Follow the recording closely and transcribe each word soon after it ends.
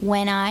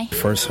When I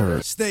first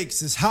heard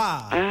Stakes is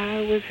high.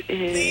 I was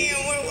in.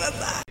 Damn, where was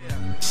I?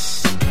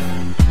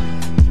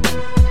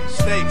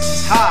 Stakes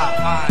is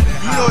high.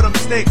 You know them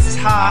stakes is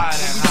high.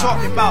 We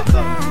talking about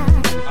the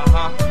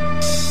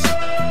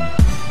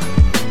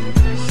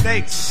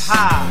stakes is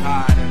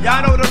high.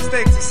 Y'all know them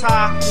stakes is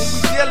high when we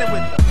dealing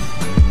with them.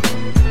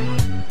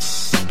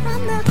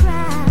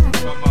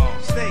 Come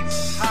on. Stakes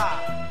is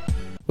high.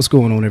 What's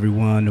going on,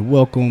 everyone?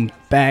 Welcome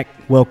back.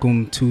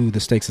 Welcome to the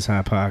Stakes is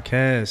High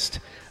podcast.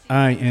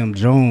 I am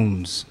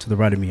Jones. To the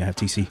right of me, I have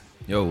TC.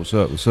 Yo, what's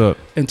up? What's up?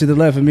 And to the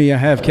left of me, I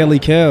have Kelly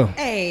Kell.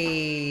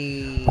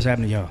 Hey. What's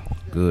happening, y'all?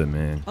 Good,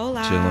 man.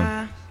 Hola.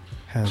 Chilling.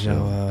 How's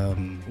y'all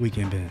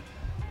weekend been?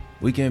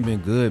 Weekend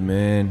been good,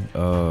 man.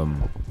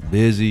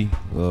 Busy,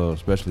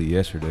 especially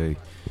yesterday.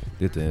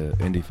 Did the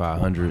Indy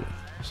 500,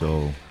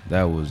 so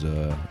that was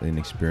an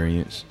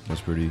experience.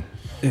 That's pretty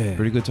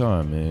good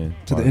time, man.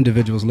 To the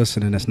individuals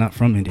listening that's not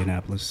from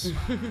Indianapolis,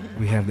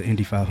 we have the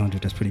Indy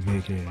 500. That's pretty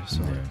big here.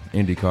 So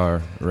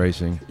IndyCar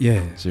racing.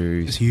 Yeah,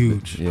 Series. it's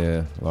huge.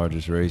 Yeah,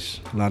 largest race.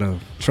 A lot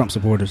of Trump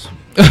supporters.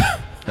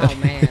 Oh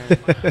man.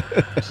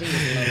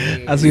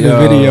 Jeez, I see the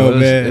video,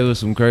 man. It was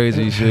some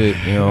crazy shit,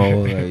 you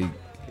know. Like,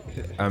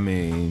 I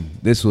mean,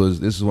 this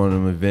was one of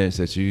them events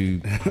that you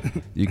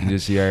can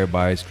just see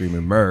everybody screaming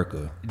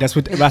America. That's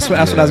what I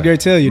was going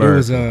to tell you.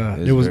 America.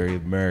 There was very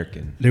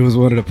American. There was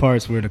one of the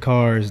parts where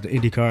the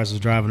Indy cars was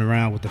driving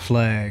around with the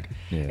flag,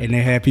 and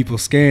they had people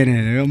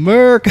scanning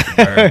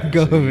America.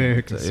 Go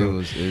America.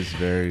 It's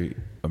very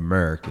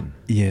American.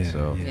 Yeah.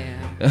 So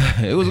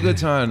Yeah. it was a good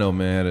time though,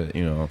 man.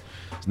 You know,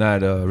 it's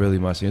not really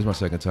my scene. It's my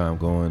second time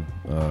going.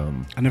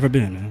 I never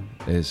been, man.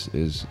 It's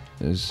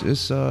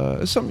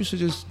something you should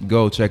just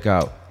go check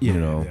out. Yeah, you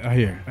know. I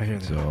hear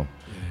that. So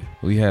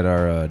we had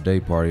our day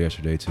party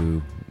yesterday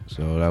too.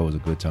 So that was a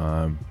good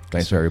time.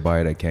 Thanks to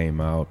everybody that came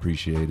out.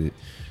 Appreciate it.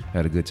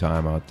 Had a good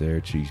time out there.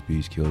 Cheeks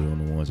Beach killed it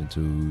on the ones and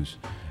twos.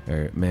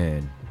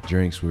 Man,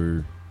 drinks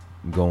were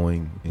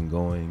going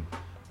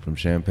from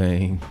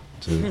champagne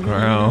to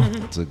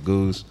Crown to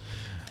Goose.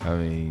 I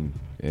mean,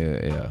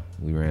 yeah,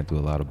 we ran through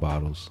a lot of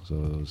bottles,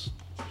 so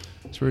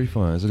it's really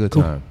fun. It's a good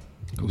time.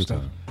 Cool Good stuff.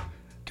 time.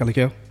 Kelly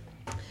Kell?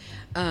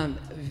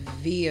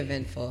 V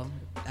eventful.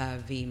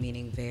 V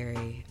meaning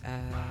very.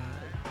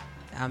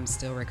 I'm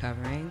still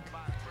recovering,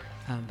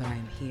 but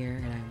I'm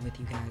here and I'm with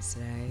you guys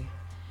today.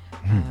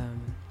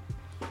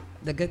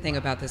 The good thing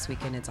about this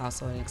weekend, it's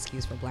also an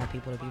excuse for black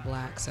people to be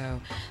black.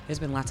 So there's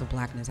been lots of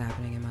blackness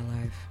happening in my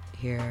life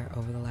here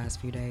over the last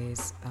few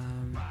days.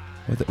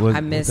 What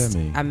I missed that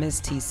mean? I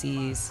missed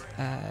TC's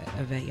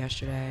event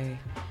yesterday,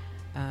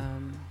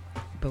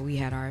 but we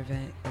had our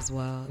event as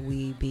well.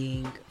 We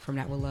being from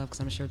That With Love,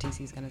 because I'm sure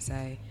TC's gonna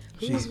say,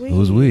 "Who's we?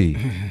 Who's we?"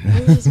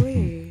 Who's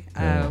we?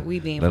 We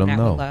being Let from them That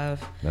know. With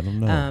Love. Let them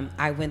know.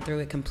 I went through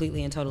it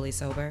completely and totally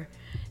sober,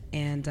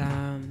 and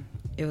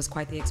it was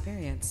quite the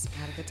experience. I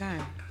had a good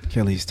time.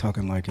 Kelly's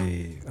talking like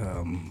a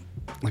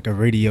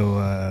radio.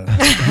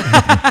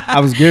 I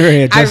was getting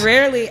ready.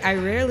 I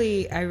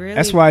rarely.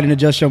 That's why I didn't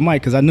adjust your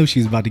mic, because I knew she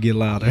was about to get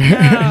louder. No,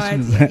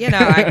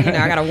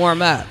 I gotta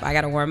warm up.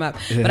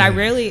 Yeah. But I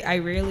rarely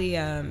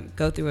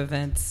go through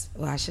events.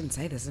 Well, I shouldn't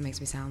say this. It makes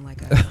me sound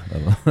like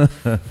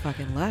a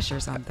fucking lush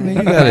or something.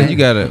 You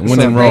gotta when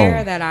It's in rare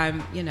Rome. that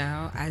I'm,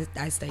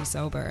 I stay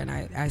sober, and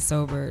I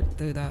sobered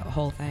through the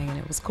whole thing, and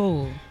it was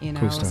cool. Cool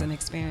it was stuff. an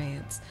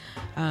experience.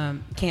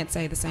 Can't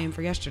say the same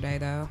for yesterday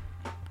though.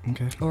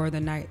 Okay. Or the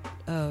night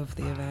of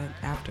the event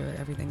after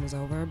everything was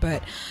over.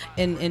 But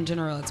in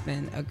general, it's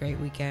been a great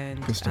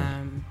weekend. Good stuff.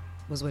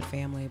 Was with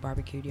family,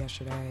 barbecued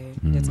yesterday,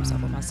 did some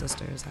stuff with my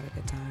sisters, had a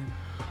good time.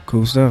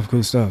 Cool stuff.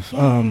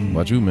 How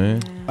about you,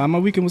 man? My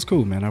weekend was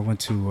cool, man. I went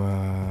to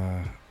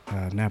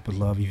Napa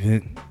Love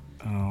event.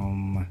 It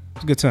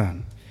was a good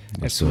time.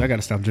 I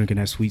gotta stop drinking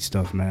that sweet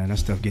stuff, man. That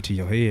stuff get to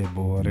your head,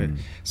 boy. That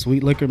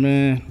sweet liquor,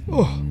 man.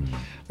 Oh.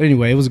 But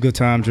anyway, it was a good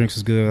time. Drinks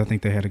was good. I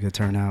think they had a good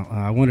turnout.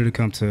 I wanted to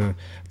come to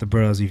the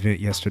Bros event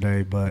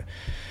yesterday, but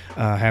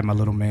I had my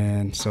little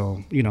man,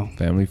 so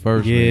Family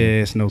first. man.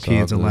 Yes, no It's all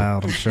kids good.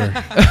 allowed, I'm sure.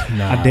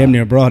 I damn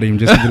near brought him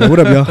just to be like, what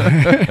up, y'all?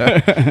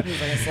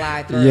 He's like a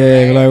slide through.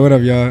 Yeah, right? like, what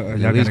up, y'all? At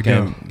Y'all least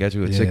gotta go. got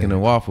you a Yeah. chicken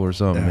and waffle or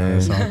something, man.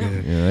 It's all good. Yeah,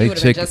 He they would have been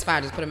chicken. just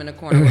fine. Just put him in the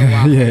corner with a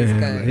waffle. It's Yeah,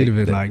 good. he'd have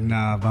been like,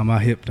 nah, by my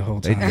hip the whole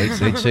They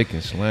time.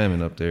 chicken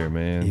slamming up there,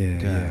 man.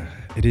 Yeah,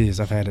 it is.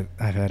 I've had it.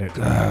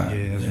 Yeah,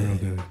 it's real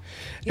good.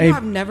 You know,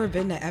 I've never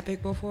been to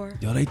Epic before.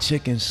 Yo, they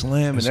chicken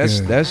slamming. That's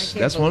good. That's I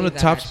can't one of the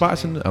believe top that,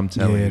 spots in. I'm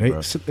telling Yeah, you,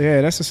 bro.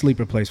 that's a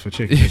sleeper place for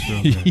chicken. It's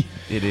real good.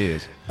 It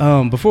is.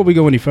 Before we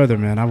go any further,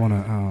 man, I want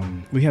to.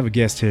 We have a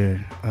guest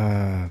here.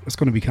 It's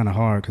going to be kind of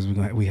hard because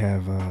we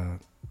have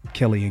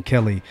Kelly and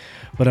Kelly,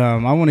 but I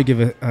want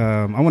to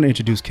I want to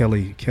introduce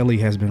Kelly. Kelly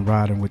has been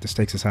riding with the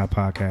Stakes is High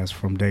podcast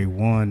from day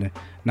one.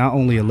 Not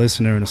only a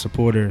listener and a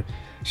supporter,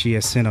 she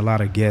has sent a lot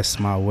of guests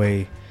my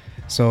way.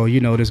 So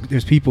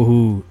there's people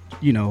who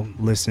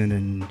listen,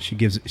 and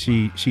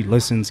she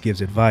listens, gives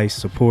advice,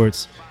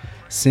 supports,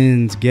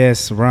 sends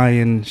guests.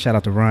 Ryan, shout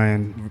out to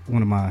Ryan,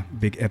 one of my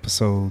big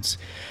episodes.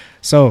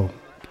 So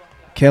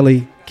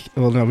Kelly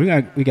well, no,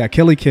 we got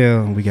Kelly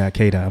Kell and we got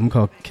K Dot. I'm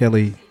gonna call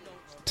Kelly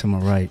to my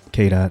right,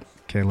 K Dot.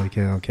 Kelly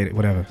Kell,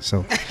 whatever.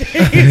 So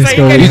He's like,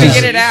 you can't even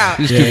get it out.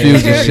 Just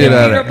confused the shit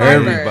out of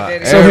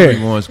everybody. So here,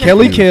 Everyone's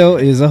Kelly confused. Kell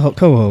is a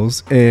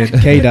co-host and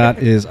K Dot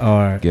is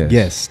our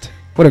guest.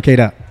 What up, K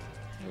Dot?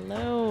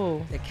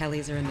 Hello. The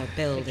Kellys are in the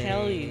building.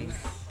 Kellys.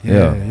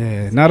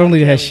 Yeah. Not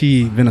only has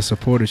she been a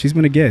supporter, she's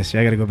been a guest.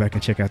 Yeah, I got to go back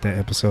and check out that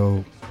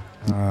episode.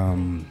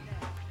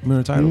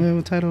 Remember the title? You remember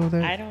what title of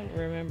that? I don't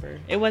remember.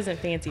 It wasn't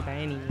fancy by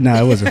any means. No,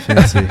 it wasn't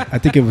fancy. I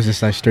think it was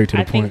just like straight to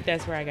the I think point.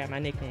 that's where I got my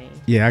nickname.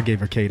 Yeah, I gave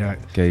her K Dot.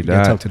 K You gotta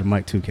Dot. talk to the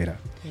mic too, K Dot.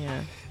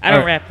 Yeah. I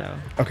don't All right. rap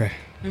though. Okay.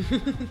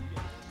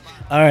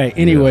 All right.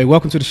 Anyway,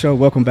 welcome to the show.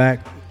 Welcome back.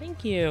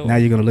 Thank you. Now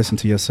you're gonna listen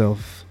to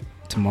yourself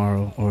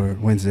tomorrow or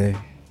Wednesday.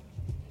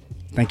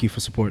 Thank you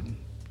for supporting.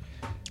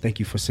 Thank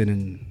you for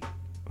sending.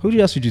 Who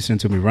else did you send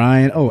to me?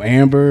 Ryan. Oh,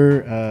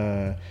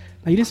 Amber.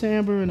 No, you didn't say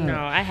Amber. No,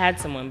 I had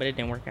someone, but it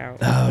didn't work out.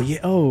 Oh yeah.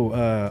 Oh,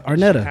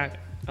 Arnetta. Chicago.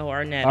 Oh,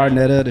 Arnetta.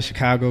 Arnetta, the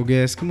Chicago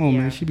guest. Come on,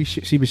 Yeah. man. She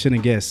be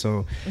sending guests.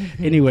 So,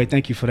 anyway,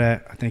 thank you for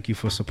that. Thank you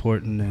for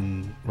supporting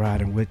and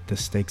riding with the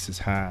stakes is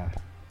high.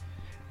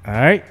 All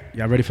right,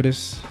 y'all ready for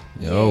this?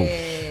 Yo.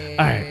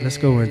 All right, let's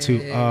go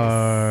into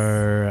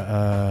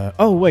our.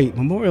 Oh wait,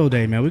 Memorial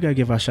Day, man. We gotta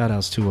give our shout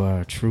outs to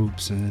our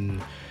troops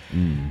and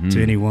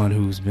to anyone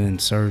who's been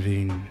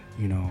serving.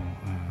 You know,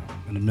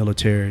 in the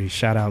military.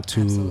 Shout out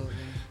to Absolutely.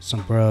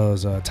 some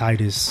bros,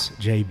 Titus,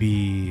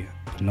 JB,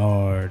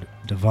 Bernard,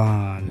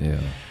 Devon.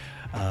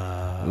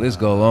 Yeah. Let's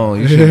go long.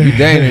 You should be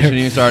dang near shouldn't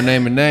even start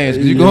naming names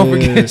because you're gonna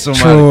forget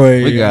somebody.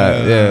 Troy, we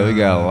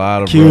got a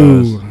lot of Q,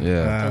 bros.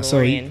 Yeah.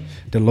 DeLorean.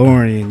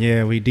 DeLorean,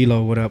 yeah, we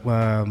D-Lo, what up?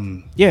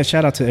 Yeah,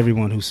 shout out to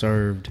everyone who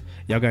served.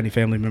 Y'all got any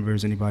family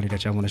members, anybody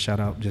that y'all want to shout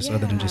out, just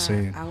other than just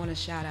saying? I want to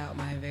shout out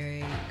my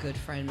very good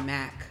friend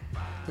Mac,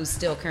 who's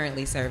still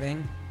currently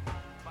serving.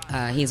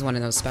 He's one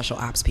of those special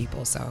ops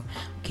people, so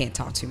can't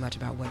talk too much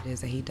about what it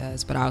is that he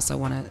does. But I also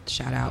want to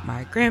shout out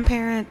my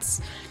grandparents,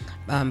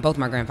 both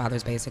my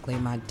grandfathers, basically,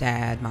 my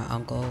dad, my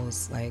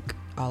uncles, like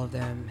all of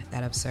them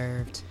that have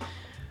served.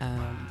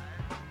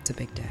 It's a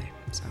big day.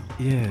 So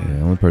Yeah, the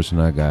only person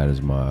I got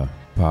is my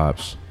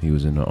pops. He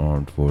was in the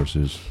armed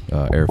forces,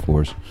 Air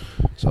Force.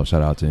 So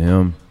shout out to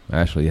him. I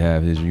actually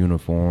have his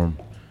uniform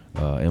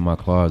in my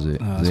closet.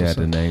 That's They what's had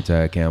the up. name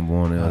tag Campbell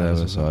on it or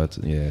That's whatever. what's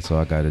So so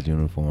I got his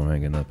uniform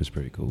hanging up. It's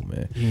pretty cool,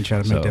 man. You ain't try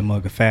to make So- that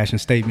mug a fashion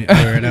statement,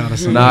 wear it out or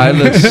something? Nah, it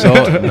looks so.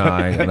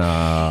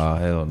 Nah,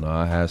 hell no.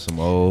 I had some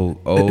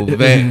old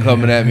vet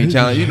coming at me,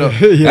 challenge. You know,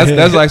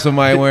 that's like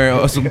somebody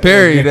wearing some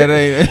Perry that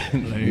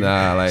ain't.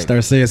 Nah, like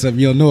Start saying something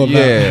you don't know about.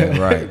 Yeah,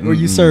 right. Where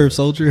you serve,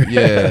 soldier.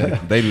 yeah,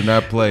 they do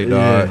not play, dog.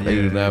 Yeah, they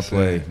do yeah, not that's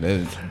play.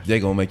 They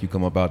gonna make you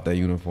come up out that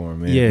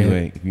uniform, man. Yeah.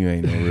 If you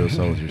ain't no real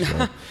soldier.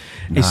 So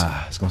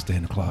it's gonna stay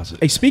in the closet.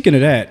 Hey, speaking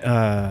of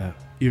that,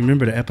 you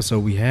remember the episode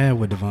we had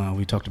with Devon?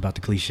 We talked about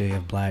the cliche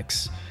of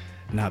blacks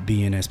not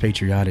being as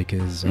patriotic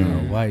as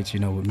whites. You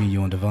know, with me,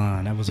 you, and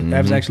Devon. That was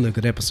actually a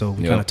good episode.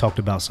 We Yep. kind of talked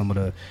about some of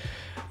the,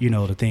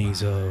 the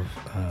things of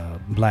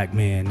black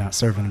men not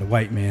serving in the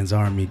white man's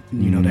army.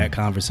 You know, that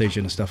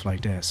conversation and stuff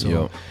like that. So.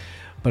 Yep.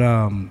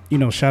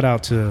 But shout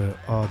out to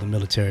all the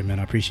military, man.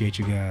 I appreciate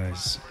you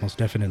guys most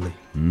definitely.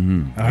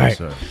 Mm-hmm. All right.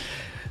 Sir.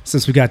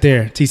 Since we got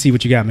there, TC,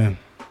 what you got, man?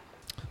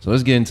 So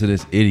let's get into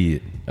this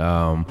idiot.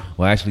 Well,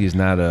 actually, it's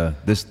not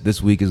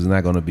this week is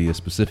not going to be a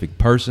specific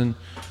person,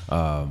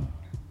 but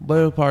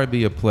it'll probably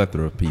be a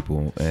plethora of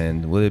people.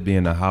 And with it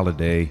being a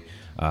holiday,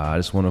 I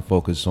just want to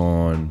focus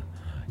on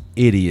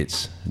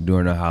idiots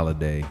during a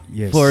holiday.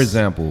 Yes. For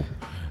example,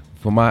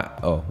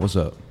 what's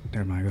up?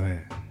 Never mind, go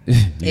ahead.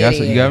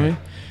 You got me?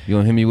 You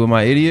gonna hit me with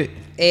my idiot?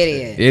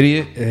 idiot.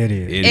 Idiot?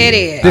 Idiot.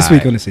 Idiot. This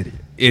week on this idiot.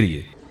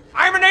 Idiot.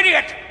 I'm an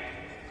idiot.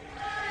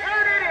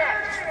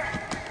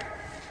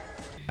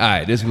 All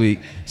right, this week.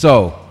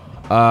 So,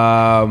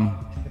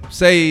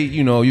 say,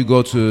 you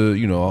go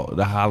to,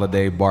 the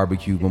holiday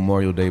barbecue,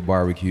 Memorial Day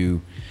barbecue.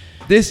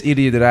 This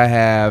idiot that I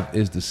have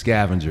is the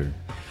scavenger.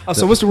 Oh,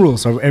 so what's the rule?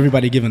 So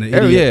everybody giving an Oh,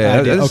 idiot yeah,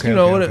 idea. that's, Okay,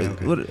 okay.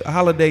 what a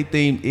holiday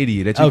themed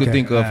idiot that you Okay, could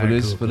think of all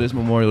right, cool, for this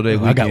Memorial Day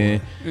Cool, I got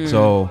weekend.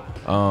 So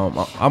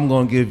I'm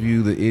gonna give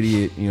you the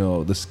idiot,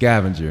 the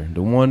scavenger,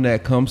 the one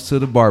that comes to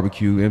the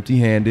barbecue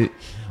empty-handed,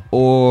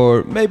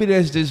 or maybe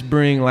that's just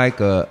bring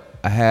like a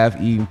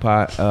half-eaten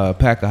pack of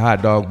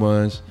hot dog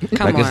buns.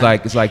 Come It's on.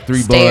 like 3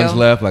 Stale. buns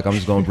left. Like I'm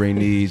just gonna bring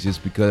these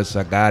just because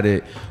I got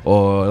it,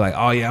 or like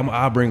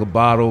I'll bring a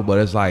bottle, but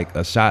it's like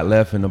a shot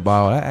left in the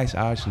bottle. I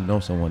actually know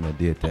someone that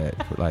did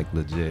that for like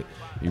legit.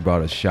 He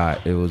brought a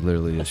shot. It was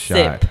literally a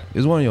shot. sip. It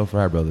was one of your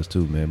fry brothers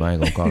too, man. But I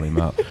ain't gonna call him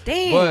out.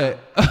 Damn.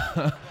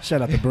 But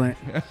Shout out to Brent.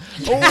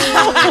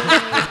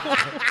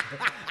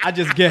 I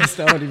just guessed.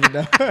 I don't even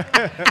know.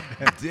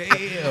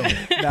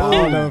 damn, Nah, I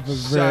don't know if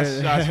it's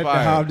Brent. Shots Nah,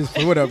 fired. I'm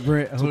just, what up,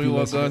 Brent? I hope you 21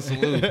 listen. gun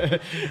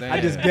salute. I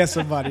just guessed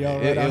somebody. All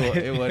right.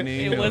 It wasn't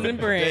even. It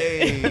wasn't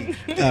Brent.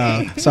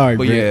 Dang. Sorry,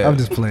 But Brent. yeah. I'm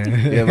just playing.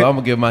 Yeah, but I'm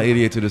gonna give my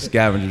idiot to the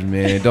scavengers,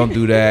 man. Don't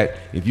do that.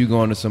 If you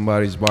going to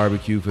somebody's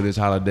barbecue for this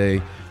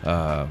holiday,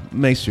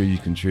 make sure you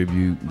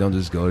contribute. Don't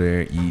just go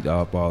there and eat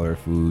up all their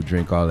food,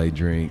 drink all they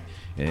drink.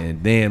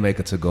 and then make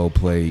a to-go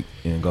plate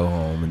and go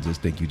home and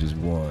just think you just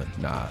won.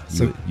 Nah,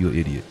 So- you an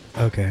idiot.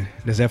 Okay.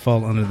 Does that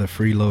fall under the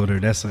freeloader?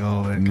 That's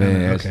all that kind Man,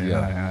 of. that's- Okay. yeah.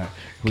 All right.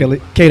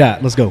 Kelly,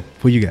 K-Dot, let's go.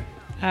 Who you got?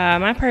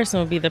 My person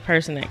would be the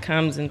person that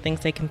comes and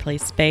thinks they can play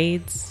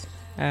spades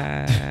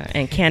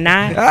and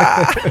cannot.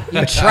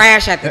 You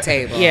trash at the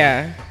table.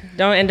 Yeah.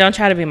 Don't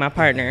try to be my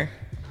partner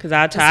because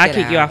I'll get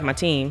kick you out. off my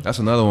team. That's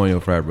another one of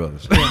your frat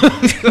brothers.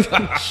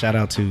 Shout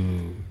out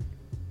to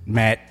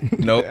Matt.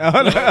 Nope.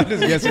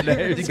 Just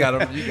yesterday. You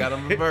got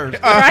him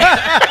reversed.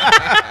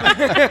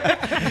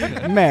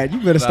 Matt, you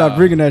better stop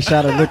bringing that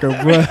shot of liquor,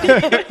 bro.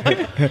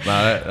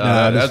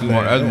 That's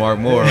Mark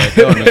Moore right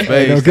there on the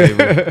spades table.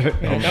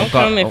 Don't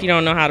come if you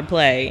don't know how to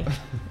play.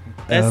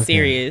 That's Okay.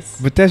 serious.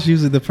 But that's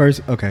usually the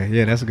first. Okay,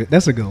 yeah, that's a good.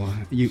 That's a good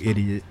one. You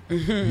idiot.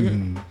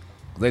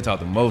 They talk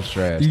the most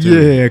trash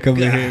too. Yeah, come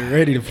in here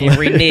ready to play. And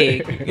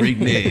renege.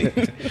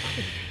 Renege.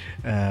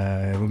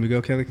 Let me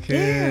go, Kelly.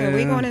 Yeah,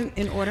 we going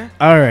in order.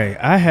 All right,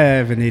 I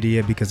have an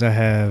idiot because I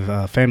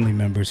have family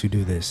members who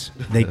do this.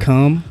 They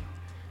come,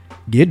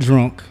 get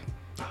drunk,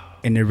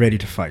 and they're ready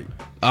to fight.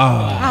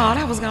 Oh,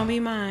 that was gonna be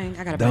mine.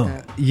 I gotta back Don't.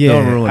 up. Yeah,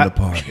 Don't ruin the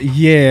party.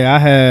 Yeah, I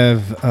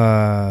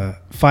have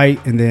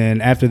fight, and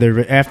then after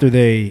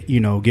they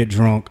get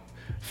drunk,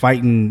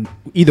 fighting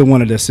either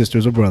one of their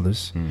sisters or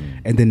brothers,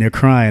 and then they're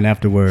crying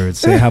afterwards,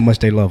 saying how much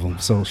they love them.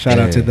 So shout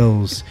out to Yeah.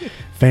 those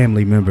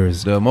family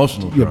members. The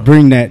emotional. Yeah, drunk.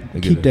 bring that, They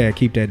get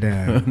keep that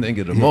down. They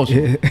get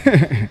emotional.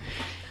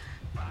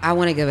 I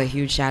want to give a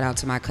huge shout out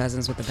to my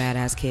cousins with the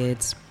badass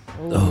kids.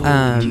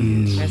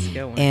 That's a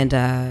good one.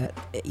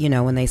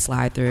 And when they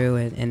slide through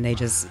and they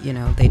just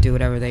they do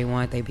whatever they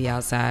want. They be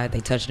outside, they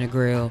touching the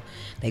grill,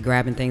 they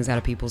grabbing things out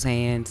of people's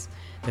hands,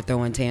 they're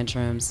throwing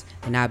tantrums,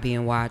 they're not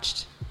being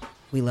watched.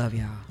 We love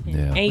y'all. Yeah.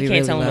 And you We can't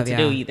really tell them love what to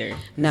do y'all. either.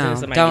 No, So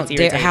somebody don't gets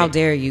dare, irritated. how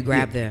dare you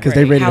grab them? Because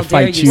they're ready How to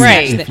fight dare you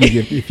Right.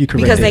 if you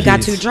correct because their they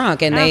got kids. too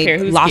drunk and I don't care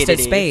they whose lost kid at it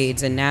is.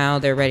 spades and now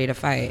they're ready to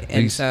fight.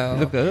 And so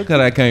Look how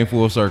that came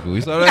full circle. You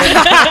saw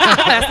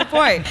that? that's the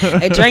point.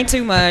 They drank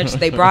too much.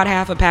 They brought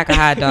half a pack of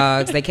hot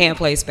dogs. They can't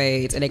play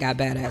spades, and they got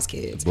badass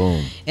kids.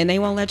 Boom. And they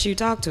won't let you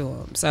talk to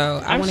them.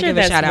 So I I'm want to sure give a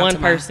that's shout out one to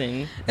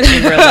person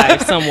in real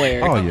life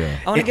somewhere. Oh yeah.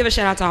 I want to give a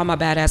shout out to all my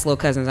badass little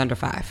cousins under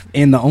 5.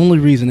 And the only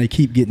reason they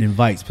keep getting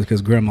invites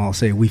because grandma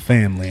say we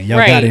family and y'all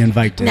Right. gotta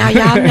invite them. Now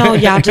y'all know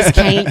y'all just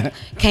can't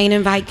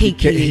invite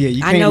Kiki. Yeah,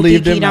 you I can't know leave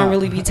Kiki them don't out.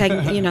 really be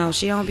taking.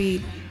 She don't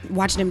be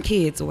watching them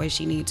kids the way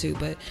she need to,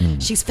 but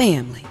she's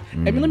family.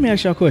 Hey, but let me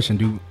ask y'all a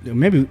question.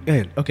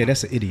 Okay,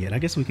 that's an idiot. I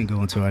guess we can go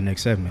into our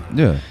next segment.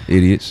 Yeah.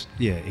 Idiots.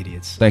 Yeah,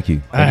 idiots. Thank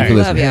you. All Thank you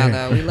We for love listening.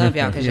 y'all though. We love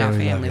y'all because Yeah, y'all we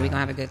love family. y'all. We gonna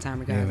have a good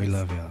time Yeah, regardless. we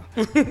love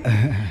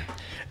y'all.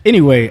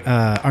 Anyway,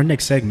 our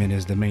next segment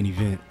is the main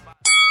event.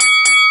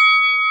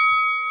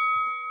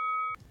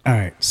 All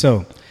right,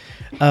 so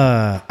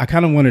I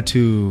kind of wanted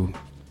to,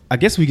 I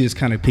guess we could just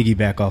kind of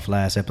piggyback off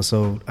last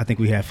episode. I think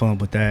we had fun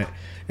with that.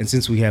 And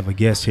since we have a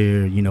guest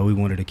here, we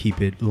wanted to keep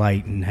it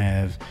light and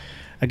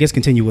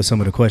continue with some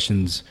of the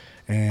questions.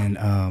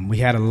 And we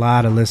had a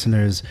lot of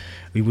listeners.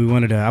 I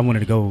wanted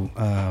to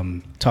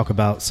go talk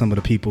about some of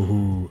the people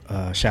who,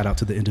 shout out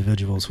to the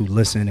individuals who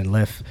listened and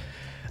left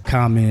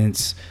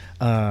comments.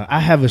 I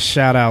have a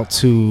shout out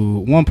to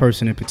one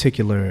person in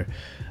particular.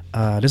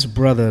 This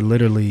brother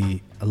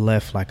literally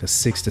left like a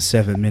 6 to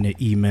 7 minute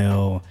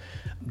email,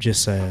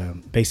 just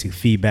basic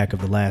feedback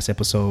of the last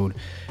episode.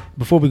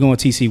 Before we go on,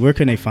 TC, where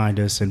can they find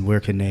us and where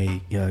can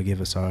they give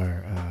us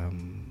our,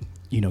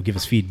 give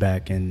us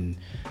feedback and,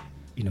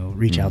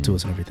 reach out to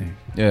us and everything?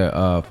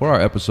 Yeah, for our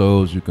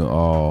episodes, you can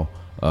all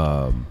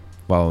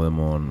follow them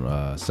on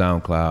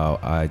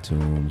SoundCloud,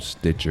 iTunes,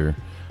 Stitcher.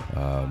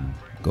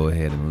 Go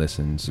ahead and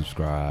listen,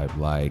 subscribe,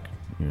 like,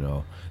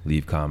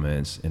 leave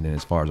comments. And then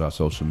as far as our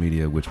social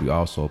media, which we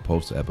also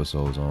post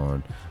episodes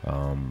on,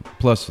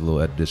 plus a little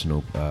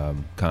additional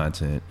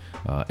content,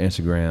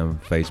 Instagram,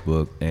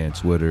 Facebook, and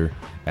Twitter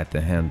at the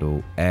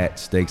handle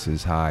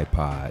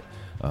 @StakesIsHighPod.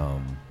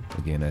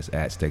 Again, that's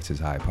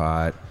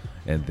 @StakesIsHighPod.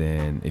 And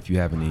then if you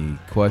have any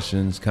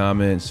questions,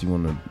 comments, you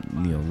want to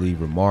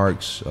leave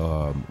remarks,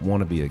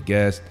 want to be a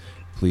guest,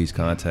 please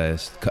contact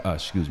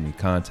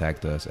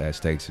us at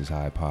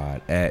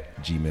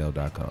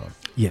stakesishighpod@gmail.com.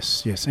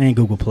 Yes, and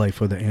Google Play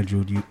for the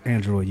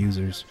Android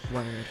users.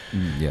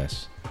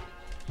 Yes.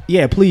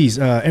 Yeah, please,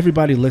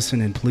 everybody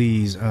listening,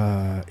 please,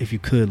 if you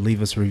could,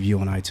 leave us a review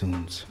on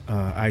iTunes.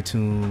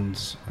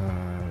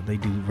 They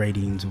do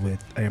ratings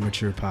with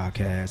amateur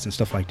podcasts and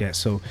stuff like that.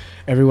 So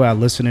everywhere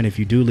listening, if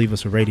you do leave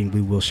us a rating,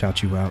 we will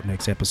shout you out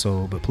next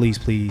episode. But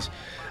please, leave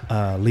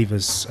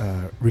us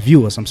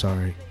review us.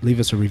 Leave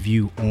us a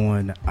review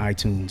on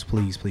iTunes,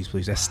 please.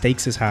 That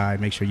Stakes is High.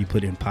 Make sure you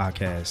put in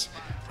podcast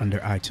under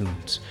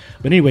iTunes.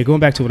 But anyway, going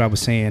back to what I was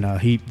saying,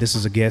 this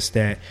is a guest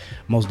that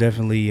most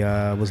definitely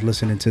was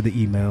listening to the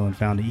email and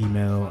found the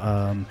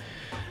email.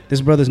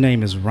 This brother's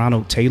name is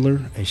Ronald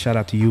Taylor. A shout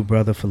out to you,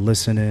 brother, for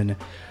listening.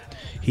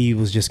 He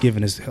was just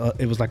giving us,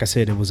 it was like I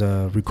said, it was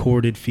a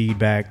recorded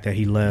feedback that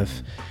he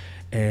left.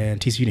 And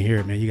TC, you didn't hear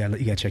it, man. You got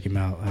to check him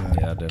out.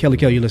 Yeah, Kelly,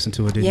 you listened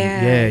to it, didn't you?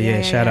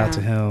 Yeah. Shout out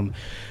to him.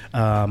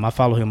 I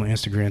follow him on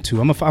Instagram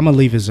too. I'm gonna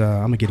leave his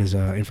I'm gonna get his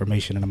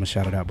information and I'm gonna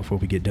shout it out before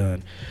we get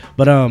done.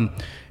 But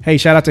hey,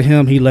 shout out to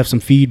him. He left some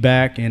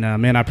feedback and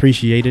man, I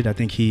appreciate it. I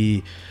think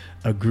he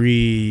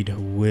agreed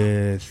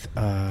with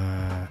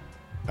man,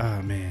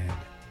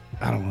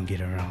 I don't want to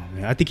get it wrong,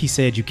 man. I think he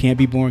said you can't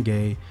be born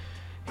gay.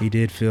 He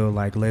did feel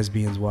like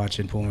lesbians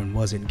watching porn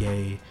wasn't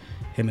gay.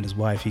 Him and his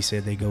wife, he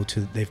said they've gone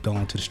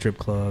to the strip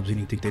clubs. He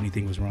didn't think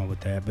anything was wrong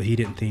with that, but he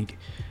didn't think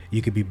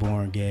you could be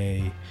born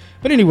gay.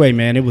 But anyway,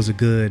 man, it was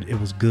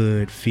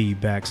good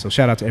feedback. So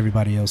shout out to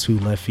everybody else who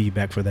left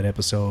feedback for that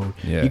episode.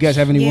 Yes. You guys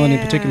have anyone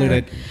in particular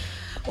that?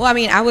 Well, I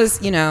mean, I was,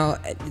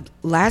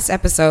 last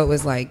episode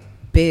was like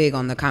big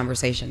on the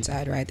conversation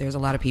side, right? There's a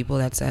lot of people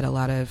that said a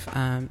lot of,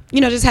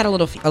 just had a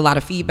lot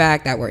of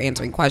feedback, that were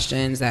answering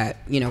questions, that,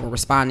 were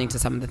responding to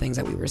some of the things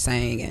that we were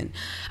saying. And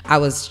I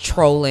was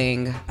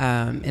trolling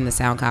in the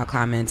SoundCloud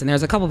comments. And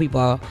there's a couple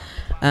people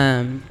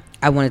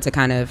I wanted to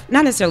kind of,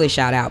 not necessarily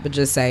shout out, but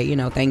just say,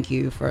 thank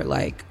you for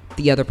like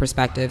the other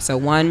perspective. So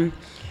one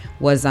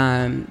was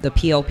the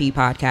PLP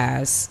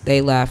podcast.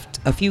 They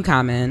left a few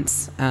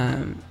comments,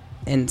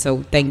 and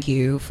so thank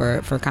you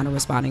for kind of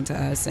responding to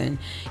us and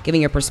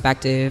giving your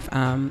perspective.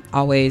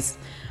 Always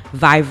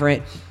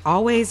vibrant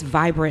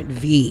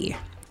V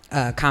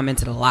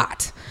commented a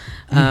lot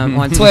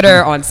on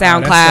Twitter, on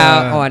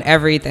SoundCloud, on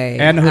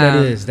everything. I know who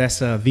that is. That's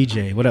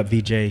VJ. What up,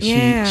 VJ?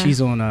 Yeah.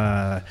 She's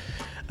on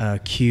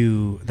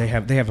Q. They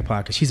have a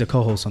podcast. She's a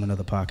co-host on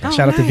another podcast. Oh,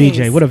 Shout out to nice.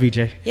 VJ. What up,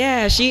 VJ?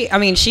 Yeah,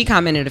 she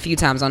commented a few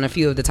times on a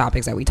few of the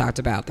topics that we talked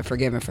about, the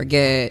forgive and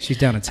forget. She's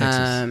down in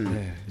Texas.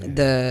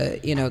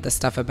 The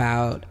stuff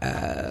about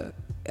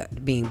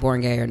being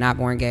born gay or not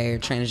born gay or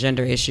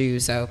transgender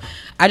issues. So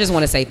I just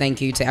want to say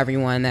thank you to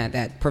everyone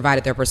that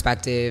provided their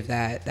perspective,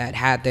 that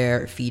had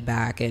their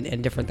feedback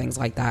and different things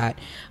like that.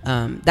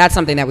 That's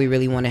something that we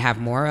really want to have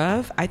more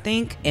of, I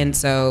think. And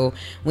so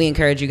we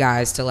encourage you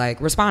guys to like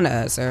respond to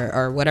us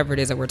or whatever it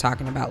is that we're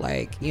talking about,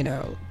 like,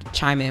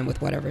 chime in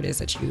with whatever it is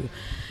that you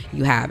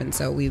have. And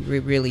so we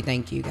really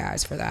thank you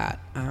guys for that.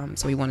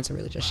 So we wanted to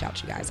really just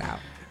shout you guys out.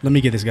 Let me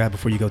get this guy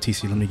before you go,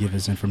 TC. Let me give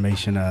his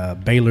information.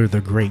 Baylor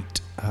the Great.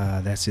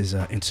 That's his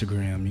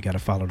Instagram. You got to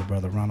follow the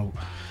brother Ronald.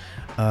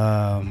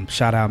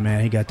 Shout out,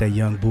 man. He got that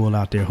young bull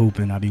out there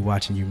hooping. I'll be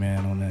watching you,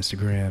 man, on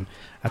Instagram.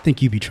 I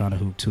think you be trying to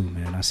hoop too,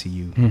 man. I see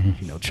you,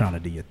 trying to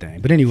do your thing.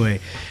 But anyway,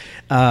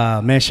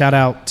 man, shout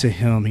out to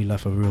him. He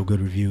left a real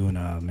good review.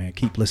 And, man,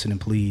 keep listening,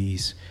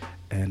 please.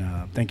 And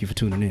thank you for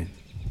tuning in.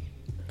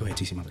 Go ahead,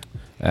 TC, mother.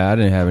 I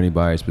didn't have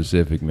anybody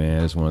specific, man.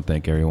 I just want to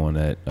thank everyone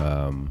that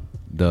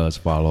does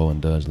follow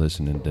and does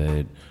listen and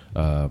did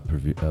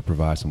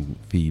provide some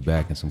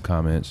feedback and some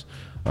comments.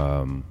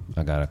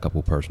 I got a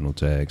couple personal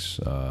texts,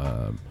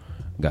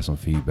 got some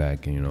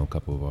feedback and, a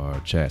couple of our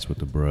chats with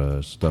the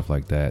bros, stuff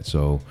like that.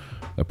 So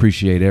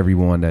appreciate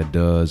everyone that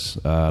does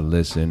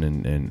listen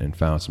and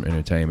found some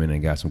entertainment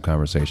and got some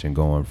conversation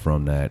going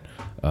from that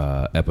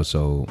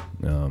episode.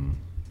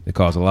 It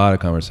caused a lot of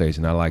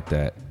conversation. I like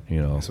that.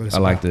 I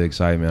like the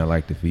excitement. I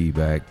like the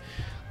feedback.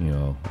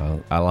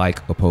 I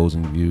like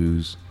opposing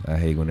views. I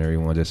hate when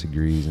everyone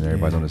disagrees and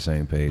everybody's on the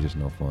same page. It's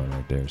no fun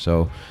right there.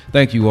 So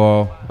thank you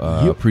all.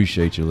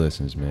 Appreciate your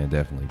listens, man.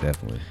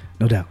 Definitely.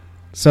 No doubt.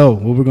 So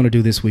what we're going to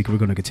do this week, we're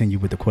going to continue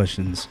with the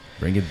questions.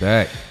 Bring it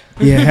back.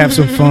 Yeah, have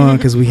some fun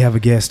because we have a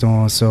guest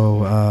on. So,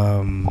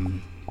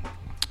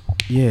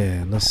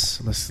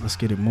 let's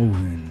get it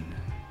moving.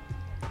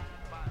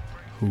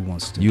 Who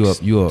wants to? You up.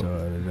 You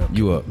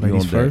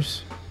Ladies on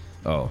first.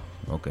 Oh,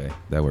 okay.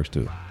 That works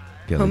too.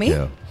 Who, me?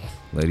 Kel.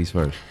 Ladies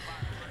first.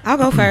 I'll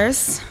go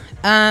first.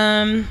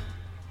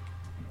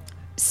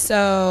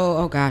 So,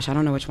 oh gosh, I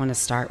don't know which one to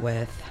start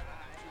with.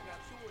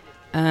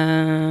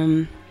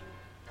 Okay,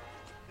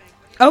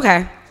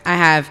 I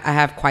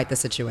have quite the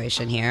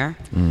situation here.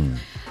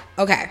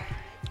 Okay,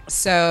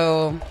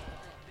 so,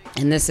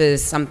 and this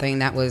is something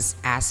that was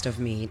asked of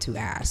me to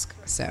ask.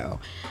 So,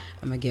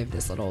 I'm gonna give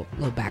this little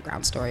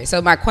background story. So,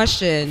 my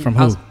question From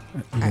who? You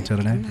can tell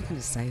the name. I'm not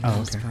gonna say.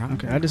 Oh,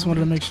 okay. I just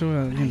wanted to make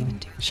sure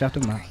shout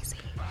them out.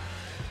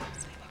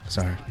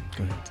 Sorry.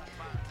 Go ahead.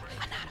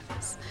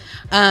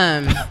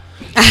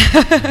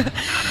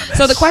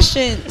 So the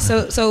question,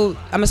 so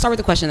I'm gonna start with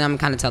the question, then I'm gonna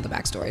kind of tell the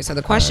backstory. So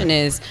the question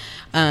is,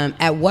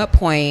 at what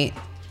point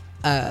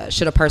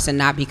should a person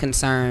not be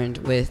concerned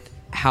with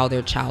how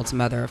their child's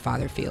mother or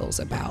father feels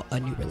about a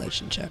new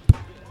relationship?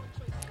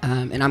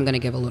 And I'm gonna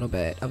give a little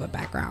bit of a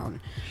background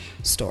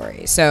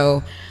story.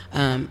 So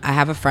I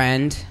have a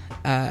friend,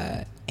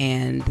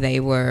 and they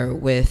were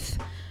with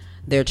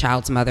their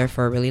child's mother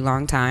for a really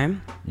long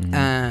time.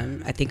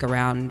 I think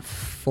around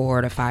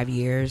 4 to 5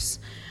 years.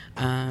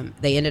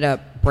 They ended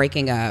up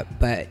breaking up,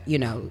 but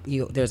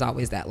there's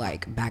always that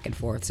like back and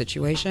forth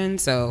situation.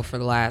 So for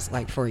the last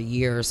for a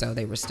year or so,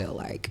 they were still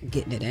like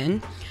getting it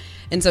in.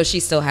 And so she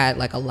still had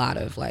like a lot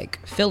of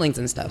like feelings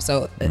and stuff.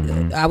 So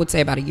I would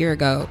say about a year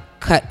ago,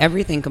 cut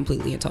everything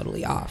completely and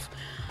totally off.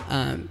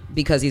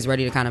 Because he's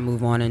ready to kind of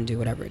move on and do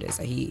whatever it is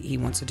that he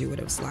wants to do with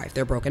his life.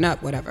 They're broken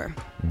up, whatever.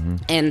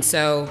 And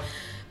so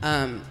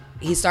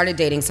he started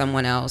dating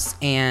someone else,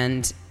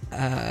 and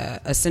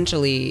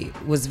essentially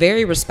was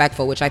very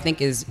respectful, which I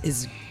think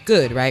is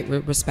good, right?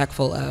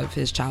 Respectful of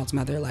his child's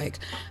mother. Like,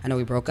 I know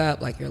we broke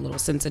up, like, you're a little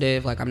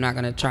sensitive, like, I'm not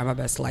gonna try my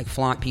best to like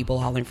flaunt people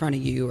all in front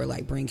of you or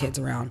like bring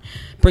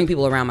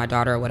people around my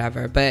daughter or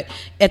whatever. But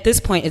at this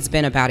point, it's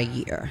been about a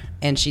year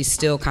and she's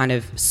still kind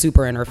of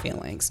super in her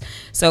feelings.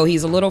 So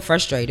he's a little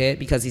frustrated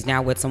because he's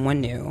now with someone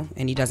new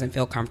and he doesn't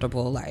feel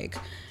comfortable like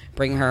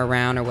bring her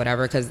around or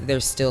whatever, because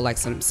there's still like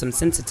some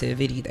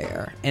sensitivity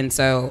there. And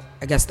so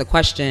I guess the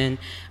question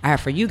I have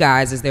for you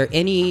guys, is there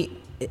any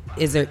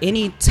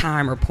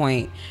time or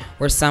point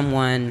where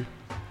someone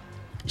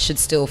should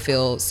still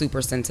feel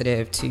super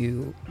sensitive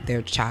to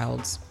their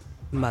child's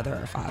mother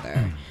or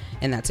father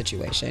in that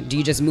situation? Do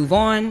you just move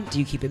on? Do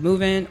you keep it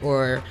moving?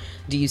 Or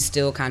do you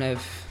still kind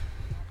of,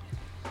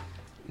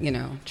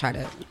 try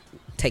to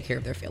take care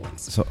of their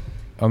feelings? So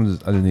I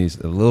just need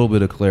a little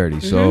bit of clarity.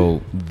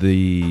 So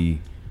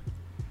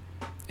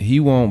he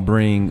won't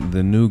bring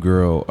the new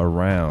girl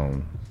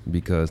around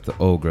because the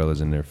old girl is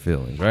in their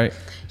feelings, right?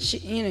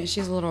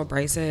 She's a little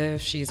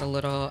abrasive. She's a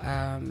little.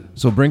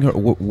 So bring her.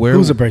 Where?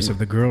 Who's abrasive?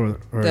 The girl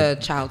or the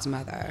child's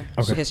mother?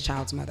 Okay. His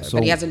child's mother. So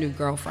but he has a new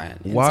girlfriend.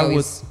 and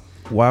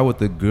why would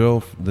the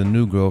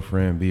new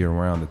girlfriend be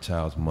around the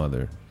child's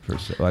mother per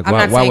se? Like, I'm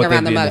why not saying would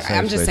around they the be in mother. same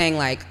I'm just space? saying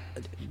like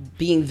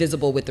being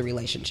visible with the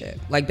relationship.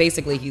 Like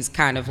basically, he's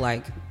kind of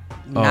like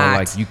Oh, not.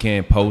 like you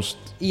can't post.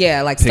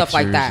 Yeah, like stuff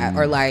like pictures that, and-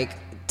 or like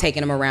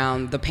taking him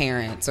around the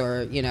parents,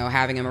 or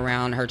having him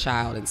around her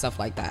child and stuff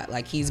like that.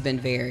 Like he's been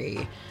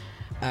very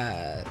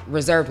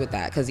reserved with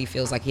that because he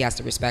feels like he has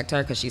to respect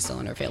her because she's still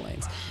in her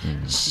feelings.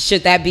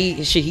 Should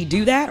he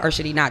do that or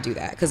should he not do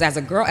that? Because as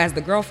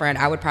the girlfriend,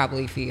 I would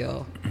probably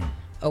feel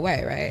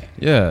away, right?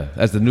 Yeah,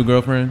 as the new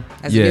girlfriend.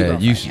 As the new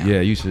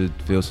girlfriend, you should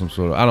feel some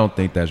sort of. I don't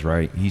think that's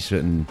right. He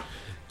shouldn't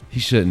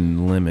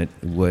limit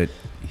what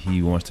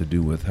he wants to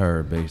do with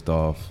her based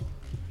off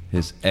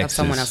his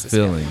someone ex's else's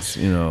feelings.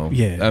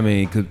 Yeah. I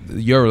mean, 'cause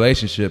your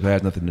relationship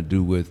has nothing to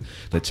do with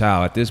the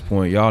child. At this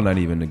point, y'all not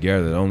even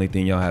together. The only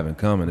thing y'all have in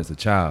common is the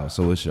child.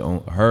 So it's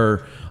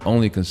her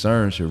only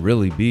concern should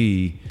really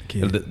be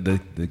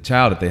the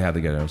child that they have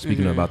together. I'm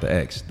speaking about the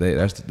ex.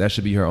 That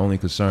should be her only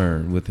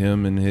concern with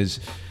him and his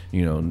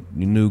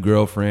new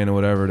girlfriend or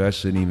whatever. That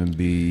shouldn't even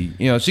be,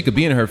 she could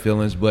be in her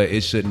feelings, but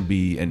it shouldn't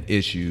be an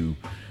issue,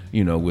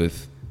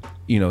 with,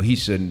 he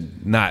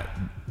should not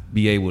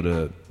be able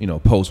to,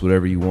 post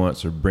whatever he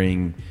wants or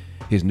bring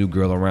his new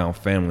girl around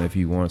family if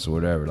he wants or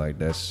whatever. Like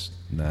that's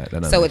not.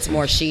 So it's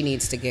more she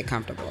needs to get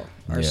comfortable,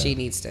 or Yeah. she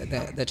needs to,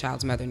 the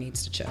child's mother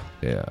needs to chill.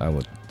 Yeah, I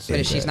would say But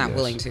if she's that, not yes.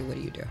 willing to, what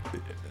do you do?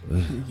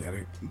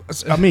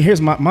 I mean,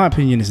 here's my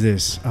opinion is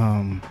this.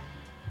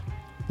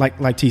 Like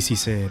TC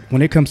said,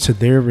 when it comes to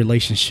their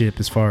relationship,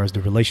 as far as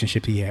the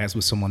relationship he has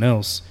with someone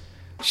else,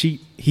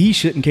 he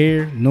shouldn't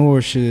care,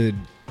 nor should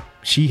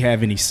she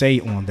have any say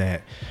on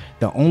that.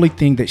 The only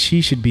thing that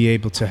she should be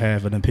able to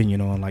have an opinion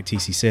on, like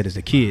TC said, is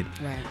the kid.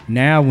 Right.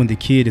 Now, when the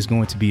kid is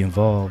going to be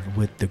involved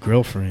with the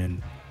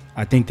girlfriend,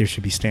 I think there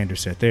should be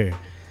standards set there.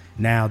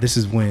 Now, this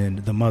is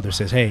when the mother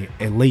says, hey,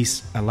 at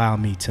least allow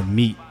me to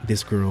meet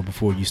this girl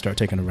before you start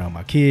taking around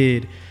my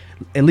kid.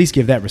 At least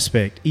give that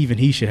respect. Even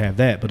he should have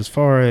that. But as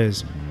far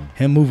as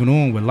him moving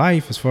on with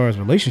life, as far as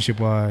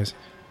relationship-wise,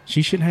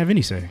 she shouldn't have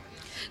any say.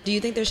 Do you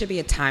think there should be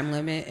a time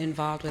limit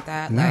involved with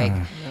that? Nah. Like,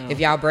 if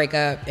y'all break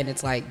up and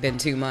it's like been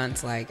 2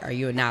 months, like, are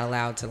you not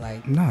allowed to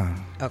like? Nah.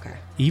 Okay.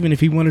 Even if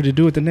he wanted to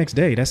do it the next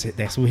day, that's it.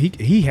 That's what he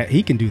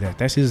can do that.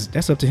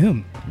 That's up to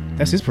him.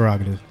 That's his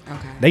prerogative.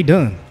 Okay. They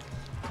done.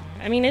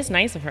 I mean, it's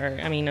nice of her.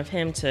 I mean, of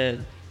him to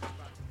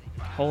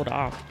hold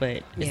off, but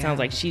it Yeah. sounds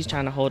like she's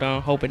trying to hold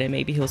on, hoping that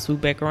maybe he'll swoop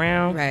back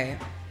around. Right.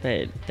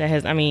 But that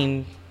has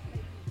nothing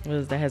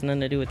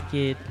to do with the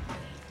kid.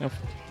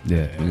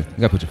 Yeah, you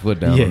gotta put your foot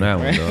down Yeah. on that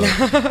one,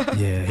 dog.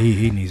 Yeah,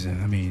 he needs to.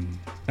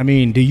 I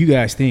mean, do you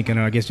guys think? And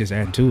I guess just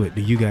adding to it,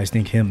 do you guys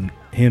think him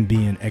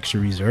being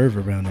extra reserved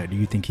around that? Do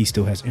you think he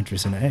still has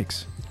interest in the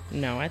ex?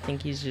 No, I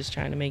think he's just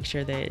trying to make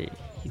sure that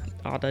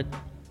all the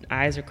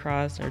I's are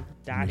crossed or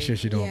dotted. Make sure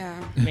she don't Yeah.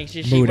 Make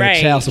sure she move that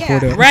right. child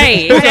support up.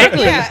 Right,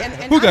 exactly. Yeah, and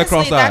Who got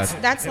honestly,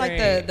 cross-eyed? That's like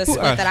Right. the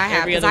split that I have,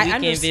 Every because other I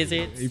weekend understand.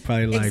 visits. He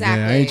probably like, Exactly.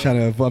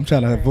 man, I'm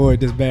trying to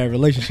avoid this bad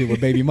relationship with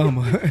baby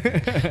mama.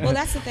 Well,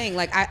 that's the thing.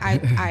 Like,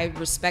 I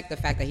respect the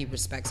fact that he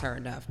respects her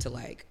enough to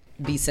like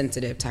be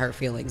sensitive to her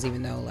feelings,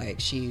 even though like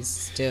she's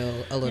still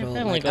a little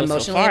that only like goes so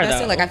emotionally far,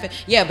 invested. though. Like I feel,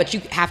 yeah, but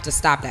you have to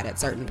stop that at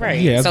certain point. Right.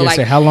 Yeah, I was So gonna like,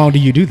 say, how long do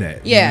you do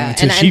that? yeah,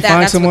 until and she finds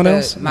that's someone what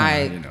else.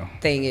 My Nah,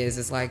 thing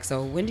is like,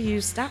 so when do you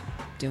stop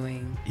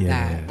doing Yeah,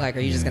 that? Like, are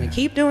you just gonna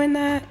keep doing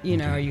that?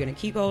 Are you gonna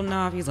keep holding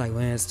off? He's like,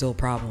 well, it's still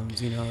problems.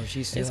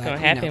 She's still It's like, gonna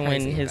happen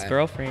when crazy, his but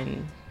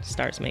girlfriend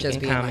starts making just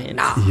being comments.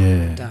 like, nah,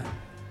 Yeah. done.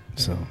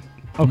 So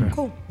okay.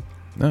 Cool.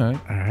 All right.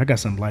 All right, I got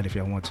something light if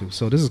y'all want to.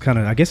 So this is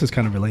I guess it's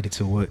kind of related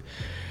to what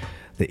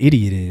the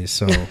idiot is.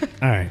 So,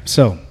 all right.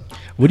 So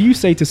what do you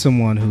say to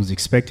someone who's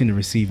expecting to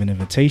receive an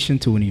invitation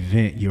to an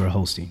event you're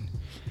hosting?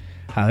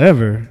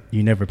 However,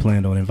 you never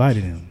planned on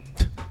inviting them.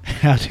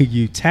 How do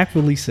you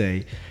tactfully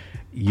say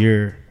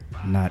you're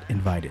not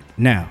invited?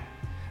 Now,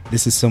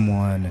 this is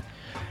someone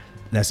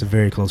that's a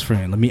very close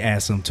friend. Let me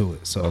add something to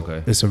it. So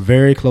Okay. it's a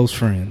very close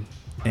friend,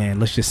 and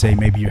let's just say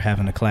maybe you're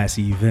having a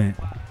classy event,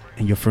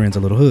 and your friend's a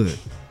little hood.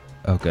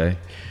 Okay.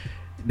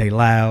 They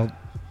loud,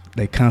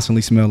 they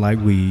constantly smell like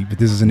weed, but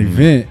this is an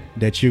event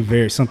that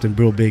you're something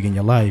real big in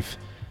your life,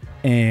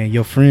 and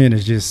your friend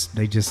is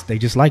they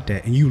just like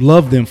that, and you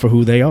love them for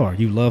who they are.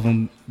 You love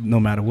them no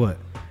matter what.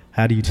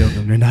 How do you tell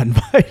them they're not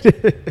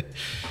invited?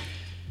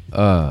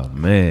 Oh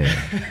man.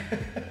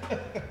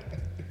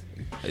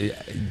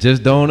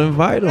 Just don't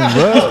invite them,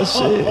 bro.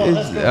 Shit.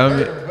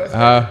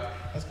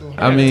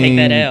 I mean, Take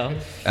that L.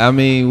 I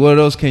mean, what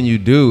else can you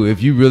do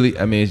if you really?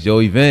 I mean, it's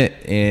your event,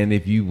 and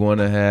if you want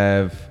to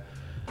have,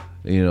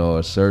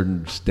 a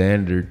certain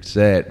standard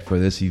set for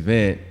this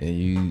event, and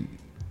you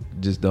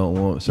just don't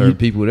want certain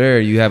people there,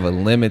 you have a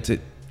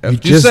limited.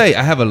 Just say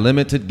I have a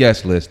limited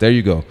guest list. There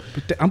you go.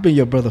 But I'm been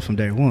your brother from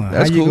day one.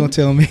 That's How you cool. gonna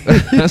tell me?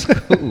 That's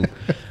cool.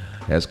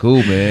 That's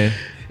cool, man.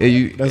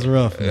 That's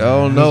rough. Man. I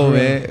don't know,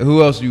 man.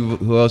 Who else you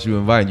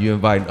inviting? You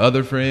inviting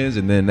other friends,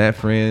 and then that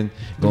friend.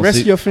 The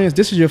rest of your friends.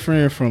 This is your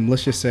friend from.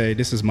 Let's just say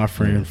this is my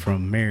friend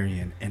from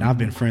Marion, and I've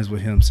been friends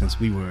with him since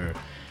we were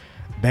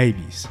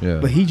babies. Yeah.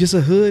 But he just a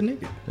hood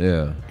nigga.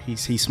 Yeah. He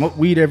smoke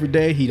weed every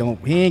day. He don't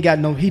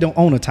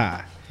own a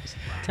tie,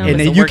 Tell him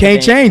and it's then a you work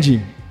can't event. change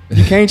him.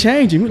 You can't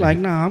change him. You're like,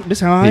 nah, this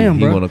how I am, He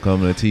bro. want to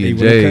come to the T He and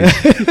wanna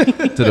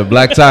J's to the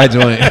black tie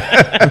joint.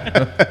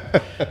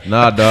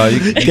 Nah, dog.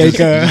 You just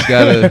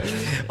gotta.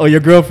 Or your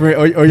girlfriend,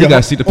 or your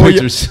gotta see the or your-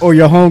 pictures. or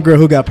your homegirl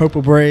who got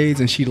purple braids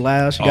and she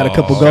loud. She got a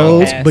couple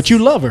goals, Yes. but you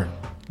love her.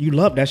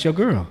 That's your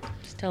girl.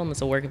 Just tell him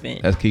it's a work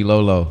event. That's Key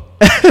Lolo.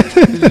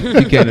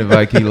 You can't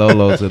invite Key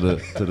Lolo to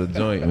the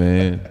joint,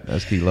 man.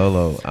 That's Key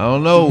Lolo. I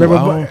don't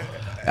know.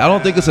 I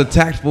don't think it's a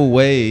tactful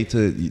way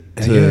to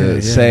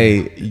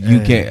say you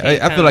can't.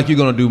 I feel like you're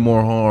gonna do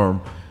more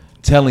harm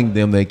telling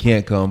them they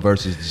can't come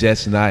versus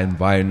just not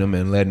inviting them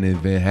and letting the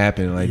event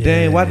happen. Like,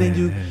 dang, why didn't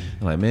you?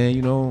 Like, man,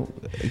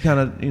 it kind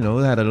of,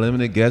 it had a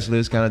limited guest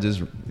list. Kind of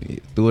just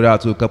threw it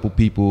out to a couple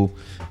people.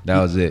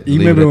 That was it. You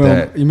Leave it remember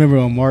at that. you remember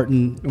on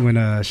Martin when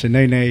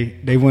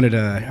Shanae they wanted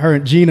her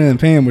and Gina and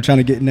Pam were trying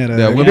to get in that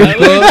That We women's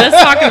were club.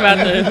 just talking about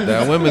this.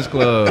 That women's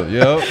club,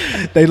 yo.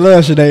 they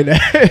love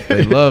Shanae.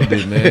 They loved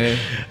it, man.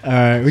 All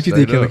right, what you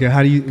Straight think, up.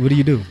 Kelly? What do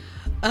you do?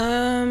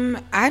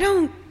 I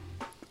don't.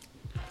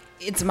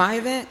 It's my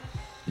event.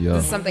 Yo,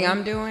 This is something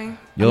I'm doing.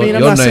 your, I'm your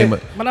not name.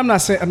 saying, but I'm not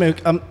saying. I mean,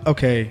 I'm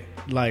okay.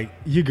 Like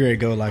you, great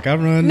go. Like I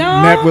run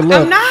No, Nap with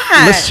Love. I'm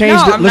not. Let's change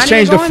No, the I'm let's not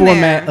change the even going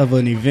format there. of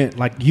an event.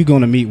 Like you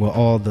going to meet with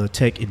all the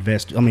tech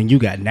investors. I mean, you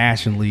got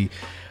nationally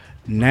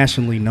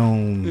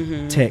known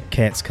Mm-hmm. tech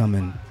cats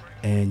coming,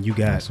 and you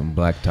got Some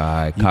black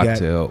tie you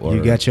cocktail. got,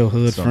 you got your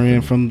hood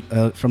something.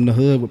 friend from the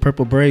hood with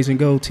purple braids and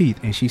gold teeth,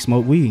 and she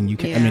smoked weed. And you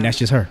can, I mean, Yeah. that's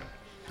just her,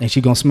 and she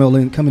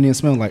gonna coming in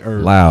smelling like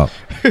herb. Loud.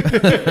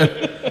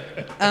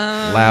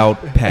 Loud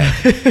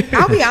pack.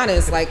 I'll be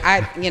honest. Like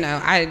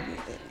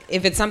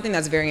if it's something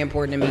that's very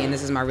important to me, and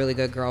this is my really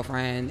good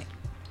girlfriend,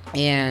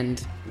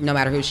 and no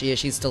matter who she is,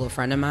 she's still a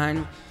friend of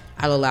mine.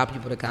 I'll allow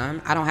people to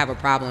come. I don't have a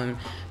problem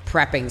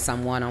prepping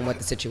someone on what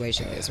the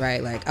situation is,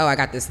 right? Like, oh, I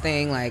got this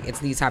thing. Like, it's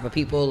these type of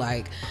people.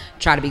 Like,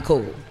 try to be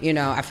cool.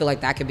 I feel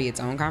like that could be its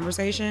own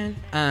conversation.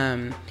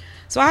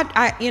 So I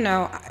don't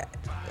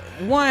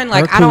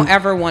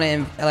ever want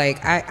to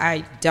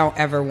I don't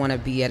ever want to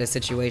be at a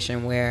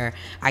situation where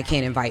I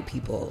can't invite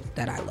people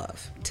that I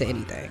love to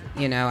anything.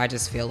 I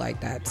just feel like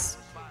that's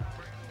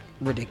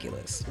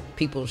ridiculous.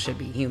 People should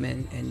be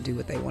human and do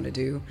what they want to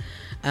do.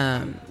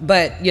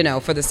 But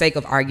for the sake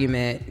of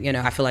argument,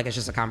 I feel like it's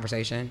just a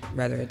conversation,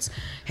 whether it's,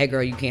 hey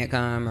girl, you can't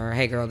come, or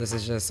hey girl, this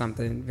is just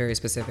something very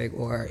specific,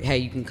 or hey,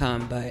 you can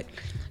come, but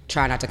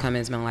try not to come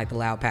in smelling like the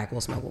loud pack.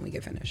 We'll smoke when we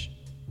get finished.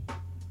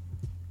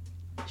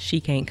 She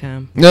can't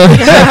come.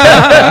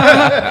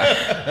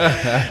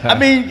 I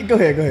mean, go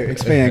ahead,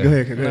 expand, go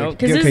ahead. No,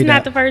 because this is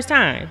not the first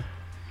time.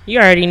 You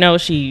already know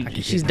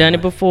she's done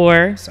it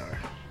before. Sorry.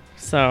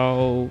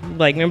 So,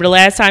 like, remember the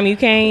last time you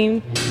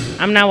came?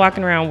 I'm not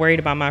walking around worried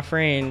about my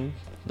friend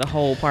the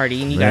whole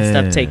party, and you got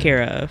stuff to take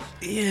care of.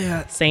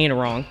 Yeah. Saying the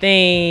wrong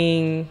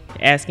thing,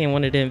 asking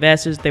one of the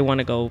investors if they want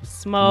to go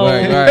smoke.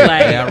 Right.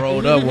 Like, Hey, I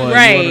rolled up one.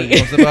 Right. You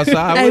wanna step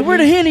outside Hey, with where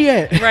me? the Henny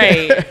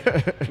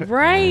at?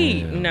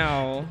 Right.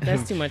 No,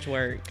 that's too much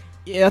work.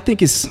 Yeah, I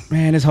think it's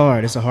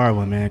hard. It's a hard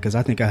one, man, because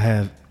I think I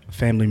have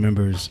family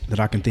members that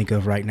I can think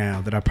of right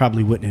now that I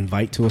probably wouldn't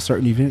invite to a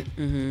certain event.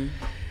 Mm-hmm.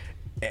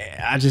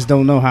 I just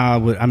don't know how I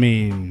would. I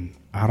mean,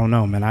 I don't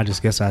know, man. I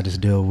just guess I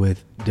just deal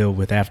with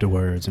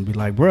afterwards and be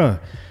like, bruh,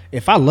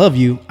 if I love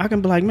you, I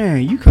can be like,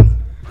 man, you come.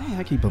 Man,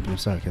 I keep bumping him.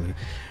 Sorry, Kelly.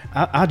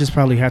 I just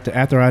probably have to,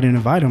 after I didn't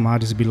invite him, I'll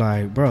just be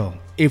like, bro,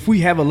 if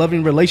we have a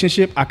loving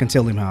relationship, I can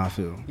tell him how I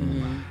feel.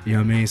 Mm-hmm. You know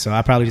what I mean? So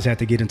I probably just have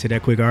to get into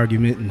that quick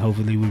argument and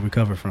hopefully we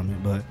recover from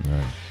it. But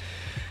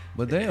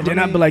But damn, then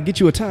I'd be like, get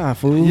you a tie,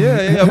 fool.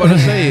 yeah, I'm about to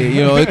say,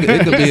 it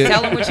could be. Just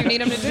tell them what you need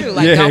them to do.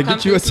 Like, Yeah, don't come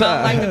get you through a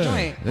smelling tie. like the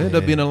joint. It ended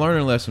up being a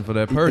learning lesson for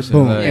that person.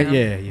 Boom. Like,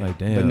 Yeah. Like,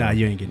 damn. But nah,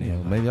 you ain't getting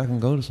it. Maybe I can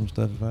go to some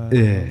stuff if I.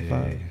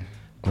 Yeah.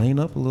 clean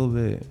up a little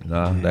bit.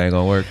 Nah, that ain't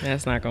gonna work.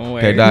 That's not gonna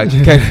work. K-Dot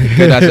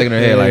shaking her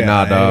head like,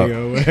 nah, dog. Ain't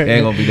gonna It work.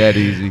 ain't gonna be that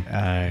easy. All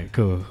right,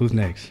 cool. Who's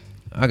next?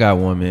 I got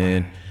one,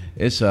 man.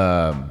 It's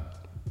something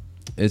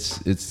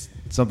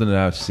that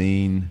I've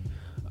seen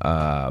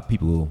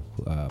people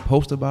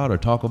post about or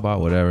talk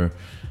about, whatever.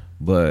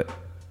 But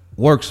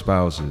work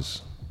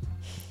spouses,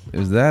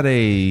 is that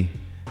a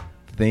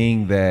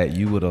thing that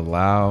you would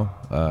allow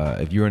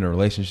if you're in a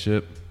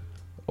relationship,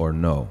 or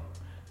no?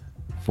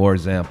 For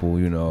example,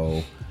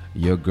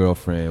 your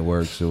girlfriend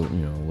works,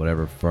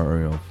 whatever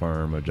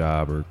firm or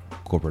job or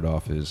corporate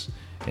office,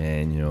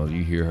 and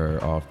you hear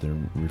her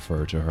often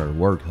refer to her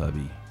work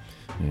hubby,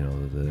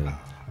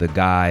 the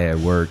guy at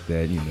work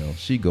that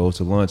she goes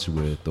to lunch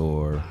with,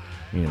 or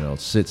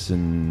sits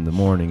in the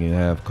morning and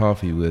have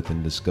coffee with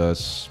and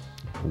discuss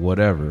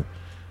whatever.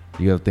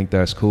 You ever think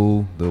that's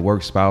cool? The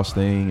work spouse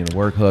thing and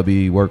work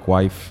hubby, work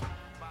wife.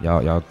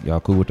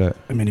 Y'all cool with that?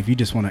 I mean, if you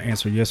just want to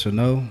answer yes or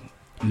no,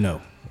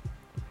 no.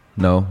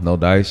 No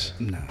dice.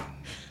 No.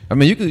 I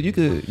mean, you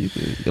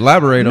could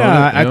elaborate on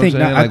it. I think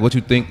what I'm saying? Like what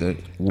you think.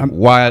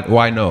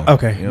 Why no?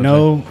 Okay, You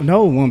know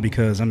no. One,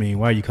 because I mean,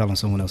 why are you calling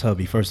someone else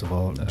hubby? First of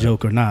all,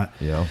 joke or not.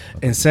 Yeah.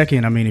 And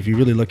second, I mean, if you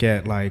really look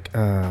at like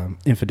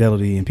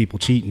infidelity and people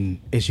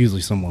cheating, it's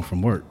usually someone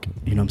from work.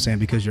 You know what I'm saying?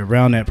 Because you're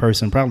around that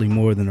person probably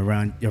more than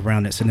around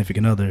that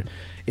significant other,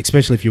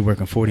 especially if you're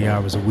working 40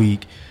 hours a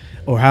week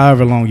or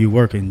however long you're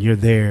working. You're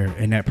there,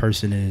 and that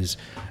person is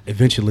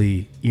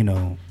eventually,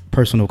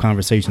 personal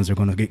conversations are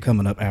going to get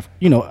coming up after,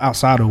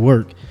 outside of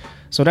work.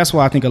 So that's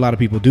why I think a lot of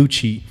people do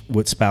cheat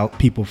with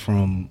people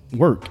from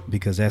work,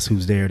 because that's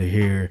who's there to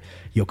hear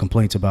your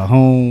complaints about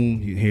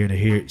home. You're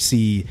here to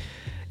see,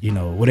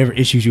 whatever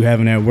issues you have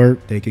in at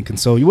work, they can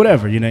console you,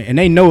 whatever, and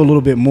they know a little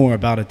bit more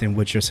about it than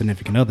what your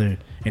significant other,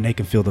 and they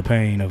can feel the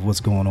pain of what's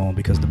going on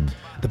because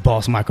the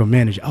boss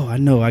micromanage. Oh, I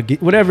know, I get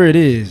whatever it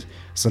is.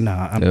 So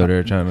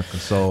they're trying to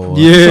console.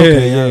 Yeah,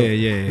 It's okay,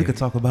 yeah. We could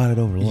talk about it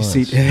over lunch.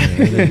 You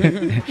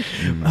see,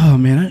 oh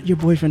man, your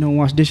boyfriend don't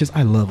wash dishes.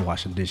 I love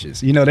washing dishes.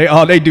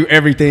 They do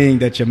everything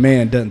that your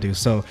man doesn't do.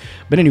 So,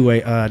 but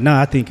anyway,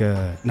 I think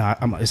it's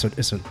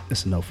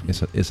a no for me.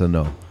 It's a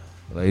no.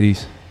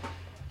 Ladies,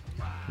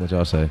 what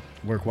y'all say?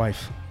 Work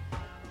wife.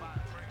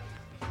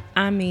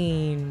 I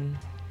mean,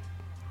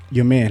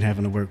 Your man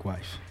having a work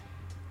wife.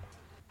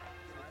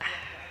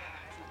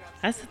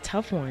 that's a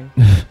tough one.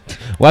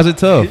 Why is it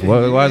tough?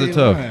 Why is it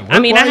tough? I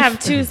mean, I have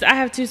two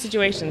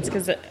situations,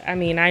 because I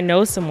mean, I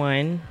know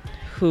someone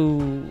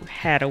who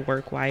had a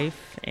work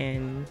wife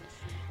and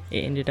it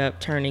ended up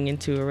turning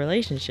into a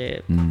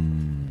relationship.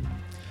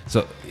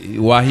 So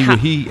while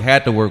he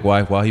had the work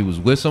wife while he was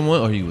with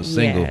someone, or he was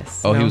single?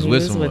 Yes. Oh, No, he was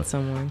with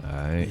someone. All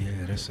right.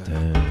 Yeah, that's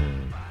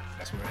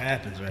what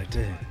happens right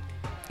there.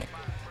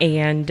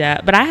 And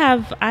but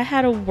I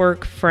had a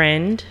work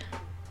friend.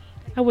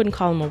 I wouldn't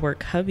call him a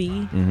work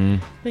hubby,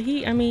 but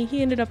he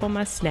ended up on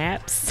my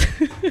snaps.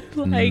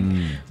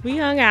 We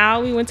hung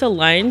out, we went to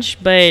lunch,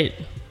 but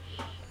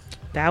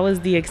that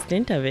was the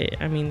extent of it.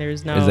 I mean,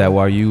 there's no. Is that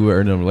why you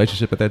were in a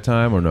relationship at that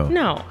time, or no?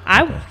 No,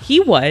 he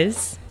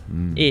was,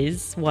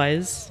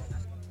 was.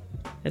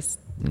 It's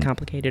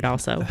complicated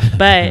also,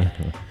 but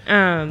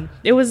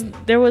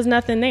there was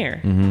nothing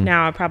there.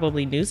 Now I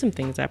probably knew some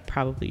things I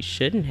probably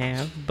shouldn't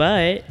have,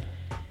 but.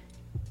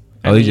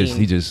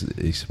 He just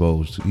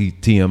exposed. He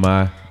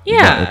TMI.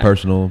 Yeah,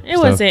 Personal. It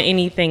wasn't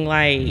anything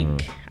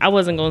like I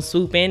wasn't gonna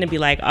swoop in and be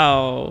like,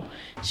 "Oh,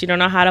 she don't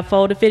know how to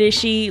fold a fitted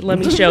sheet. Let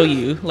me show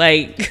you."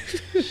 Like,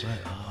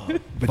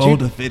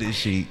 fold a fitted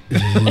sheet.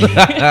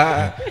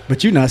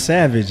 But you're not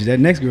savage. That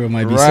next girl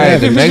might be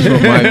Right. savage. The next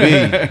one might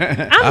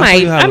be. I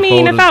might. I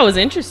mean, if I was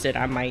interested,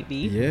 I might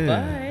be. Yeah.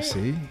 But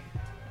See.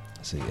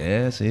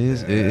 Yes,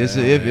 it's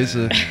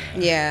a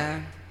Yeah.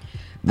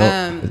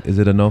 no. Is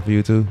it a no for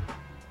you too?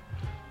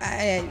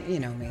 You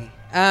know me.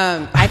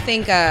 I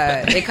think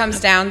it comes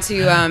down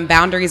to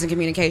boundaries and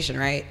communication,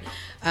 right?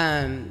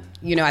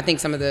 I think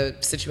some of the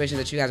situations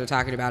that you guys are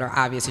talking about are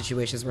obvious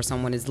situations where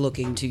someone is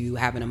looking to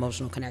have an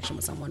emotional connection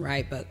with someone,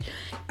 right? But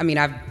I mean,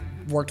 I've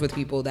worked with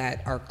people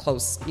that are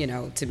close,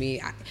 to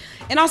me.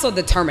 And also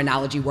the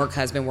terminology work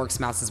husband, work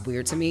spouse is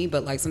weird to me,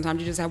 but like sometimes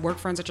you just have work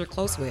friends that you're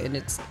close with and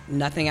it's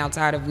nothing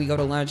outside of we go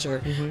to lunch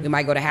or we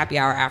might go to happy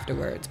hour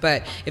afterwards.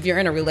 But if you're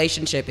in a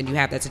relationship and you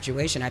have that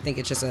situation, I think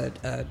it's just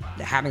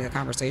having a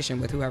conversation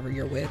with whoever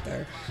you're with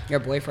or your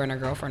boyfriend or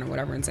girlfriend or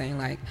whatever and saying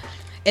like,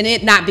 and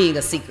it not being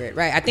a secret,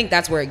 right? I think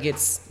that's where it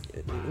gets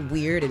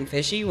weird and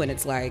fishy when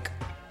it's like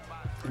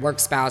work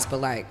spouse,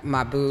 but like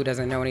my boo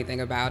doesn't know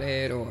anything about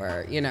it,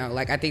 or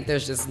I think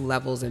there's just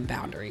levels and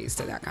boundaries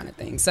to that kind of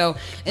thing. So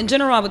in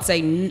general, I would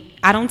say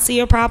I don't see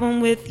a problem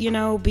with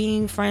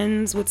being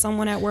friends with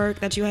someone at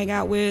work that you hang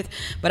out with,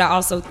 but I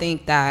also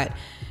think that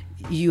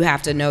you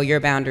have to know your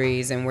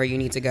boundaries and where you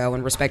need to go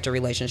and respect your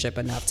relationship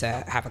enough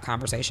to have a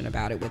conversation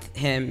about it with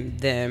him,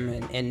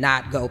 them, and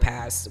not go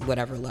past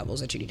whatever levels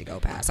that you need to go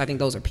past. I think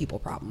those are people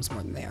problems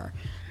more than they are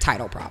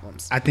title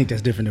problems. I think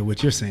that's different than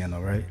what you're saying,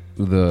 though, right?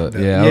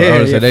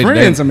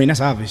 Friends. I mean,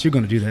 that's obvious. You're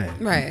going to do that,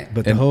 right?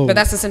 But but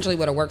that's essentially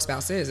what a work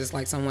spouse is. It's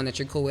like someone that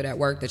you're cool with at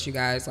work that you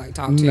guys like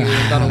talk to,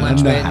 and go to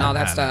lunch with, and all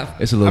that stuff.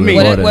 It's a little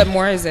bit more. What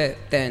more is it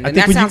then? And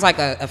that sounds like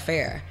a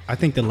affair. I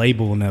think the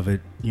label of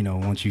it,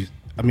 once you.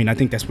 I mean, I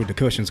think that's where the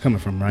cushion's coming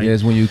from, right? Yeah,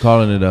 it's when you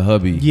calling it a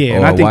hubby. Yeah, or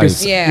and I think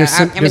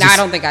wife. I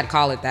don't think I'd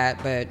call it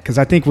that, but because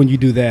I think when you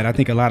do that, I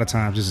think a lot of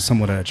times there's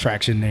somewhat of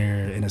attraction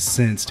there in a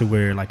sense to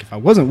where, like, if I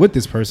wasn't with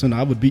this person,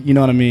 I would be. You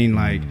know what I mean?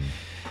 Like,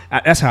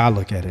 that's how I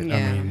look at it. Yeah.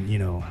 I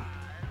mean, all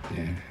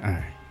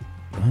right.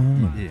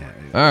 Yeah.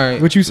 All right.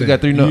 What you say? We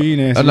got 3 no. You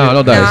didn't answer No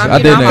yet. dice. I'm I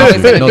didn't always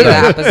answer. gonna No do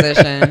that dice.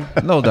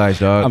 position. No dice,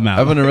 dog. I'm out.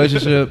 I'm in a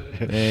relationship,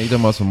 and you talking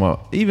about some.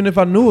 Even if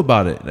I knew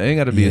about it, it ain't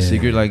got to be a Yeah.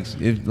 secret.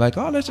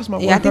 Oh, that's just my.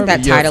 Yeah, I think that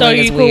hubby. title- So are Titling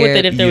is you cool with weird.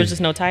 it if there was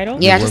just no title?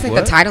 Yeah, I just think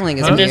What? the titling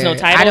is Huh? weird. There's no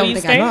title, I don't you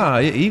think say? Nah,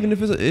 even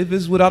if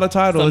it's without a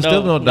title, So it's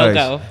still no no dice.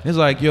 go. It's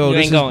like, yo, You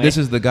ain't going. this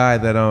is the guy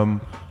that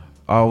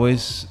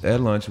always at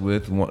lunch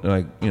with, one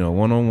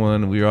on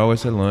one. We were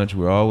always at lunch.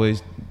 We're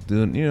always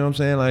doing, you know what I'm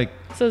saying, like.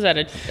 So is that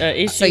a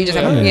issue? So you just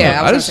have, with- I was I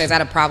gonna just- say, is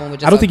that a problem with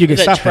just? I don't think you can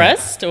Is stop it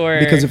trust that. or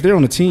Because if they're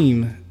on a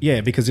team,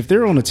 because if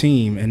they're on a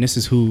team and this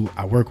is who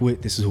I work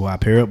with, this is who I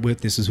pair up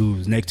with, this is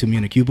who's next to me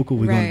in the cubicle,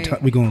 we're Right.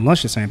 going to lunch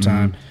at the same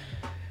time.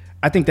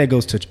 I think that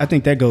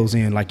goes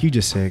in, like you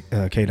just said,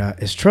 K-Dot,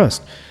 it's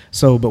trust.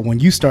 So, but when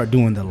you start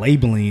doing the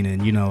labeling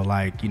and you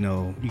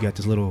got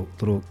this little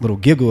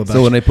giggle about.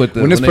 So when they put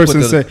the- when this when they put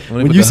person the- say when they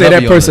when put you the say that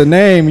hubby on person's it.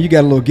 name, you got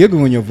a little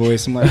giggle in your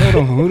voice. I'm like,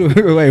 hold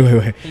on,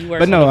 wait. you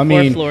work But no, on I the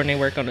mean, 4th floor and they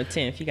work on the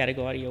 10th, you got to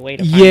go out of your way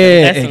to find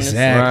yeah, them. That's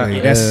exactly.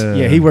 Right.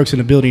 That's he works in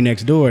the building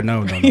next door.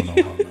 No.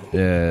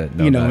 Yeah.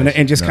 No dice.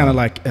 And just No. kind of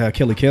like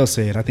Kelly Kell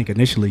said, I think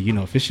initially,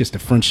 if it's just a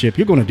friendship,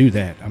 you're going to do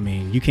that. I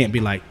mean, you can't be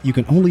like, you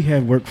can only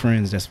have work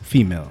friends that's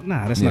female.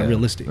 Nah, that's not Yeah.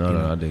 realistic.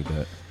 No, I dig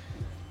that.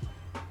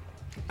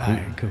 All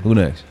right, cool. Who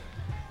next?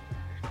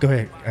 Go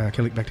ahead,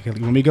 Kelly. Back to Kelly.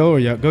 You want me to go or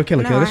y'all? Go,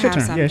 Kelly. No, Kelly. I It's your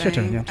have turn. Yeah, it's your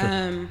turn. something.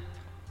 Yeah, sure.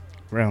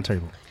 Round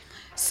table.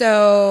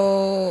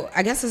 So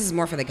I guess this is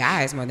more for the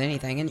guys more than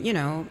anything.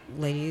 And,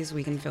 ladies,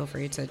 we can feel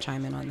free to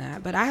chime in on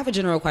that. But I have a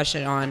general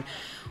question on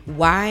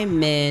why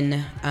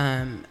men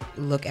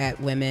look at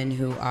women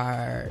who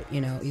are,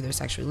 either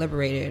sexually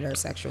liberated or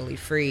sexually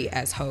free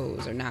as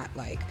hoes or not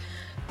like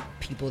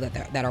people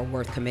that are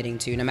worth committing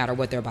to no matter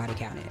what their body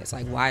count is.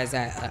 Like, why is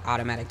that an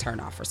automatic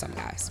turnoff for some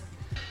guys?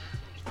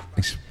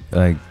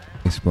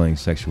 Explain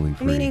sexually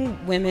free.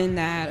 Meaning women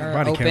that are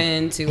Body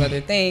open to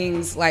other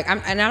things. Like,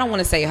 and I don't want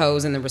to say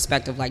hoes in the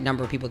respect of like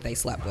number of people that they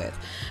slept with,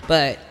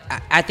 but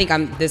I think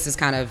this is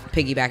kind of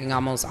piggybacking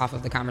almost off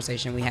of the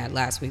conversation we had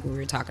last week where we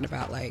were talking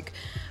about like,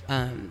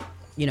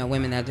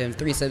 women that do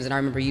threesomes. And I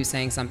remember you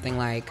saying something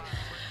like,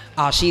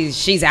 oh,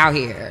 she's out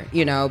here,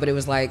 but it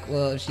was like,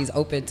 well, if she's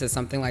open to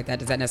something like that,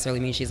 does that necessarily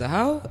mean she's a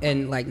hoe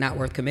and like not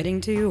worth committing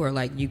to, or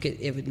like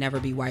it would never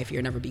be wifey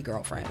or never be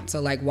girlfriend?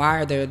 So like, why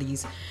are there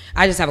these?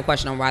 I just have a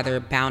question on why there are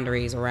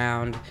boundaries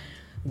around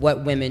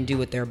what women do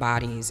with their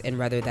bodies and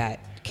whether that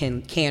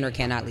can or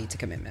cannot lead to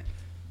commitment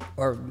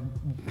or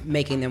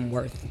making them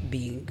worth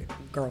being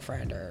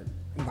girlfriend or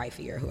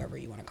wifey or whoever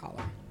you want to call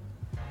them.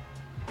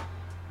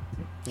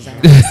 Does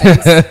that make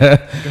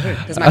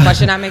sense? Does my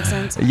question not make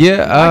sense?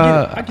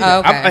 Yeah.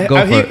 Okay.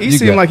 Go for it. He You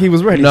seemed got- like he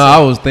was ready. No, so. I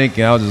was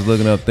thinking. I was just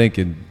looking up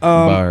thinking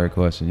about her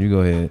question. You go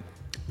ahead.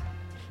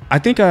 I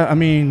think I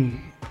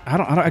mean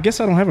I guess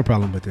I don't have a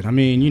problem with it. I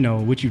mean,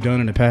 what you've done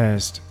in the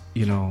past,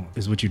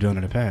 is what you've done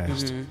in the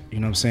past. Mm-hmm. You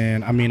know what I'm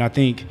saying? I mean, I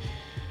think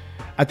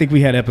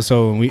we had an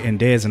episode and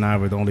Dez and I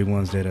were the only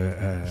ones that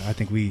I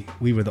think we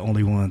were the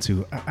only ones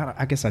who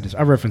I guess I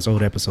reference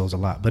old episodes a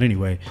lot, but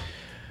anyway,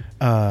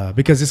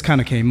 because this kind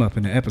of came up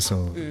in the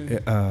episode,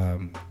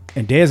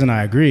 and Dez and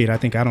I agreed. I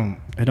think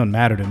it don't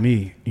matter to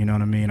me. You know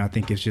what I mean? I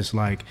think it's just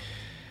like,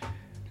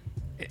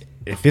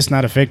 if it's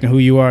not affecting who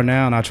you are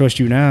now and I trust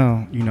you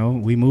now,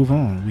 we move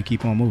on. We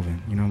keep on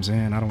moving. You know what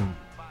I'm saying?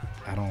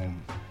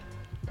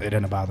 It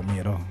doesn't bother me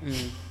at all.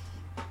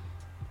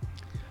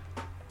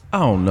 I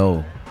don't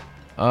know.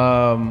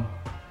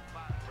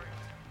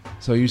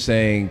 So you're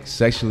saying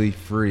sexually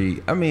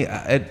free? I mean,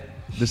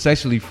 the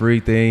sexually free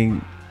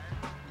thing.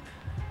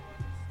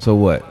 So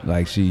what?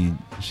 Like she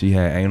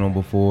had anal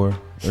before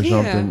or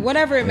something?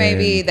 Whatever it may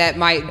be that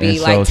might be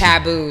so like she-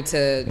 taboo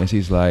to And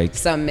she's like,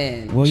 some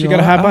men. well, She you got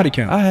know, a high body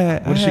count. I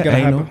had She got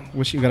anal.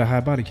 a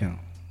high body count?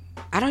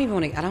 I don't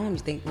even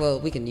think, well,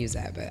 we can use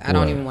that, but I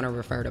don't What? even want to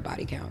refer to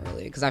body count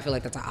really because I feel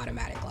like that's an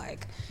automatic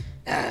like.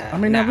 I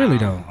mean, not really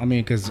though. I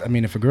mean, because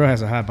if a girl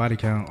has a high body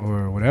count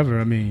or whatever,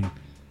 I mean,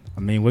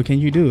 what can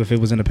you do if it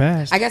was in the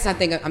past? I guess I'm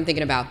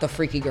thinking about the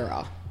freaky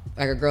girl.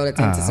 like a girl that's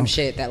into some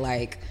shit that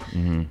like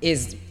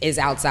is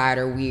outside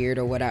or weird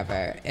or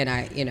whatever, and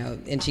I, you know,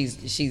 and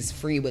she's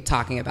free with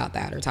talking about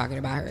that or talking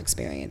about her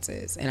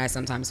experiences, and I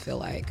sometimes feel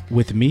like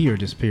with me or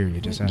just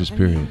period, just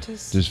period,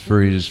 just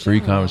free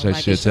conversation.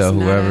 Like, She'll tell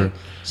whoever.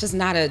 It's just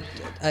not a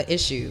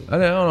issue. I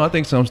don't know. I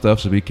think some stuff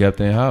should be kept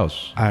in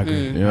house. I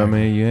agree. You know what I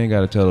mean? You ain't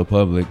got to tell the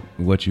public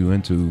what you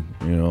into.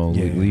 You know,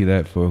 leave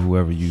that for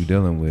whoever you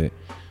dealing with.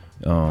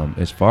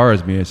 As far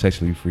as being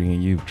sexually free,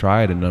 and you've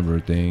tried a number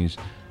of things,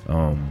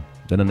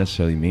 that doesn't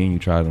necessarily mean you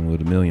tried them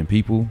with a million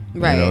people.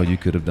 Right. You know, you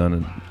could have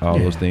done all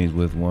those things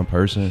with one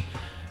person,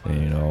 you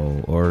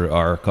know, or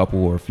a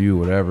couple or a few,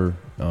 whatever.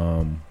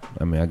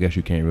 I mean, I guess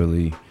you can't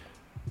really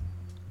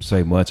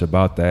say much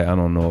about that. I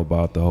don't know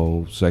about the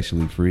whole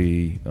sexually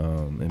free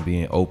and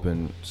being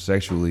open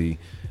sexually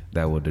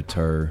that would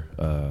deter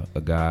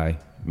a guy.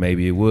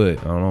 Maybe it would.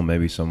 I don't know.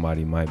 Maybe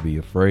somebody might be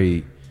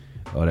afraid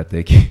or that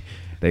they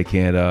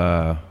can't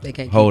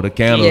hold a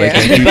candle. Yeah.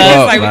 They can't keep But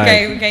up. it's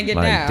like, we can't get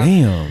like, down.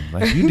 Damn.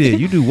 Like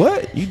you do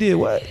what? You did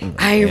what?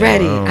 I ain't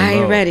ready. I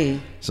ain't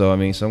ready. So I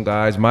mean, some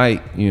guys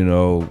might, you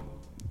know,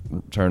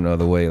 turn the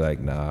other way.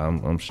 Like, nah,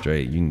 I'm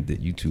straight.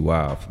 You too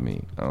wild for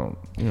me. I don't.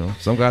 You know,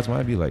 some guys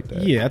might be like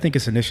that. Yeah, I think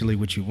it's initially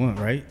what you want,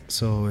 right?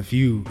 So if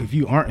you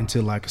aren't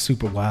into like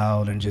super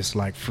wild and just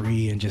like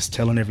free and just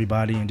telling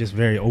everybody and just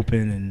very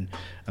open, and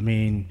I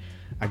mean,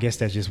 I guess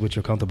that's just what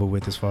you're comfortable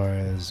with as far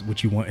as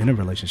what you want in a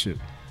relationship.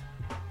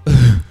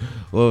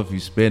 Well, if you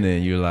spin it,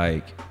 you're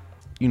like,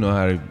 you know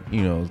how to,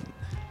 you know,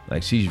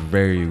 like she's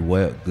very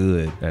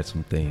good at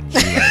some things.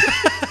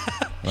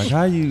 Like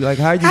how you get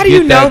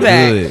know that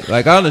that? good?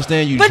 Like I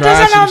understand you But try does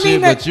that some not shit,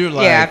 mean that? but you're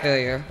like, Yeah, I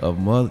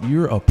feel you.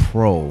 You're a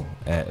pro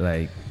at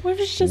like What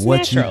if it's just what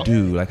natural? you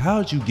do. Like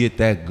how did you get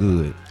that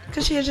good?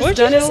 Because she had just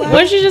done it.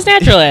 What if she's just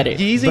natural at it?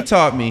 Yeezy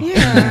taught me.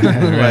 Yeah.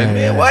 Like,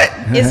 man, what?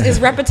 Is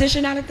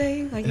repetition not a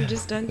thing? Like you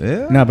just done?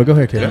 Yeah. Nah, but go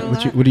ahead,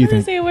 Kayla. What do you I'm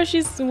think? saying, what if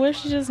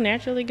she's just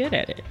naturally good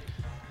at it?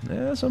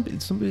 Yeah, some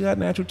people got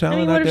natural I talent.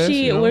 mean, what I guess, if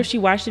she you know? what if she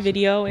watched the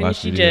video and Watch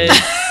she the video.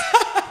 just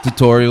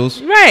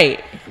tutorials.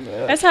 right?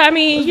 That's how I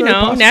mean. That's You very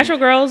know, possible. natural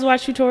girls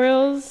watch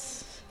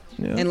tutorials.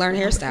 Yeah. And learn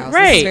hairstyles.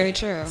 Right. This is very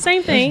true.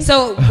 Same thing.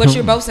 So what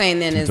you're both saying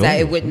then is that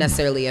it Tutorials. wouldn't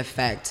necessarily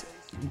affect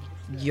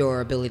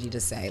your ability to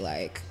say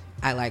like,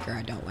 I like her,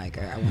 I don't like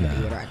her, I want to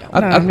be with her, I don't.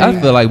 want to.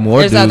 I feel like more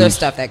There's dudes. other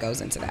stuff that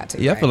goes into that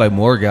too. Yeah, I right? feel like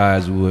more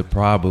guys would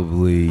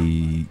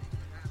probably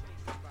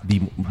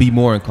be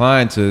more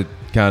inclined to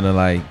kind of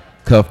like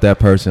cuff that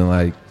person,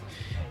 like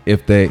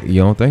if they.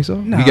 You don't think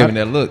so? Nah, you giving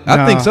that look?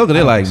 I think so. Cause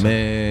they're I like, don't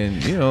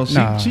think so. man, you know,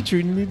 Nah. she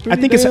treating me pretty I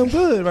think it's- damn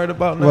good right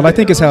about now. Well, I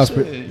think it's how it's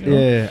Shit, you know?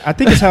 yeah. I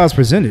think it's how it's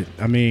presented.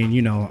 I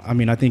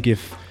mean, I think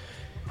if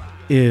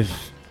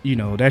you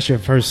know that's your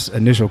first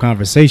initial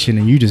conversation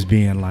and you just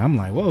being like, I'm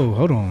like, whoa,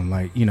 hold on,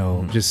 like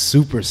just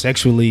super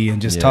sexually and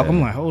just talk. Yeah.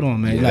 I'm like, hold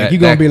on, man. Yeah, like that- you're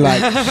gonna that- be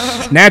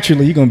like,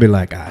 naturally you're gonna be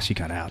like, she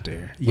kind of out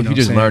there. If you know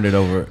just what I'm learned it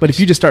over. But if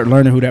you just start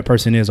learning who that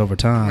person is over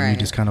time, you Right.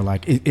 just kind of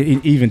like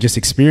even just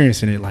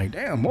experiencing it, like,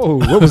 damn, whoa,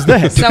 what was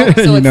that? So You it's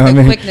know the what I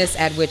mean? quickness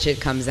at which it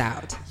comes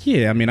out.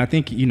 Yeah, I mean, I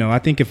think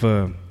if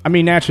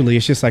naturally,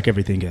 it's just like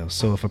everything else.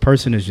 So if a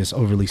person is just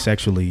overly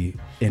sexually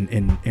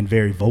and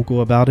very vocal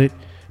about it,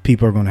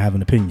 people are going to have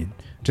an opinion.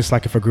 Just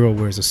like if a girl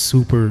wears a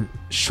super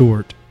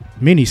short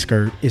mini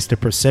skirt, it's the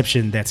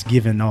perception that's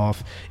given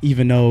off,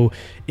 even though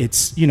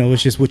it's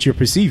it's just what you're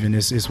perceiving.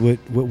 It's what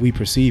we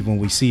perceive when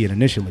we see it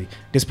initially.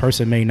 This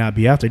person may not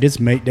be out there.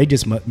 They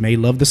just may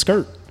love the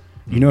skirt.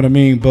 You know what I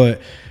mean? But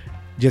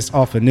just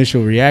off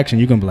initial reaction,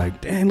 you're gonna be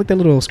like, "Damn, look at that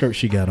little skirt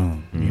she got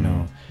on," you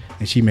know,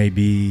 and she may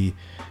be,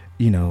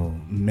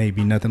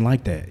 maybe nothing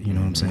like that. You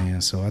know what I'm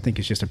saying? So I think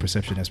it's just a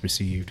perception that's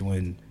perceived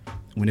when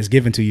it's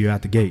given to you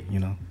out the gate. You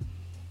know.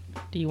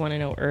 Do you want to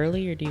know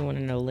early or do you want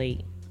to know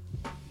late?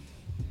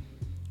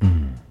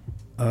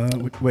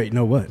 Wait,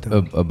 no, what?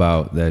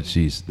 About that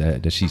she's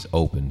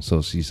open.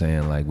 So she's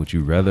saying like, would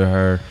you rather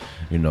her,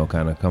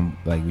 kind of come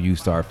like when you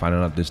start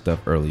finding out this stuff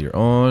earlier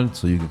on,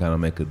 so you can kind of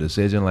make a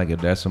decision like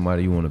if that's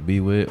somebody you want to be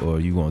with, or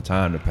you want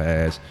time to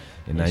pass,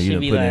 and now And you she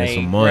done be put in like,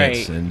 some months,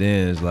 right. and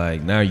then it's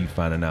like now you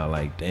finding out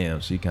like, damn,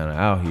 she kind of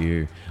out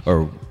here,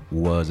 or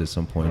was at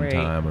some point Right.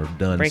 in time, or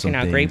done Breaking some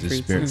out things.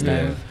 grapefruits and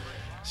Yeah. stuff.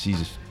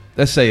 She's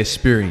let's say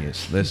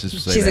experienced. Let's just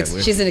say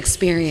She's an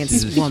experienced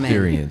She's woman.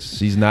 experienced.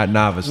 She's not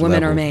novice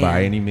Woman or level man.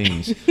 by any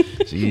means.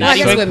 Well, I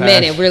guess with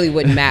men, it really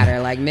wouldn't matter.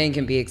 Like men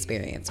can be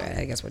experienced, right?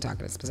 I guess we're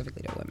talking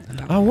specifically to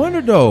women. I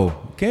wonder though.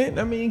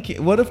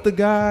 What if the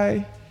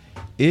guy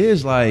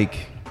is like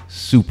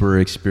super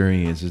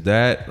experienced? Is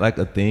that like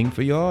a thing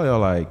for y'all? Y'all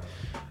like,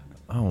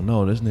 I don't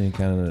know. This nigga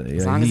kind of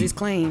As long as he's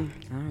clean,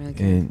 I don't really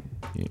care. and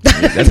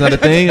that's not a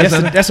thing.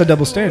 That's a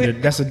double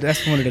standard. That's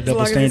one of the double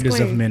long as it's standards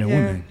of clean, men and yeah.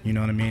 women. You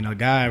know what I mean? A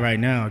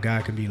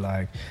guy could be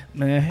like,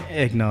 man,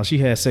 heck no, she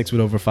had sex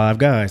with over 5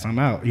 guys. I'm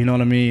out. You know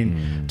what I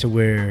mean? To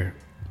where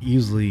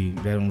usually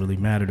that don't really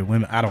matter to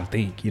women. I don't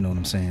think. You know what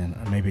I'm saying?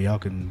 Maybe y'all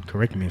can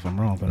correct me if I'm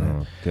wrong, but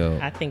Go.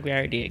 I think we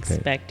already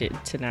expect it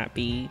to not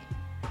be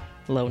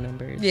low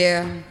numbers.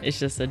 Yeah. It's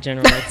just a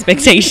general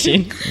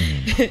expectation.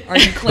 Are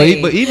you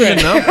clean? But even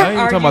the numbers, I ain't even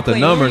talking about the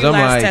numbers. I'm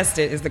like,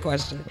 tested is the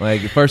question.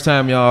 like the first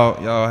time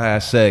y'all had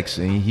sex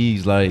and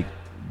he's like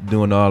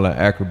doing all the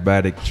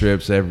acrobatic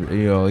trips.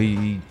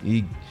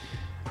 He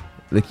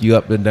lick you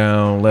up and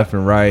down, left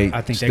and right.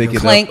 I think stick it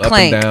clank, up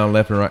clank. and down,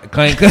 left and right.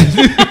 Clank.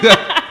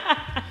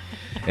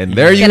 And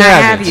there you Can I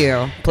have have it.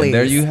 you, please? And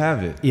there you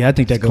have it. Yeah, I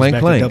think that goes Clank,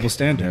 back clank. to double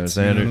standards.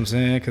 You know You what know I'm what I'm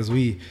saying? Because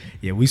we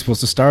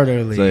supposed to start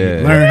early, So,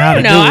 yeah. learn how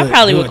to do it. I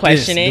probably do would it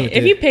question this, do it.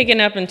 If that. you picking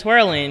up and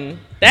twirling,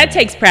 that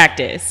takes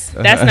practice.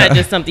 That's not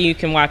just something you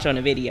can watch on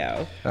a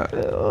video. I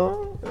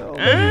don't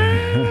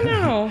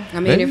know. I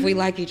mean, if we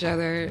like each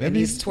other and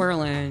he's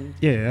twirling,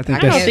 Yeah, I think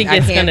I don't that's. think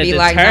it's can't gonna be deter.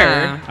 like,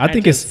 nah. I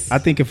think just- I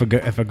think if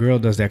a girl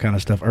does that kind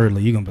of stuff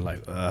early, you're gonna be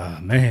like,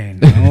 man,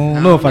 I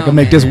don't know if I know, can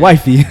make this man.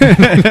 wifey.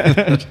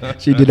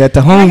 She did that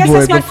to I guess homeboy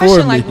that's my before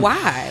question. me. Like,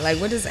 why? Like,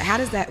 what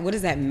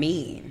does that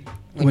mean?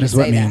 When What you does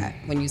what say mean? that,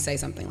 when you say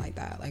something like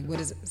that, like, what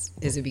is it?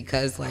 Is it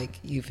because like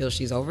you feel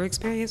she's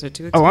overexperienced or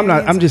too experienced? Oh, I'm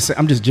not. I'm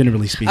just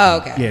generally speaking. Oh,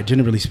 okay. Yeah,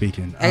 generally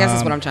speaking. I guess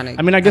that's what I'm trying to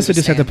I mean, I guess I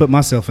just have to understand. put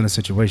myself in a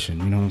situation.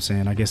 You know what I'm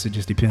saying? I guess it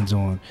just depends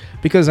on,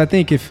 because I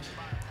think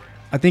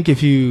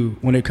if you,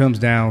 when it comes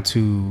down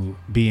to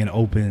being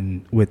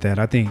open with that,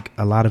 I think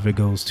a lot of it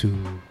goes to,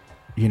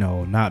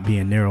 not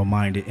being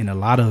narrow-minded in a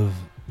lot of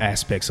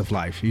aspects of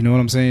life. You know what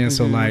I'm saying?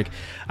 So like,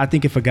 I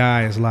think if a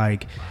guy is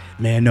like,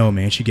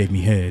 man, she gave me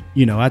head.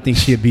 I think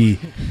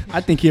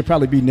he'd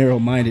probably be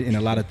narrow-minded in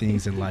a lot of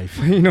things in life.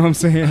 You know what I'm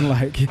saying?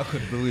 Like, I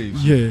couldn't believe.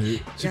 yeah.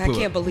 I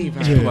can't believe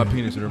her. She put my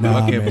penis in her mouth.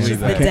 Nah, I can't man. believe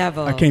The that.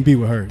 devil. I can't be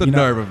with her. The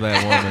nerve of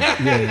that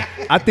woman. Yeah,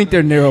 I think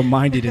they're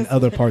narrow-minded in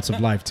other parts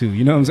of life too.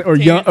 You know what I'm saying? Or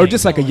young, or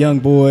just like a young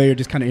boy, or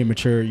just kind of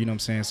immature. You know what I'm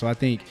saying? So I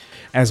think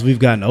as we've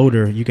gotten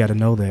older, you got to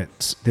know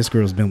that this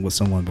girl's been with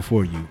someone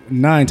before you.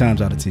 9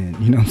 times out of 10.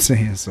 You know what I'm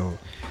saying? So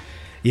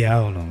yeah,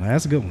 I don't know, man.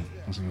 That's a good one.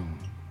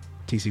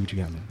 TC, what you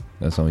got, man?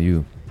 That's on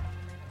you.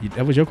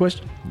 That was your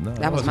question? No,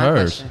 That was was my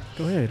hers. question.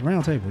 Go ahead,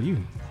 round table. You.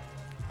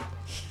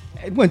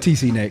 It wasn't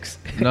TC next.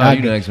 No,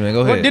 you next, man. Go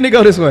Well, ahead. didn't it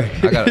go this way?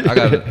 I got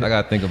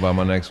to think about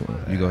my next one.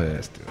 You go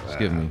ahead.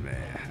 Skip me. Man,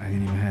 I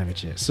didn't even have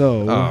it yet.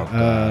 So, God.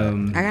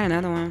 I got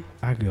another one.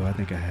 I go. I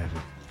think I have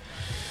it.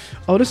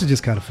 Oh, this is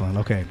just kind of fun.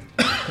 Okay.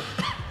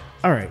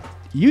 All right.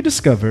 You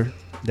discover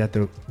that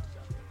the.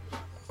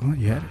 Oh,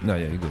 you had it? No,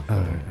 yeah, you good. All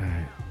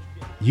right.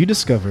 You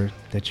discover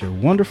that your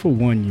wonderful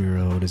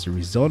 1-year-old is a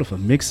result of a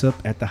mix-up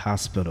at the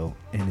hospital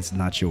and it's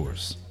not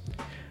yours.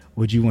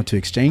 Would you want to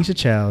exchange the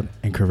child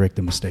and correct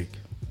the mistake?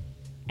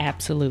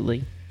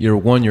 Absolutely. You're a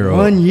 1-year-old.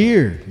 1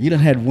 year. You done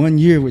had 1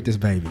 year with this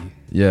baby.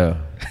 Yeah.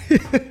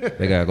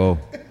 They gotta go.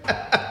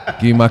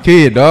 Give me my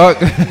kid, dog.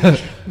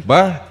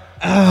 Bye.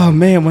 Oh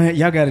man,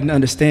 y'all got to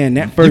understand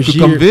that first You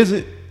could year. come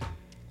visit.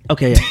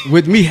 Okay,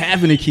 with me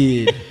having a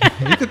kid,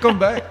 You could come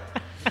back.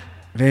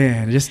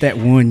 man, just that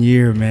 1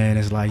 year, man,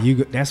 it's like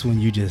that's when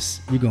you're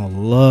gonna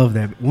love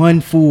that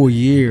 1 full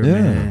year,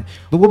 man.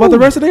 But what about the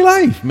rest of their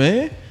life,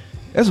 man?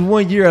 That's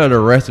 1 year out of the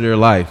rest of their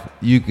life.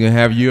 You can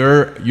have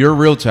your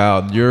real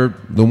child,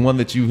 the one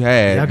that you Y'all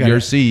had, got your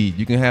it. seed.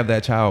 You can have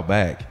that child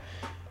back.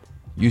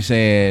 You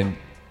saying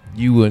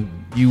you wouldn't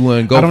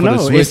go I don't for know.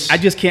 the switch? I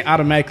just can't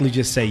automatically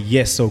just say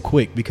yes so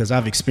quick because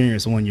I've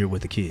experienced 1 year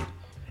with a kid,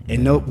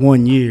 and no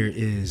 1 year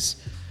is,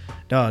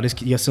 dog.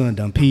 Your son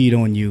done peed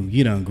on you.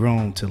 You done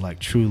grown to like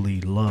truly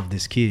love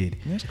this kid.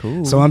 That's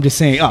cool. So I'm just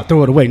saying,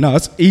 throw it away. No,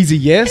 it's easy.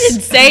 Yes.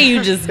 Didn't say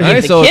you just I ain't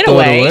give the so kid throw it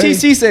away. away.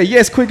 TC said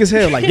yes, quick as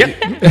hell. Like, yep.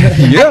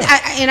 yeah.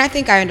 And I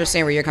think I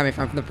understand where you're coming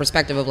from the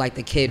perspective of like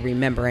the kid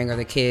remembering or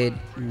the kid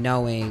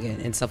knowing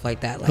and stuff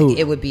like that. Like Who?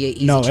 it would be an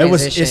easy No,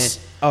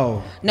 transition.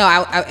 oh. No,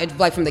 I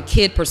like from the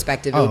kid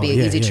perspective, it would be an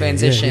yeah, easy yeah,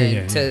 transition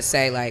yeah. to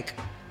say like,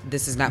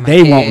 this is not my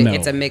They kid. won't know.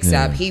 It's a mix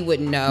up. Yeah. He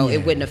wouldn't know. Yeah.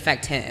 It wouldn't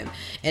affect him.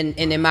 And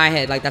in my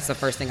head, like that's the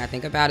first thing I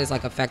think about is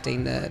like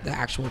affecting the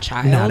actual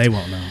child. Nah, they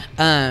won't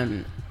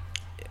know.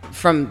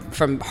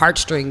 From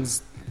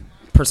heartstrings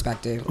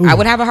perspective, I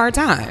would have a hard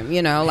time,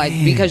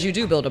 because you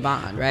do build a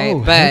bond, right? Oh,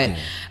 But heck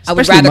yeah. I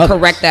would Especially rather mothers.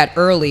 correct that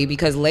early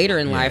because later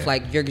in life,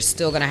 like you're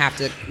still gonna have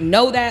to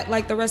know that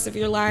like the rest of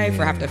your life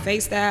or have to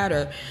face that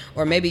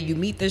or maybe you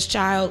meet this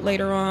child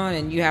later on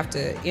and you have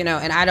to, and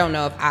I don't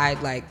know if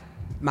I'd like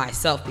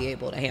myself be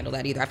able to handle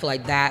that either. I feel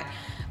like that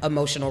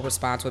emotional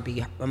response would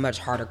be a much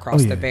harder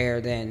cross to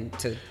bear than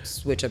to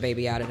switch a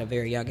baby out at a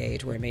very young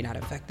age where it may not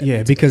affect them.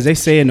 Yeah, because they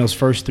say in those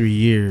first 3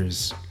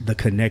 years, the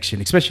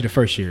connection, especially the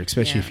first year,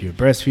 especially if you're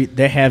breastfeed,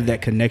 they have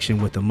that connection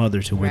with the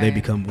mother to where they Right.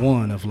 become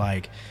one of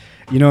like,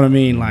 you know what I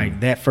mean? Like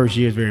that first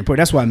year is very important.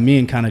 That's why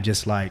men kind of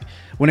just like,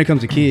 when it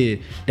comes to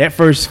kid, that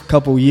first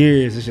couple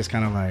years, it's just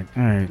kind of like,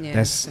 all right, Yeah,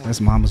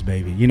 that's mama's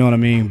baby. You know what I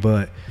mean?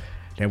 But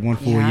that 1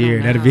 full I year,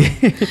 don't that'd know.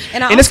 be, And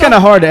and I it's also- kind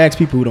of hard to ask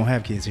people who don't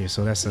have kids here.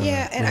 So that's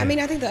I mean,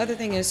 I think the other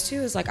thing is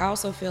too is like I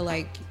also feel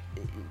like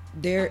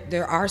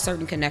there are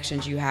certain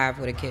connections you have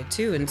with a kid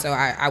too, and so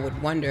I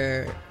would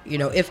wonder,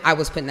 if I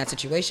was put in that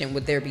situation,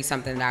 would there be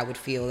something that I would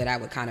feel that I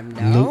would kind of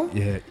know?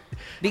 Yeah.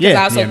 Because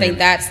I also think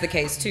that's the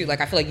case too. Like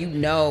I feel like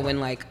when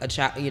like a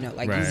child,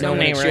 like Right. you know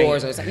when it's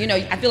yours or something.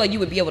 I feel like you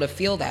would be able to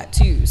feel that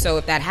too. So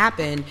if that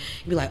happened,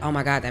 you'd be like, oh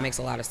my God, that makes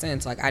a lot of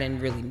sense. Like I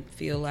didn't really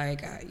feel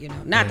like,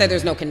 not that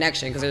there's no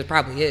connection because there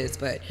probably is,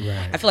 but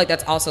I feel like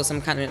that's also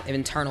some kind of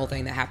internal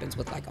thing that happens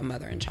with like a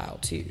mother and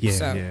child too. Yeah,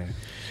 so. yeah.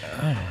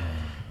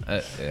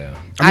 Yeah.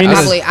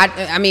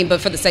 I mean, but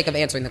for the sake of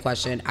answering the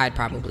question, I'd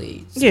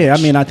probably switch. Yeah, I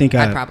mean, I think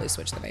I'd probably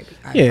switch the baby.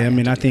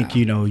 I think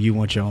you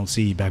want your own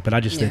seed back, but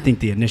I just think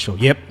the initial.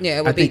 Yep. Yeah,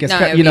 it would I think be. it's No,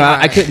 kind- it would you be know,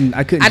 hard. I couldn't.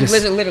 I'd just,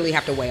 literally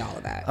have to weigh all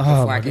of that. Oh,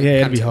 before I could yeah,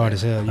 it'd come be to hard it.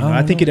 as hell.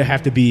 I think it'd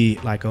have to be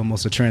like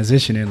almost a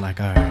transition in,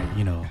 like, all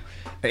right,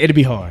 it'd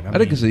be hard. I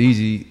think it's an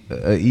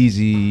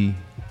easy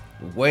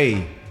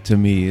way to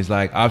me. It's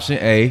like option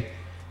A,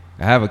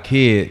 I have a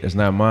kid that's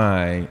not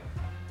mine,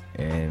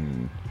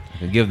 and I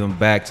can give them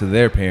back to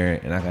their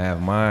parent, and I can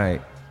have my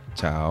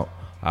child.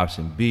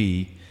 Option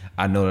B,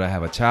 I know that I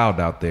have a child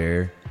out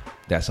there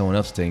that someone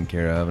else is taking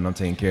care of, and I'm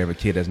taking care of a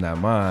kid that's not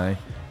mine.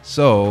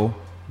 So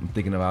I'm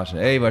thinking of option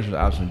A versus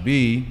option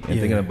B, and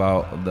thinking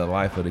about the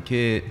life of the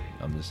kid.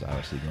 I'm just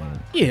obviously going.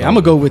 Yeah, I'm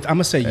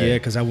gonna say yeah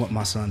because I want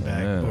my son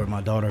back or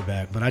my daughter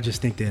back. But I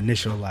just think the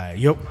initial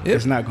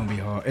it's not gonna be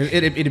hard.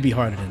 It'd be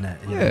harder than that.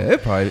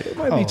 It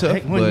might be tough.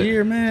 Heck, 1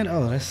 year, man.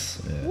 Oh,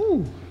 that's.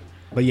 Woo.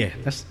 But yeah,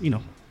 that's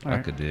all I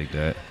right. could dig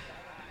that.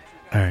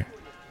 All right.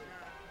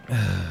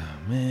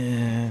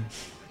 Man,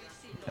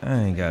 I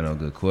ain't got no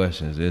good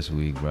questions this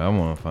week,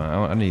 bro.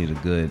 I need a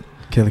good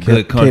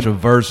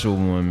controversial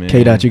one, man.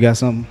 K-Dot, you got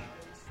something?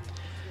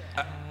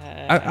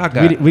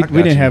 We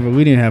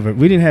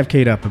didn't have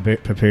K-Dot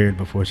prepared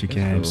before she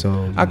came, cool.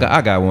 so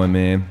I got one,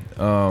 man.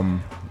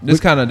 This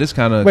kind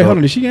of. Wait, hold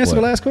on. Did she answer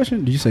the last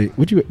question? Did you say?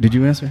 Did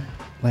you answer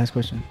last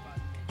question?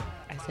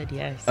 I said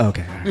yes.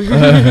 Okay.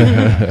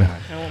 I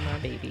want my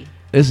baby.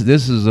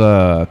 This is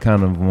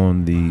kind of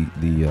on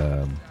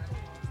the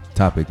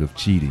topic of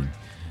cheating.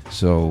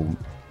 So,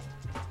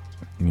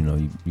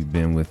 you've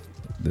been with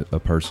a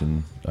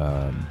person,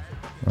 I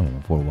don't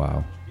know, for a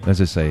while. Let's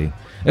just say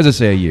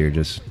a year,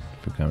 just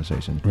for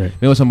conversation. Right.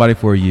 Been with somebody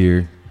for a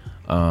year.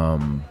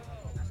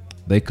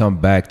 They come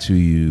back to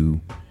you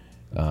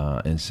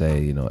and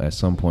say, at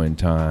some point in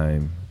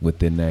time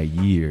within that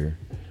year,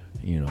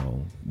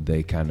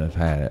 they kind of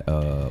had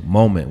a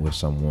moment with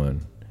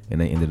someone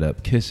and they ended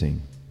up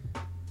kissing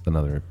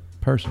another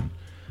person.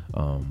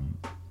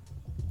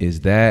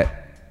 Is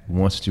that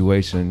one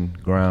situation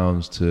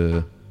grounds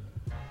to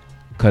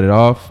cut it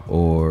off,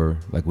 or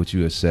like would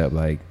you accept,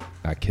 like,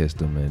 I kissed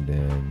him and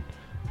then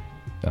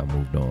I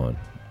moved on?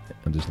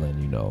 I'm just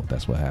letting you know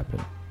that's what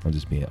happened. I'm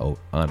just being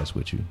honest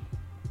with you.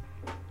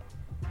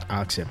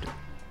 I'll accept it.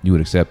 You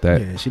would accept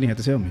that? Yeah, she didn't have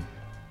to tell me.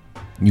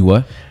 You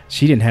what?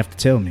 She didn't have to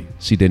tell me.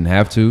 She didn't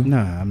have to?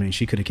 Nah, I mean,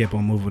 she could have kept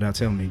on moving without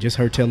telling me. Just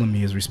her telling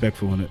me is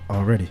respectful in it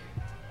already.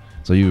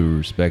 So you would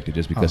respect it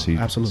just because she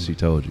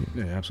told you?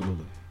 Yeah,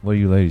 absolutely. What do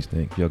you ladies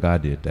think? Your guy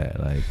did that.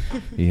 Like,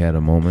 he had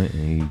a moment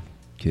and he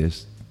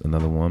kissed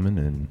another woman,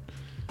 and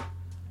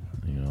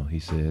he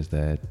says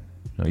that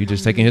you're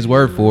just taking his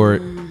word for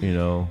it.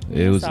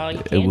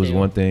 It was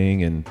one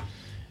thing and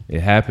it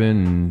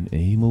happened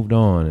and he moved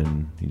on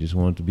and he just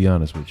wanted to be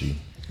honest with you.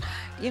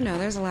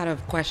 There's a lot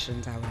of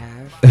questions I would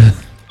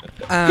have.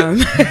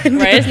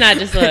 Right, it's not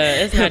just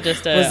a Was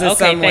this okay,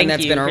 someone thank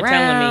that's you been for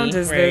around? telling me.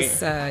 Is Right. this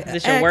Is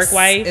this your work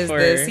wife? Is or?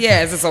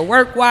 this a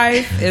work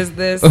wife? Is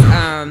this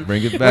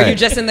Bring it were back. you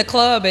just in the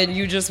club and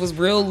you just was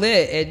real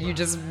lit and you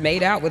just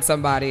made out with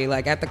somebody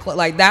like at the club?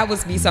 Like that would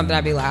be something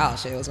I'd be like, oh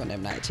shit, it was one of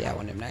them nights. Yeah,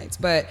 one of them nights.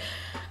 But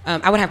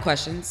I would have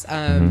questions,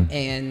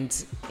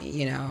 and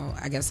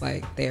I guess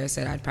like Thayer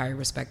said, I'd probably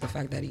respect the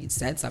fact that he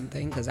said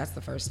something because that's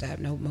the first step.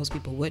 No, most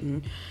people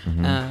wouldn't.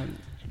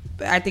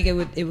 But I think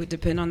it would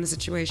depend on the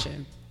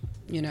situation.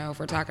 If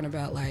we're talking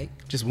about like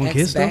just one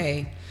kiss,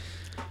 though?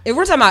 If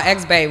we're talking about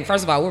ex-bae,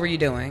 first of all, what were you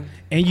doing?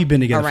 And you've been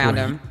together around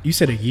for him. You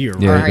said a year,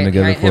 right? Yeah, we've been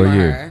together for a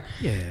year. Her.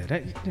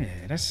 Yeah,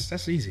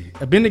 that's easy.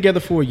 I've been together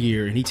for a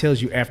year, and he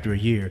tells you after a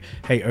year,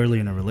 hey, early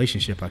in a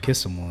relationship, I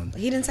kissed someone.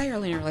 He didn't say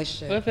early in a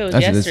relationship. What if it was I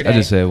yesterday?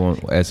 just said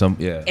at some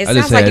It I sounds just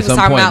like said he at was some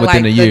talking point about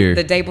within like a year.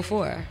 the day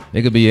before.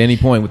 It could be any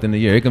point within the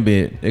year. It could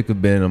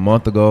have been a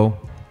month ago.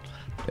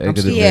 It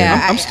could have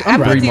Yeah, been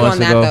I'm 3 with you months on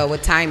that ago. though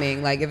with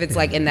timing. Like if it's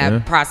like in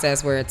that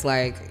process where it's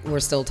like we're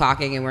still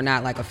talking and we're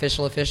not like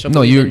official. No,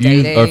 but you're we've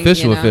been dating,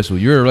 official.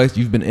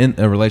 You've been in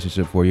a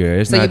relationship for a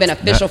year. So you've been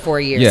official for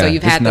a year. Yeah, so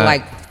you've it's had not- the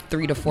like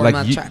 3 to 4 like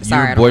month. you, Sorry, I your don't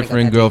wanna go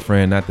boyfriend, that deep.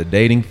 girlfriend, not the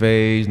dating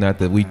phase, not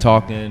the we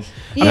talking,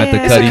 not the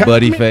Yeah. cuddy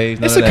buddy phase.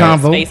 It's none a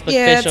of that. convo. Facebook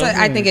Yeah, official.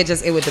 I think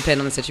it would depend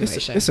on the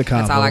situation. It's a convo.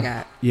 That's all I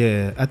got.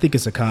 Yeah, I think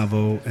it's a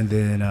convo, and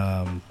then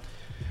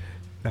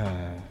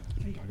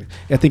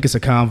I think it's a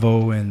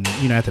convo, and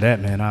after that,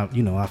 man,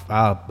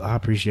 I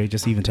appreciate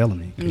just even telling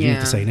me. 'Cause you didn't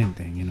have to say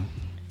anything,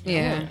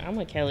 Yeah. I'm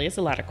with Kelly. It's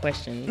a lot of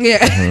questions.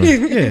 Yeah.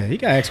 Yeah, you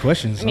gotta ask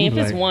questions. I mean, if I'm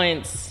it's like,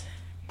 once,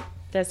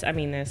 that's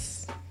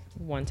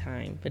one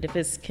time. But if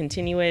it's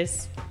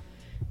continuous,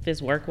 if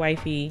it's work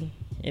wifey,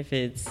 if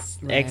it's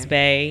Right.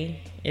 ex-bae,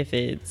 if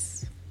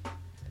it's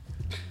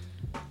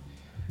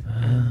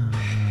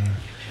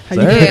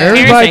So you everybody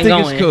Terrence ain't think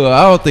it's going. cool.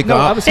 I don't think. No,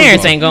 I was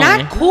Terrence ain't going.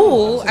 Not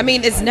cool. I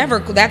mean, it's never.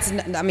 That's.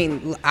 I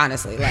mean,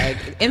 honestly, like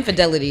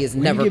infidelity is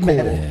never get cool.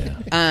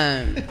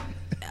 mad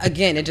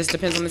Again, it just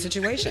depends on the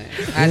situation.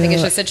 I think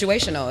it's just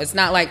situational. It's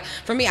not like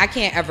for me. I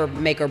can't ever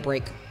make or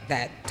break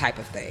that type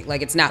of thing.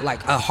 Like it's not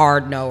like a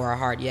hard no or a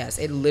hard yes.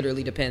 It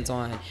literally depends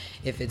on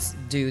if it's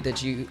due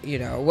that you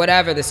know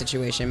whatever the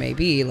situation may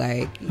be.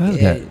 Like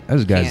I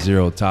just got can't.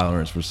 zero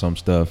tolerance for some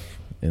stuff,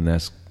 and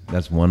that's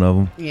one of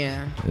them.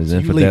 Yeah. Is So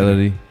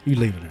infidelity. You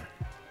leaving her?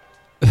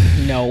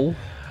 No.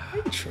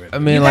 I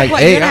mean, You like, got-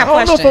 hey, you're gonna I have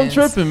don't know if I'm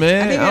questions. tripping, I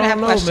man. think you're I gonna don't have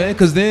know, man. questions.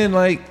 Because then,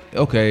 like,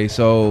 okay,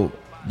 so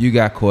you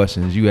got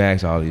questions. You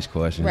ask all these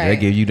questions. They Right.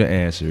 give you the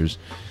answers.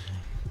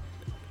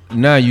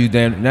 Now you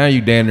damn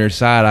near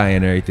side eye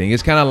and everything.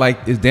 It's kind of like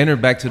it's damn near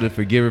back to the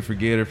forgive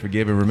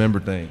and remember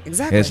thing.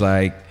 Exactly. It's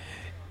like,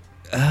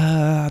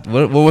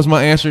 what was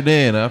my answer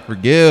then? I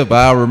forgive, but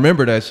I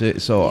remember that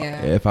shit. So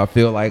Yeah. if I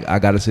feel like I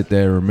got to sit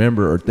there and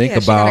remember or think Yeah,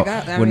 she gotta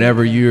about go. I mean,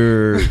 whenever yeah.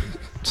 you're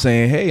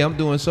saying, hey, I'm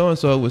doing so and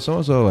so with so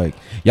and so, like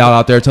y'all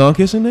out there tongue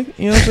kissing, nigga.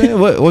 You know what I'm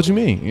saying? What you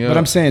mean? You know? But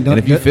I'm saying, and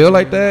if you feel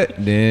like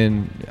that,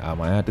 then I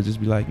might have to just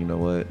be like, you know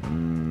what?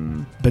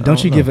 But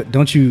don't you give it?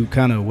 Don't you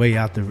kind of weigh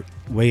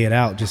it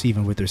out, just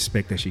even with the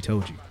respect that she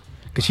told you?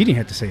 Because she didn't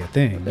have to say a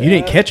thing. You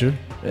didn't catch her.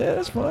 Yeah,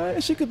 that's fine.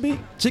 She could be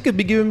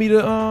giving me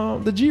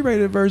the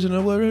G-rated version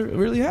of what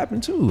really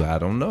happened too. I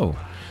don't know.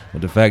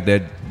 But the fact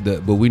that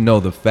but we know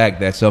the fact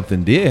that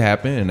something did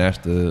happen, and that's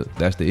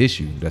the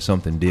issue. That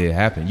something did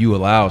happen. You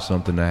allow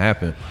something to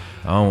happen.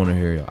 I don't want to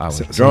hear I was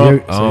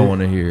drunk. I don't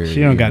want to hear. She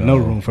don't got no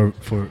room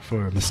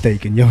for a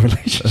mistake in your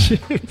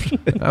relationship.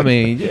 I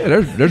mean, yeah,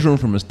 there's room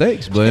for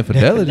mistakes, but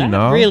infidelity, Not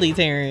no. really,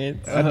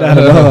 Terrence. Not at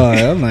all.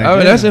 I'm like, I mean,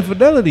 damn. that's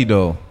infidelity,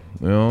 though.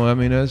 You know, I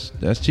mean,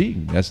 that's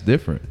cheating. That's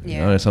different. You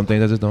Yeah. know, there's some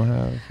things I just don't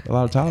have a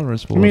lot of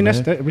tolerance for. I mean,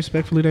 man.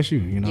 respectfully, that's you.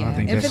 You know, I Yeah,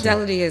 think that's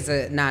infidelity is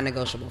a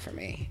non-negotiable for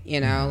me. You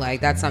know,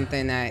 like that's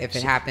something that if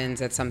it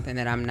happens, that's something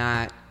that I'm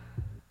not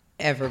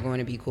ever going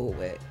to be cool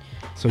with.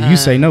 so. You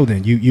say no,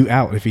 then you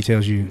out if he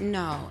tells you.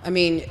 No, I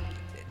mean,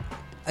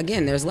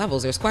 again, there's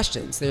levels, there's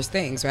questions, there's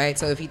things, right?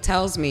 So if he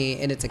tells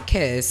me and it's a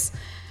kiss,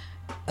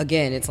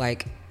 again, it's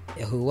like,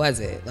 who was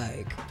it?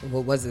 Like,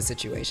 what was the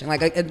situation?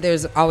 Like,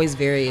 there's always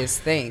various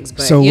things,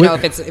 but So you know,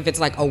 what- if it's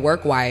like a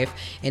work wife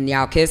and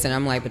y'all kiss, and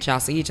I'm like, but y'all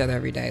see each other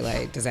every day.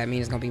 Like, does that mean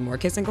it's gonna be more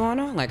kissing going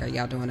on? Like, are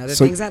y'all doing other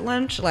So- things at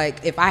lunch?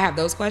 Like, if I have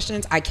those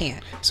questions, I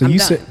can't. So I'm you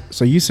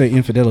done. say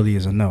infidelity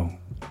is a no,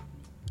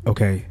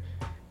 okay,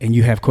 and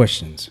you have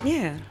questions.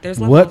 Yeah, there's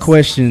What levels.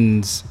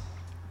 questions?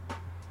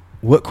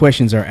 What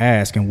questions are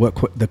asked, and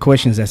the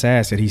questions that's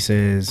asked that he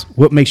says,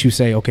 what makes you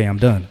say, okay, I'm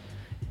done?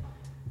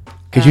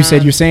 Because you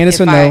said you're saying it's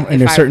a if no, I- and if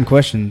there's I- certain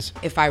questions.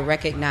 If I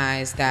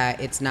recognize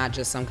that it's not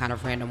just some kind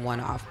of random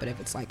one-off, but if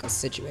it's like a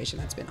situation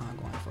that's been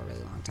ongoing for a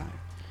really long time.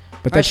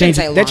 But Or I that shouldn't changes.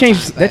 say a That long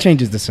changes. time, that but-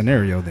 changes the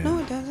scenario. Then No,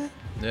 it doesn't.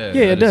 Yeah,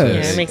 it does.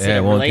 Yeah, it makes it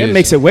a one relationship. that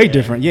makes it way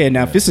different. Yeah.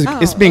 Now, if it's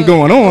Oh, been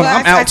going on, well,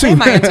 I'm I out too. said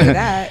my answer to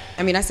that.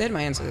 I mean, I said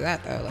my answer to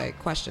that though, like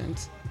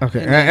questions.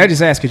 Okay, And then- I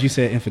just asked because you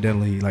said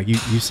infidelity. Like you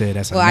said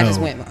that's a Well, no. I just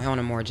went on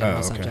a more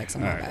general Oh, okay. subject. So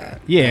my All right. bad.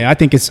 Yeah, I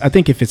think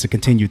if it's a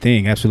continued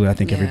thing, absolutely. I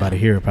think Yeah. everybody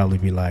here would probably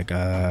be like,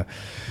 I'm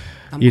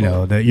you cool.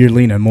 know, that you're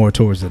leaning more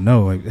towards the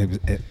no.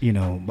 You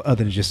know,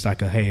 other than just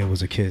like hey, it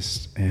was a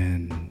kiss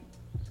and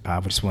I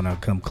just want to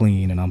come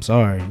clean and I'm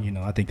sorry. You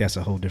know, I think that's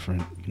a whole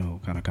different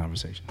kind of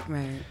conversation.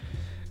 Right.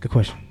 Good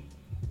question.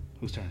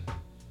 Whose turn?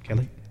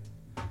 Kelly.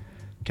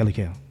 Kelly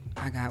Cal.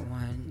 I got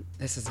one.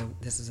 This is a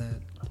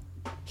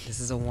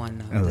one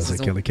though. Oh, This that's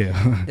is a Kelly Cal.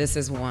 This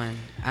is one.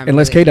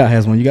 Unless K Dot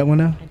has one, you got one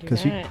now? I do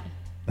 'Cause not.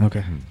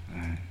 Okay. All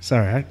right.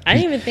 Sorry. I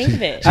didn't even think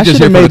of it. She just shoulda here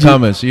for the made you-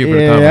 comments. She here for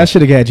the Yeah, I comments.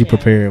 should have had you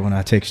prepared when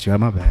I text you.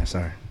 My bad.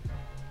 Sorry.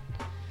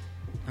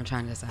 I'm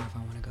trying to decide if I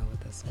want to go with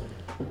this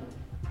one.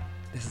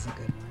 This is a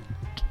good one.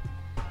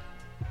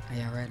 Are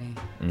y'all ready?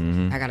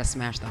 Mm-hmm. I gotta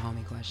smash the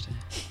homie question.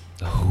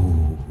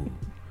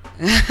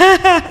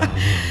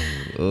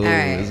 All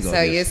right,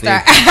 so you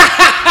start.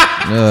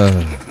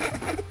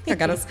 I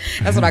gotta,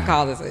 that's what I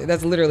call this.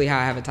 That's literally how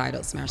I have it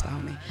titled, Smash the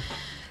Homie.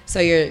 So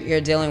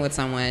you're dealing with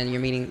someone, you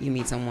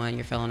meet someone,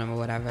 you're feeling them or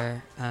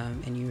whatever,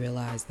 and you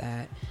realize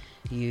that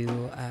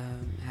you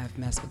have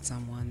messed with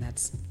someone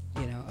that's,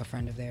 a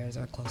friend of theirs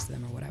or close to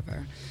them or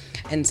whatever.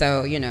 And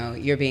so,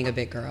 you're being a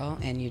big girl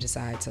and you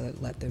decide to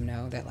let them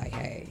know that like,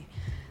 hey,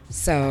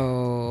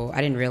 so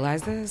I didn't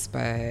realize this,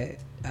 but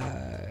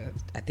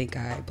I think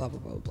I blah, blah,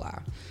 blah, blah.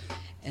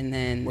 And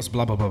then What's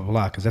blah blah blah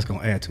blah? Because that's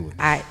gonna add to it.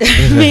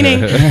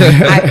 meaning, meaning,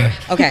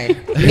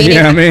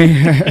 Yeah, I mean,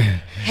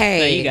 hey,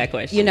 So you got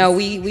questions.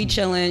 we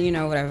chilling,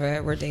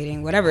 whatever, we're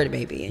dating, whatever it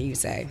may be, and you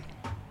say,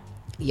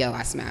 yo,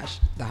 I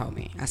smashed the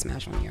homie. I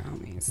smashed one of your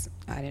homies.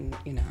 I didn't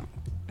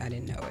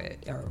know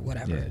it or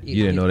whatever. Yeah, you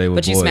didn't know they were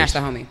But you boys. smashed the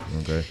homie.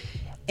 Okay.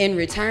 In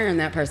return,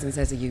 that person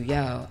says to you,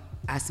 yo,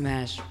 I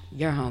smashed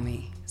your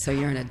homie. So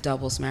you're in a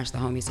double smash the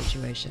homie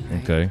situation,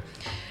 right? Okay.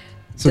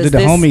 so Does did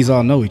the this- homies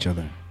all know each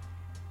other,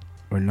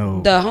 or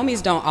no? The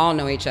homies don't all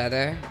know each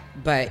other,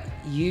 but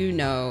you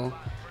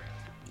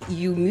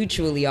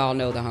mutually all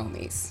know the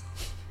homies.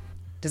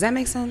 Does that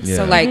make sense? Yeah.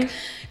 So like,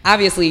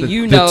 obviously,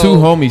 The know two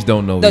homies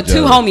don't know the each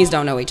two other. homies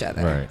don't know each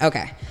other. Right.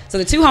 Okay. So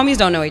the two homies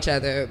don't know each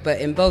other, but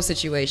in both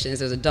situations,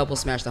 there's a double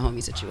smash the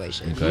homie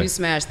situation. Okay. You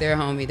smash their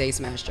homie, they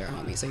smash your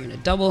homie. So you're in a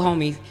double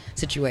homie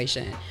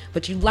situation,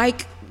 but you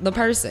like the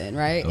person,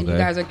 right? And you Okay.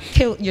 guys are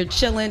you're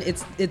chilling.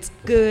 It's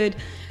good.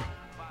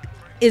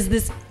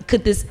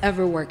 Could this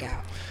ever work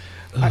out?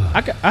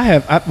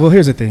 Well,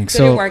 here's the thing.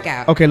 Could it work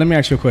out? Okay, let me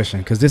ask you a question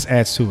because this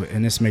adds to it,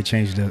 and this may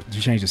change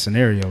the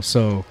scenario.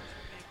 So,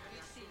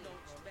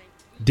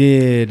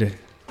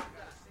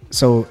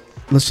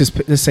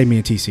 let's say me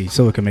and TC,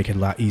 so it can make it a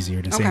lot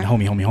easier than saying Okay.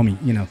 homie.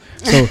 You know,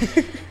 so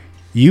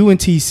you and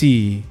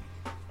TC,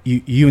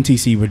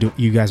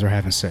 you guys were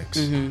having sex.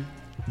 Mm-hmm.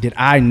 Did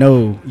I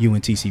know you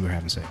and TC were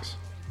having sex?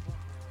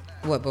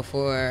 What,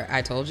 before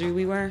I told you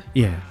we were?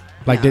 Yeah,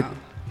 like No.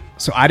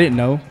 so I didn't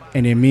know,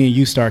 and then me and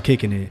you start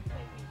kicking it.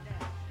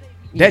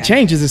 Yeah. That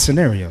changes the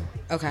scenario.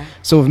 Okay.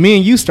 So if me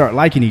and you start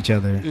liking each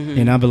other,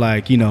 and I'll be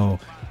like, man,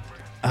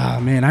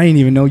 I didn't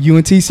even know you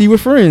and TC were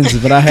friends,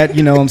 but I had,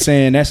 what I'm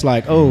saying, that's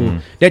like,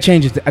 that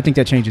changes. I think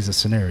that changes the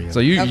scenario.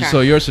 So Okay.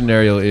 so your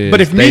scenario is,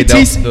 But if me they and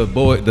don't,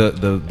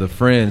 TC the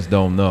friends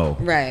don't know,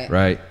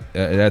 Right.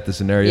 Is that the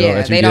scenario? Yeah,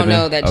 that you're they don't giving?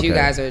 know that you Okay.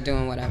 guys are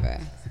doing whatever.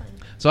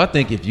 So I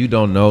think if you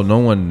don't know, no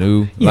one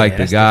knew. Yeah, Like the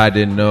that's guy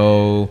didn't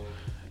know,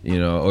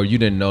 or you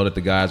didn't know that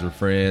the guys were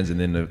friends, and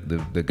then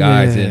the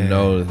guys Yeah. didn't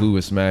know who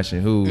was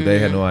smashing who. They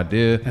had no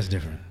idea. that's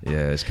different.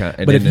 Yeah, it's kind.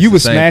 But if you were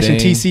smashing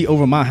TC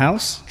over my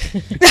house,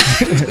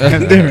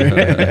 that's different.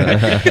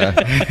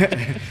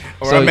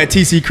 Or So- I'm at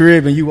TC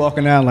crib and you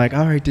walking out like,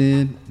 all right,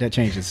 then that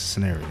changes the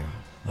scenario.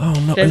 Oh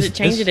no! Does it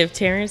change it if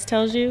Terrence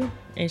tells you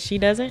and she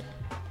doesn't?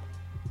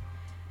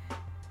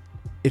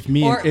 If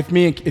me Or-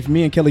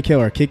 and Kelly Kell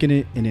are kicking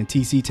it, and then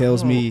TC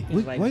tells me,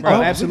 We, Like, wait, bro,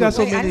 we absolutely. got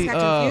so Wait, I many. just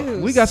got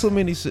confused. We got so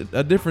many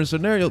different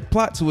scenario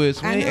plot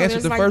twists. We I ain't know, answered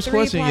there's the like first 3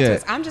 question plot yet.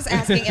 twists. I'm just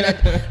asking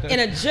in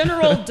a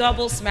general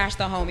double smash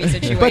the homie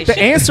situation. but the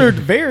answer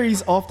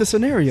varies off the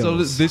scenario.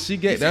 So did she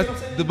get that?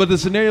 But the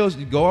scenarios,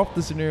 you go off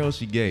the scenarios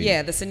she gave.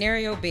 Yeah, the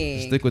scenario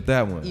being Stick with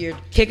that one. you're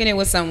kicking it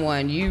with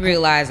someone, you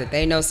realize that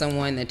they know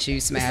someone that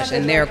you smash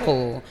and they're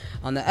cool.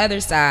 On the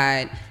other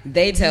side,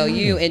 they tell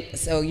you, and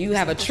so you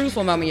have a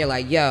truthful moment. You're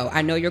like, yo,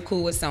 I know you're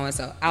cool with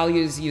so-and-so. I'll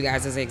use you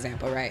guys as an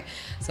example, right?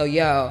 So,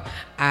 yo,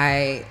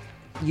 I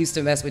used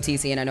to mess with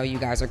TC and I know you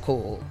guys are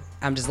cool.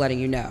 I'm just letting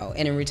you know.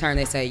 And in return,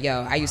 they say,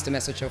 yo, I used to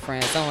mess with your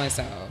friend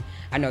so-and-so.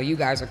 I know you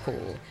guys are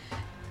cool.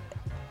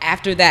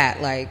 After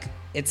that, like,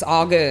 it's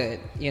all good.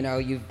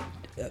 You've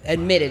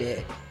admitted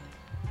it.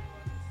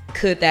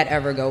 Could that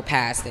ever go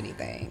past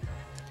anything?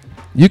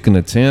 You can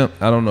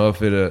attempt. I don't know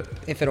if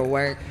If it'll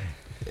work?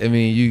 I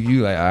mean,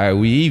 you like, all right,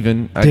 we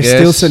even. I There's guess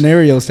still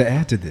scenarios to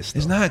add to this.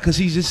 It's though. not because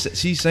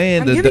she's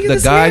saying I'm the giving you the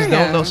guys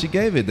scenario. don't know. She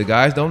gave it. The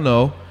guys don't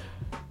know.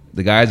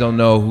 The guys don't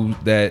know who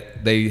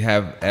that they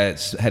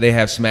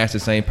have smashed the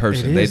same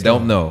person. It They is,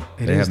 don't though. know.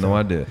 It They is, have no though.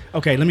 idea.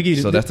 Okay, let me give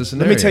you. So that's the Let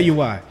scenario. me tell you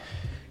why.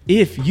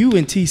 If you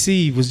and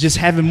TC was just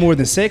having more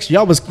than sex,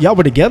 y'all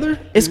were together,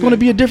 it's going to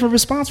be a different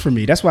response for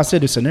me. That's why I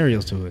said there's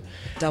scenarios to it.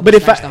 Double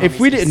but smash the if homies.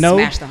 we didn't know,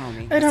 Smash the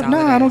homie. That's all it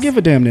I don't is. give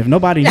a damn if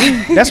nobody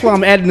knew. That's why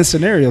I'm adding the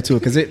scenario to it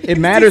because it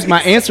matters.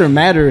 My answer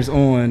matters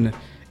on.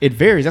 It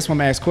varies. That's why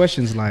I'm asking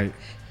questions like.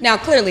 Now,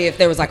 clearly, if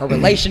there was like a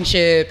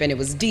relationship and it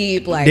was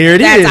deep, like There it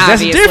that's is. That's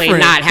obviously different.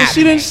 not But happening.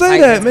 She didn't say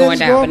Like, that, it's man. going Just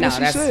down, go but off no, what she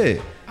that's.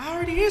 said. I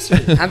already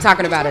answered. I'm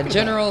talking about a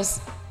general's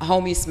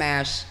homie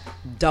smash,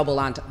 double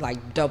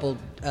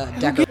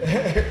decker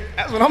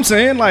That's what I'm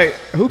saying. Like,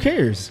 who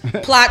cares?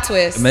 plot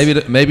twist. Maybe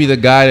the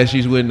guy that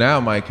she's with now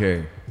might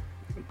care.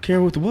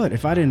 Care with what?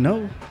 If I didn't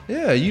know,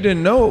 Yeah, you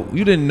didn't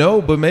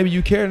know, but maybe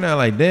you care now.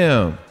 Like,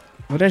 damn,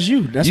 well, that's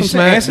you. That's you what I'm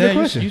saying. Answer the damn,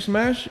 question. You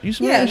smash.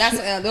 Yeah,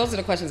 that's, those are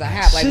the questions I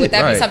have. Like, Shit, would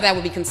that right. be something that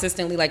would be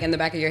consistently like in the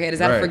back of your head? Is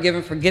that Right. a forgive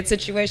and forget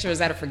situation, or is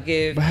that a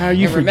forgive? But how are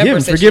you and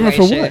remember forgiving? Forgiving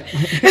for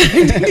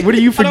situation? what? What are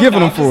you forgiving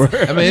them for?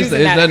 I mean, it's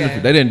Using that nothing.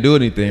 again. They didn't do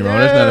anything wrong.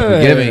 That's not a Yeah.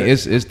 forgiving.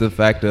 It's the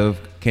fact of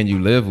can you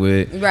live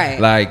with? Right.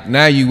 Like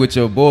now you with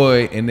your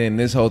boy, and then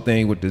this whole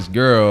thing with this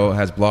girl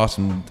has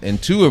blossomed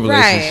into a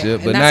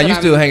relationship. And But that's now what you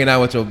I'm- still hanging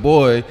out with your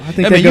boy. I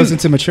think that goes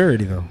into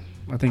maturity, though.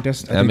 I think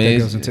that's. I I think mean,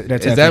 that goes into.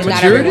 That's is that Not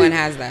maturity? everyone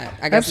has that.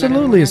 I guess not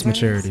everyone Absolutely, has it's that.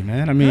 maturity,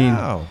 man. I mean,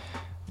 How?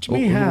 what you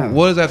mean how?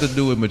 What does that have to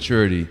do with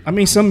maturity? I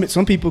mean, some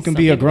people can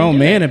be a people grown do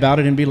man that. about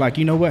it and be like,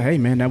 you know what? Hey,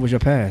 man, that was your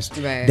past.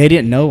 Right. They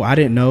didn't know. I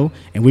didn't know,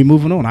 and we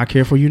moving on. I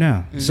care for you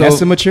now. That's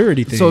the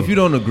maturity thing. So if you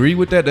don't agree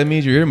with that, that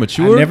means you're I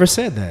immature. never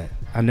said that.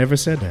 I never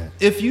said that.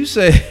 If you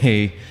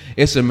say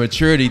it's a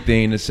maturity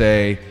thing to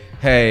say,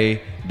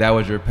 hey, that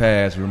was your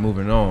past, we're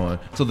moving on.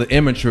 So the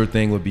immature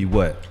thing would be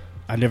what?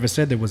 I never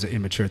said there was an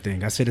immature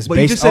thing. I said it's But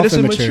you based just said off it's a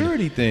immaturity.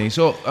 maturity thing.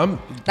 So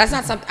That's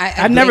not something.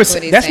 I never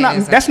said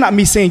that's not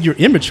me saying you're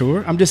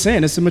immature. I'm just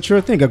saying it's a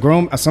mature thing.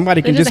 Somebody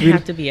It can just doesn't be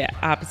have to be an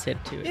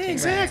opposite to it. Yeah,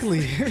 exactly.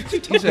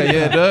 you said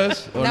yeah, it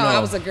does. Or No, I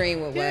was agreeing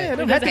with what. Yeah, it It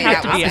don't doesn't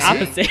have to be an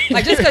opposite.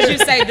 Like just because you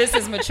say this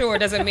is mature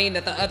doesn't mean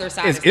that the other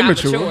side It's is not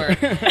immature.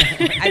 mature.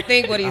 I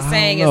think what he's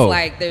saying is know.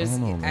 like there's. I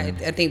don't know, man.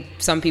 I think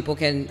some people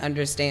can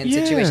understand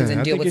Yeah, situations I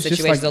and deal think with it's just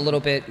situations like- a little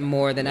bit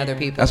more than other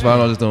people. That's why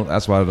I just don't.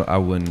 That's why I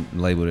wouldn't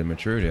label it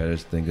maturity. I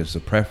just think it's a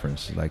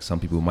preference. Like some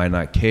people might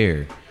not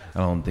care. I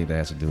don't think that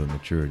has to do with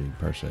maturity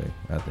per se.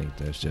 I think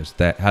that's just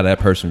that how that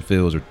person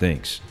feels or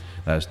thinks.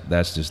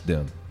 That's just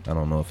them. I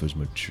don't know if it's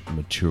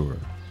mature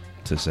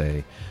to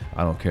say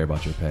I don't care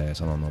about your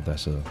past. I don't know if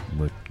that's a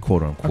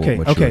quote unquote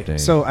mature thing.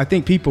 So I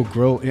think people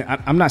grow.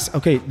 I'm not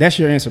okay. That's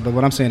your answer. But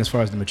what I'm saying as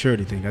far as the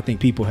maturity thing, I think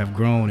people have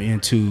grown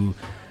into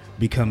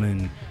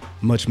becoming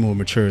much more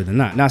mature than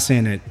not. Not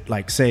saying that,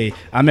 like, say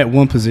I'm at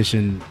one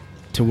position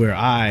to where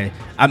I'm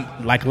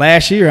like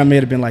last year I may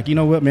have been like, you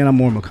know what, man, I'm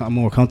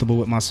more comfortable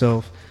with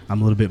myself.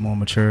 I'm a little bit more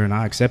mature, and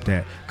I accept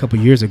that. A couple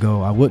years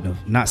ago, I wouldn't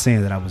have. Not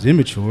saying that I was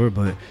immature,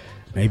 but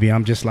maybe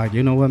I'm just like,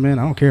 you know what, man,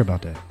 I don't care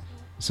about that.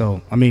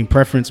 So I mean,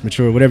 preference,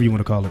 mature, whatever you want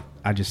to call it.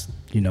 I just,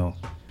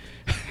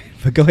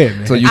 But go ahead,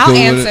 man. So you I'll cool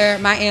with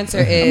answer. My answer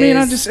is. I mean,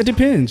 it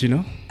depends,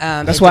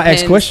 That's it why I ask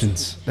depends.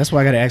 questions. That's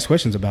why I got to ask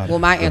questions about Well,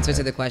 it. my answer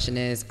to the question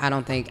is I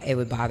don't think it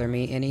would bother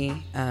me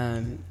any,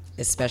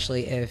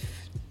 especially if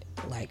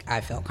like I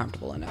felt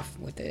comfortable enough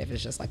with it. If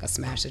it's just like a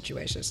smash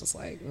situation, it's just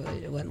like well,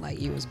 it wasn't like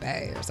you was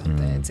bad or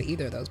something to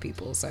either of those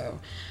people. So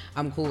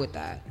I'm cool with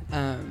that.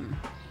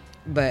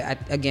 But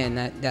again,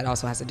 that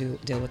also has to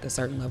deal with a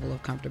certain level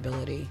of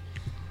comfortability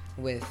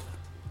with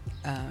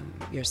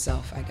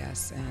yourself, I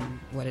guess, and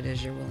what it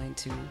is you're willing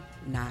to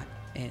not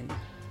and.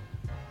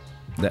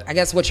 I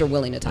guess what you're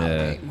willing to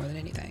tolerate more than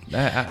anything.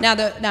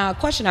 Now, a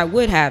question I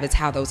would have is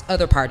how those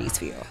other parties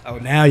feel. Oh,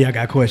 now y'all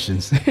got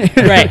questions.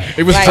 Right.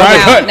 It was Like, dry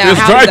now, cut. now It was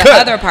how dry do the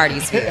cut. other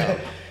parties feel?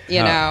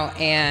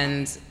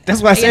 And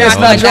That's why I said I it's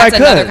feel not like dry that's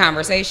cut. another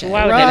conversation.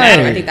 Why would Right. that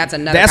matter? I think that's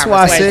another That's why I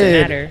Why does conversation. it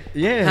said, matter?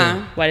 yeah.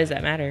 Huh? Why does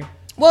that matter?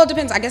 Well, it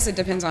depends. I guess it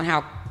depends on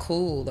how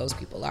cool those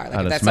people are. Like How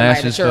if the that's somebody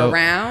smashes that you're felt.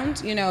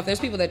 around, if there's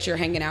people that you're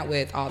hanging out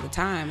with all the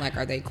time, like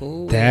are they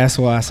cool? That's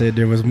why I said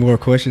there was more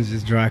questions.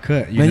 Just dry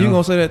cut. Man, know? you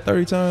gonna say that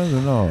 30 times or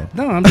no?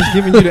 No, I'm just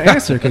giving you the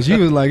answer because you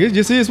was like, it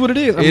just is what it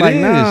is. I'm It like,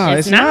 is. nah, It's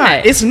it's not.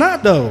 not. It's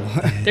not though.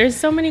 There's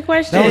so many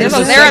questions. No, There's,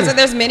 it's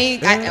there's many.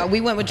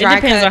 We went with It dry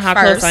depends cut on how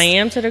first. close I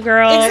am to the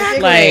girl.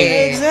 Exactly. Like,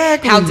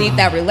 Exactly. How deep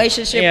that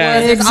relationship Yeah.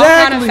 was. There's all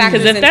kind of Exactly.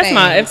 factors because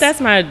and if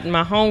that's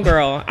my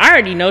homegirl, I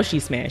already know she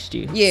smashed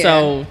you. Yeah.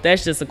 So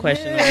that's just a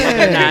question of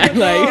whether or not.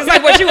 Like, It's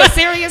like, was you a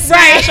serious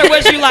smash or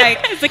was you like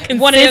It's a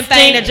one of them consistent-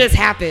 thing that just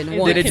happened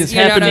once? it just you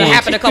know, happen that once?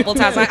 happened a couple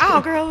times. Like,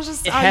 oh, girl, it was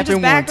just, It you just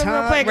happened backed one her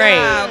real time. quick. Right.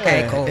 Ah,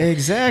 okay, cool.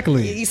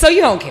 Exactly. So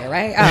you don't care,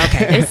 right? Oh,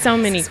 okay. it's so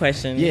many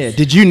questions. Yeah.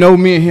 Did you know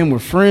me and him were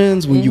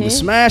friends when you were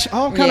smashed?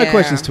 All kind of Yeah.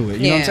 questions to it. You know what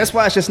I'm Yeah. saying? That's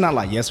why it's just not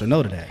like yes or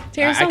no to that.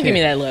 Terrence, I don't give me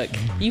can't- that look.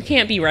 You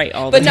can't be right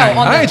all But the no, time.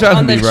 I ain't trying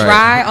on to the be right.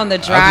 dry, on the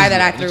dry that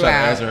I I'm threw trying to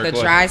out, answer her the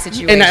question. dry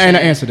situation. And I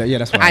answered that. Yeah,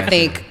 that's why. I answered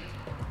think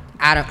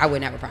I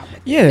wouldn't have a problem with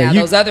it. Yeah, Now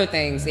you- those other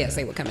things, yes,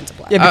 they would come into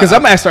play. Yeah, because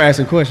I'm gonna start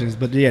asking questions,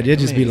 but yeah, they'll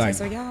just be like,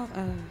 So y'all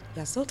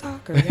still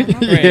talk or y'all not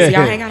friends? Yeah.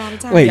 Y'all hang out all the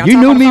time? wait, Y'all you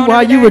talk knew on the me phone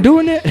while every you day? were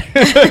doing it?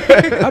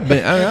 I've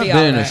been be all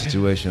in a that.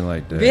 situation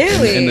like that.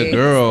 Really? And the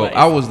girl, Nice.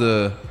 I was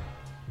the.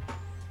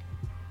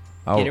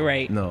 Get it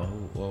right. No,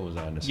 what was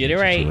I in the Get it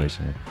right.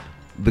 situation?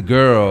 The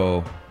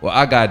girl. Well,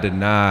 I got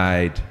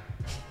denied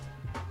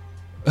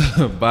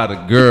by the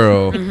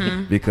girl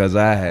because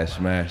I had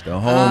smashed a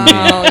homie.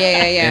 Oh,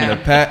 yeah. In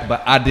the pack,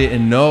 but I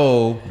didn't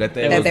know that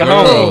they That was they the were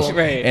homies. cool.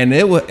 Right. And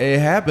it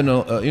happened,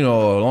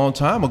 a long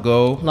time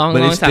ago. Long,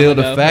 but long it's time still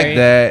ago, the fact right.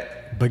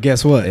 that But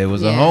guess what? it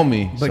was a Yeah.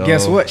 homie. But so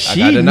guess what? I She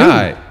got knew.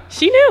 denied.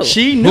 She knew.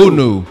 She knew. Who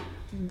knew?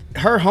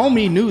 Her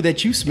homie knew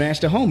that you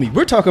smashed a homie.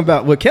 We're talking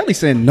about what Kelly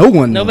said. No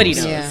one. Nobody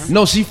knows. knows. Yeah.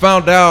 No, she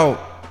found out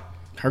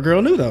Her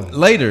girl knew though.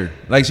 later.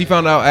 Like she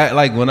found out at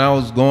like when I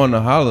was going to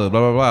holla, blah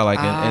blah blah, like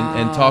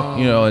and talk,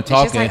 and And she's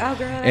talking, like, oh,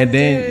 girl, and I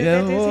then did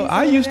yeah, this, well, you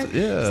I said used that. to,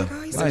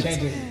 yeah, She's like, oh,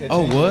 you like,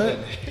 oh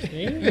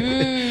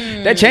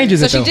what? That changes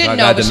So it she though. didn't I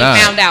know, got but denied.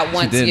 she found out She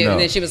once didn't you, know.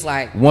 and then she was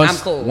like, Once I'm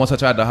cool. once I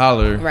tried to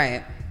holler,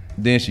 Right.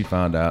 then she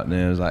found out, and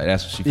then it was like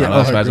that's what she Yeah, found oh,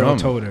 out. her Smashed girl homie.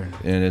 told her.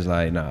 And it's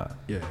like nah,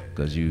 Yeah.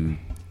 because you.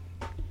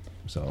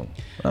 So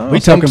We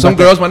some talking some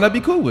about girls might not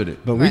be cool with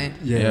it. But Right.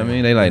 we, yeah, You know what I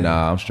mean, they like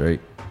nah, I'm straight.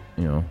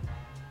 You know,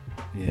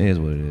 Yeah. it is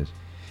what it is.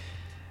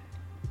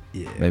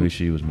 Yeah. Maybe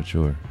she was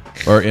mature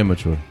or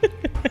immature.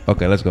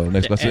 Okay, let's go.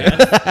 Next question.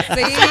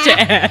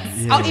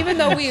 See? Oh, even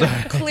though we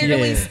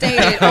clearly Yeah.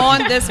 stated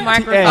on this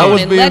microphone I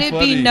was and being let it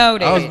funny. be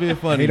noted. I was being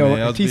funny, He don't.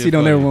 man. I was TC being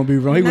don't ever funny. want to be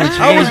wrong. He want to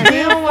I was change.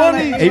 being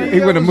funny. He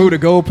want to move the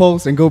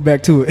goalposts and go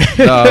back to it.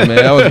 Nah,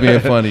 man, I was being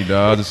funny,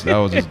 dog. I was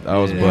How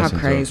busting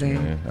crazy.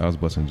 jokes, man. I was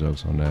busting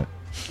jokes on that.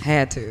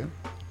 Had to.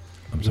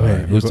 I'm sorry.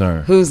 ahead. Whose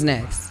turn? Who's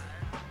next?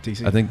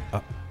 TC. I think.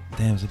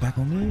 Damn, is it back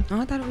on me?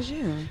 Oh, I thought it was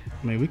you.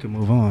 I mean, we can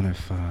move on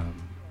if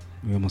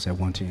we almost at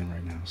 110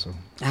 right now. So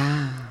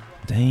Ah.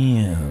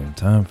 Damn,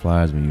 time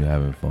flies when you're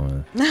having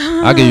fun.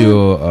 I'll give you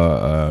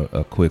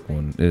a quick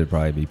one. It'll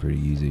probably be pretty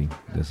easy.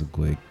 That's a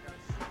quick.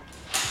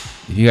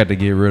 If you got to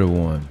get rid of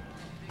one,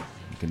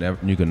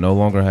 you can no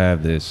longer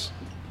have this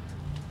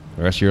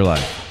the rest of your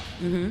life.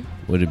 Mm-hmm.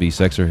 Would it be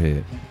sex or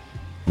head?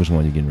 Which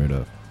one you getting rid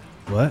of?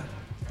 What?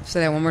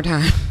 Say that one more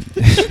time.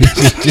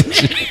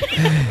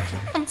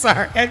 I'm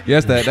sorry.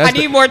 Yes, I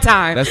need more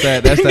time. That's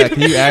that.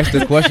 Can you ask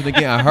the question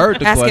again? I heard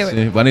the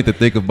question, but I need to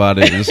think about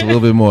it just a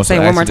little bit more. Say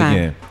so it one more ask it time.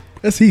 again.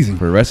 That's easy.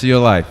 For the rest of your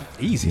life,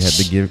 Easy. you have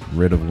to get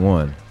rid of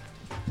one.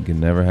 You can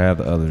never have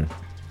the other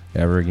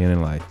ever again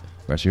in life.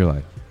 Rest of your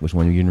life. Which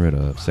one you getting rid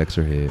of? Sex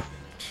or head?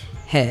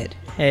 Head.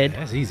 Head.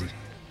 That's easy.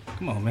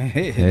 Come on, man.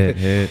 Head.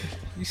 Head.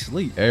 You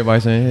sleep.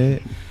 Everybody saying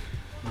head?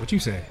 What you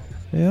say?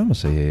 Yeah, I'm gonna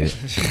say head.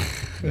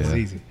 That's Yeah.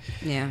 easy.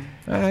 Yeah.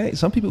 All right.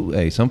 Some people,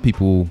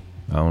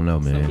 I don't know,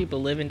 man. Some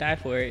people live and die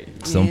for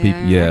it. Some Yeah, people,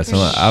 I yeah. can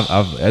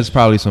Some, there's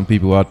probably some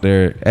people out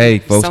there. Hey,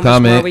 folks, So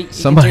much more we comment.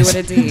 can do with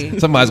a D.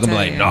 Somebody's gonna be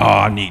I'll like, tell "No, you.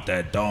 I need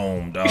that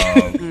dome, dog.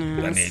 I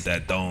need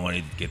that dome. I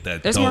need to get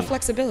that." There's dome. more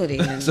flexibility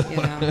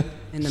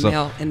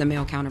in the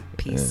male counter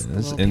piece. Yeah,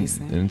 the little piece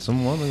there. and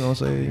some woman gonna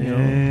say, you know.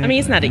 I mean,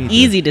 it's not an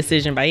easy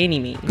decision by any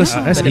means. That's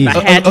but if easy.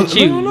 I had to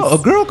choose, No, a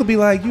girl could be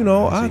like, you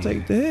know, I'll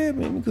take the head,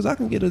 man, because I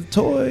can get a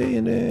toy,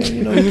 and then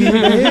you know, you give me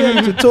the head,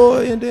 it's a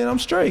toy, and then I'm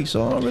straight,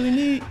 so I don't really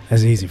need.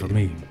 That's easy for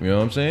me. You know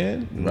what I'm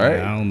saying, right?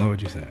 I don't know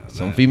what you're saying.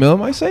 Some female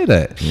might say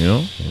that, you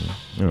know.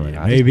 You know,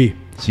 like, Maybe.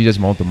 she just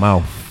want the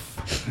mouth.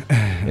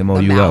 The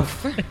MOUF.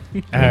 mouth.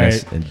 All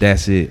right. And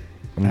that's it.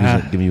 I'm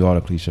just giving you all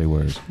the cliche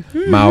words.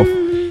 Mouth.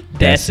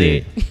 that's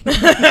it.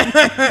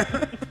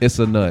 It's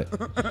a nut.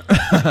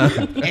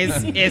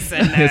 It's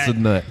a nut. It's a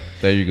nut.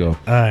 There you go. All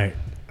right.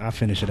 I'll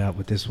finish it out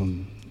with this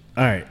one.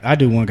 All right. I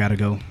do one gotta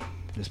go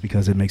just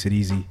because it makes it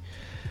easy.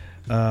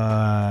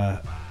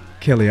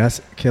 Kelly,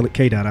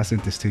 K-Dot, I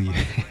sent this to you.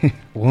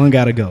 One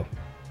gotta go.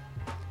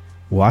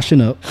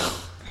 Washing up.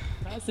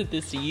 I sent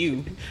this to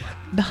you.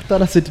 I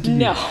thought I sent it to you.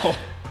 No.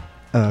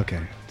 Oh,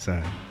 okay.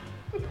 Sorry.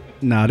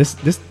 No, this.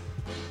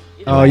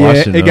 Oh yeah,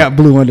 Washing it up. got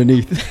blue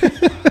underneath.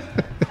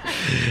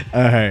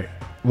 All right,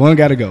 one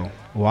gotta go.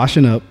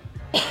 Washing up,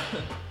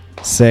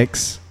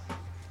 sex,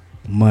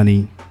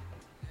 money,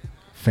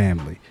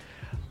 family.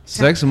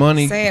 Sex,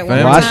 money, Say it one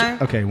family. more Wash- time.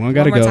 okay, one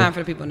gotta One more go. time for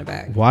the people in the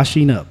back.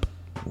 Washing up.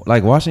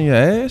 Like washing your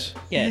ass?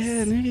 Yes.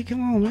 Yeah, nigga,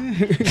 come on, man.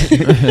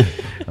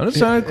 I'm just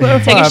trying to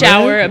clarify. Take a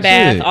shower, man. a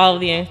bath, Shit. all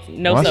of the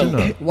no Washing soap.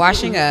 up.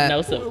 Washing up.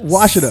 No soap.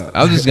 Wash it up.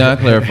 I was just gonna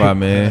clarify,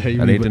 man.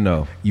 You I be need to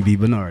know. You be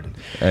Bernardin.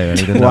 Hey, I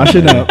need to know.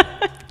 Washing man. up,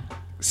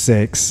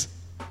 sex,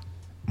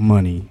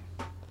 money,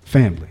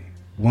 family.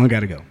 One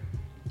gotta go.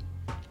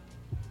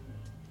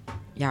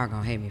 Y'all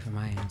gonna hate me for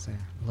my answer.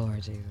 Lord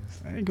Jesus.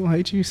 I ain't gonna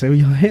hate you. Say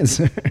your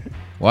answer.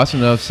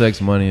 Washing up,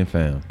 sex, money, and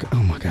fam. Oh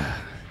my god.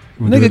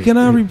 Nigga, can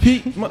I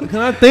repeat? Can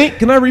I think?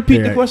 Can I repeat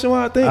Yeah. the question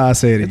while I think? I'll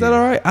say it Is that again.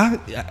 all right?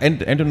 I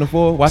enter the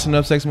floor. Washing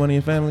up, sex, money,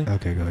 and family.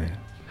 Okay, go ahead.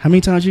 How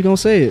many times you gonna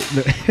say it?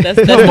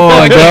 That's Come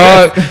on,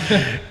 dog.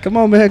 Come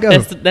on, man, go.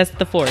 That's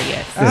the 4.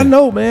 Yes. I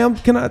know, man.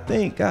 Can I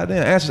think?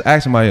 Goddamn.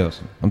 Ask somebody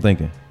else. I'm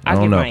thinking. I I'll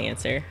don't give know. my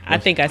answer. I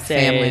think I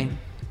said Family.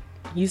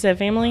 You said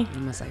family? I'm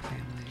gonna say family.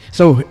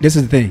 So this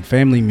is the thing.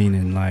 Family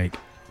meaning like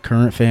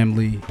current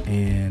family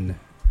and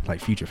like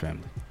future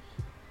family.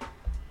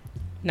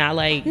 Not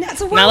like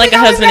So why not we like a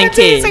always husband and gotta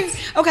do the kids.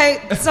 same-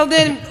 Okay, so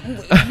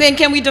then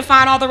can we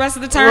define all the rest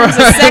of the terms?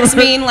 Does sex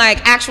mean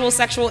like actual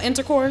sexual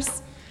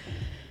intercourse?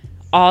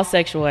 All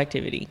sexual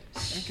activity.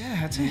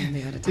 God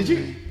Did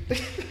you?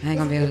 I ain't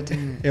gonna be able to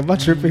do it. Am I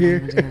tripping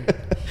here?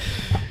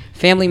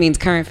 Family means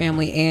current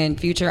family and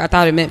future. I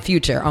thought it meant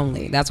future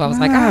only. That's why I was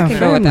like, Nah, I can go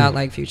family. without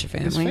like future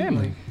family. It's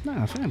family.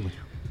 Nah, family.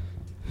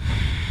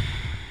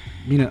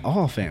 Meaning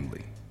all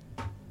family.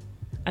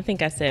 I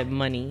think I said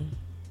money,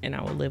 and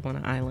I will live on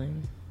an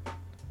island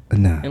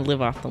Nah. and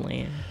live off the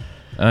land.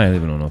 I ain't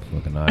living on no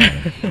fucking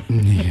island.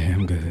 Yeah,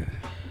 I'm good.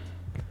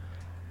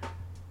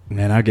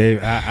 Man, I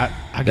gave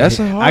That's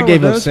a hard I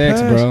gave one. up That's sex,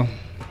 fast. bro.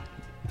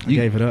 I You-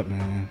 gave it up,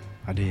 man.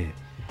 I did.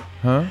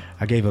 Huh?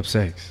 I gave up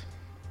sex.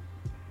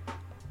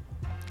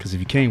 Cause if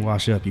you can't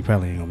wash up, you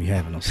probably ain't gonna be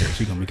having no sex.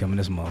 You're gonna be coming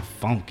this mother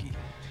funky.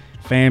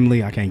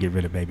 Family, I can't get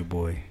rid of baby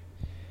boy.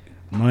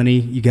 Money,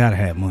 you gotta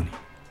have money.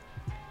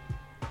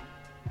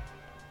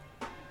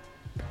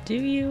 Do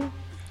you?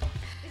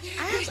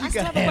 I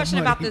still have a question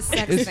about this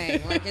sex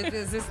thing. Like,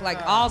 is this like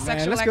all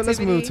sexual let's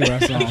activity? move to our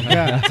song.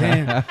 God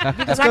damn.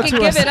 Because I can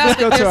give it up if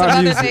there's some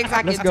other things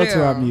I Let's can go do.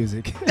 to our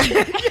music.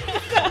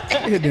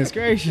 Goodness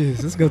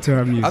gracious. Let's go to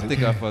our music. I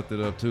think I fucked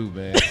it up too,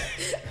 man.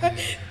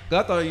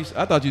 I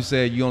thought you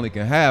said you only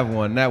can have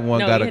one. That one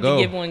No, gotta you have go.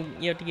 to give one.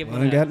 You have to give one.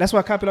 One up. got, that's why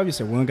I copied off. You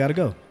said one gotta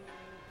go.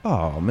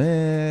 Oh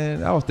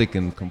man, I was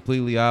thinking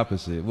completely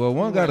opposite. Well,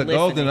 one got a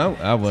golden. I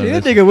wasn't. See,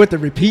 that listening. nigga with the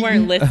repeating.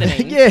 weren't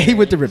listening. Yeah, he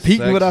went to repeating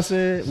Sex, what I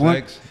said. One-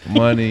 Sex,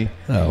 money,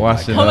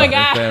 watching Oh my and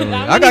God. family.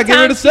 How I many gotta get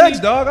rid of times sex,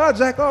 you- dog. I'll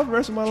jack off the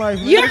rest of my life.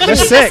 Man. Yeah, but you That's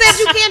just sex. said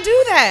you can't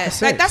do that.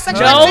 Like that's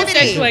sexual No activity.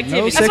 sexual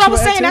activity. That's what I was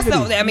sexual saying. That's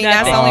activity. the. I mean,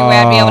 that's the Nothing. only way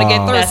I'd be able to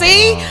get through. Nothing.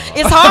 See,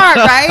 it's hard,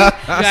 right?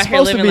 You out here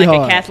supposed to living be like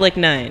hard. a Catholic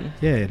nun.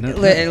 Yeah. No,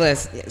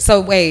 Listen.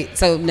 So wait.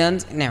 So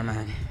nuns. Never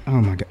mind. oh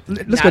my god.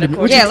 Let's Not go to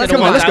according Yeah, to let's the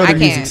go. Come on, let's go I to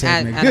music can't.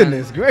 segment. I don't-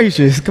 Goodness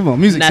gracious. Come on,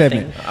 music Nothing.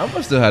 segment. I'm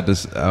gonna still have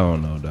to. I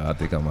don't know, dog. I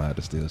think I'm gonna have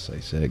to still say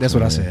sex. That's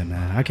what I man. said,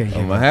 man. I can't get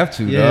I'm gonna have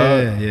to,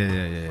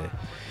 Yeah. dog.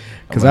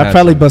 Because I'ma I have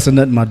probably to. bust a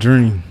nut in my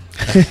dream.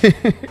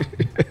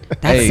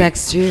 That's Hey.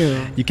 sex too.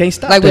 You can't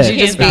stop Like, that. would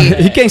you just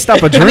be? You can't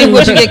stop a dream. I mean,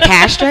 would you get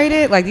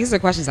castrated? Like, these are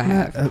questions I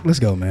have. Let's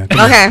go, man.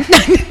 Okay.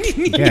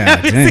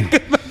 God dang.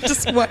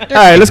 Just wonder. All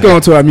right, let's go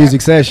on to our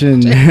music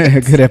session.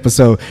 Good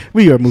episode.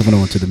 We are moving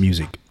on to the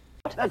music.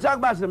 Let's talk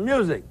about some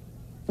music.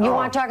 You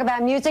want to talk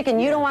about music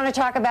and you don't want to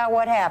talk about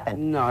what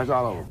happened. No, it's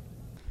all over.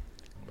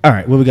 All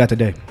right, what we got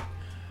today?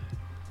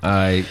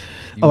 I.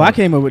 I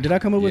came up with. Did I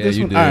come up with Yeah, this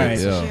you one? did. All right.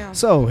 Yeah.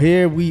 So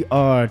here we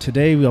are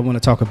today. I want to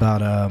talk about.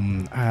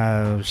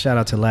 Shout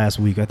out to last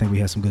week. I think we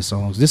had some good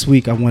songs. This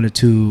week I wanted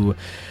to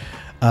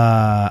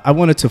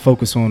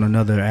focus on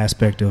another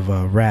aspect of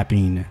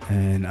rapping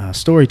and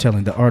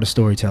storytelling, the art of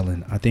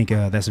storytelling. I think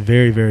that's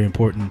very, very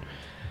important.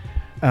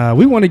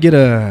 We want to get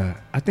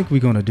I think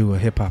we're going to do a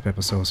hip hop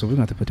episode, so we're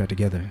going to have to put that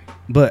together.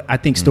 But I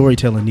think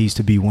storytelling needs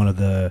to be one of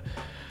the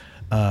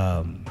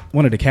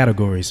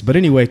categories. But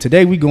anyway,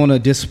 today we're going to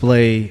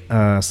display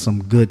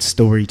some good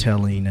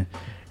storytelling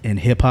in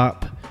hip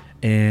hop.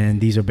 And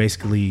these are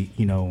basically,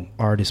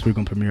 artists. We're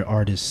going to premiere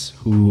artists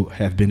who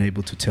have been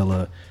able to tell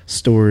a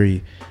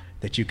story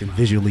that you can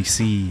visually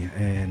see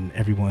and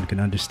everyone can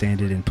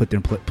understand it and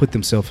put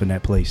themselves in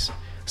that place.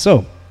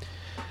 So,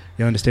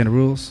 you understand the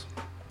rules?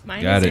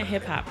 Mine Got isn't it.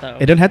 hip hop though.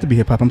 It doesn't have to be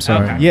hip hop. I'm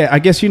sorry. Okay. Yeah, I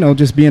guess,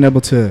 just being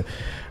able to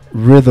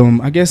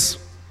rhythm, I guess.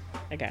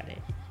 I got it.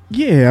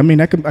 Yeah, I mean,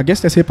 I guess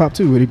that's hip hop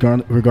too,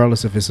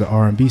 regardless if it's an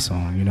R&B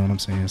song. You know what I'm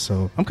saying?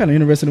 So I'm kind of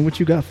interested in what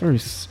you got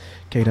first,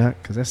 K-Dot,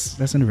 because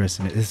that's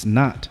interesting. It's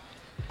not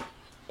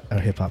a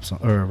hip hop song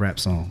or a rap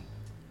song.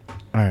 All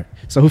right.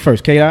 So who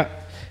first? K-Dot?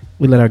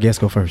 We let our guest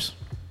go first.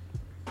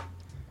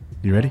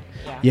 You ready?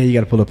 Yeah, you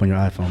got to pull up on your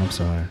iPhone. I'm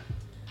sorry.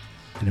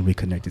 And then we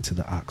connect it to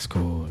the aux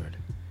cord.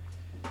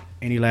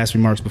 Any last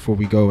remarks before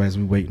we go as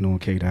we waiting on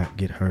K-Dot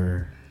get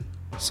her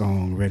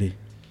song ready?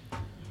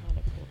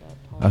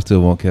 I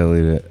still want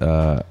Kelly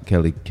to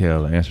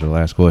answer the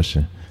last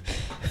question.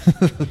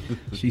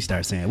 She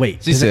starts saying,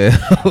 wait. She said,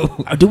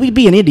 Do we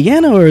be in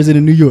Indiana or is it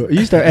in New York?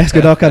 You start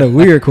asking all kind of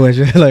weird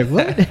questions. Like,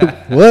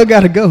 what? Well,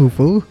 gotta go,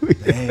 fool.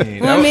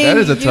 "Dang, that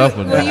is a tough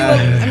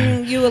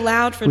one." You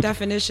allowed for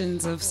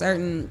definitions of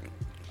certain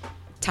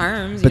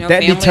terms. But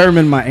that family,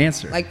 determined my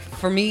answer. Like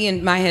for me,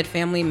 in my head,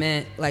 family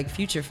meant like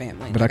future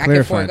family. But like, I I could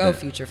clarified forego that.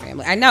 future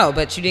family. I know,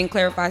 but you didn't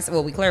clarify.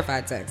 Well, we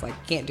clarified sex. Like,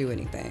 can't do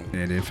anything.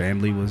 And then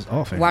family was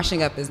all family.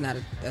 Washing up is not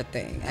a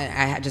thing.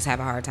 I just have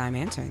a hard time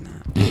answering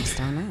that. I just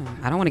don't know.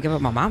 I don't want to give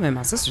up my mom and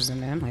my sisters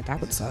and them. Like, that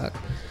would suck.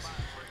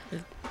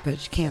 But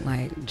you can't,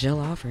 like, jill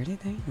off or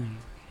anything. Like,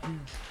 yeah,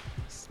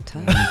 it's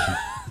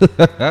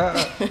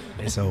tough.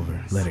 It's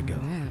over. Let it go.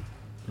 Yeah.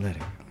 Let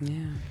it. Yeah.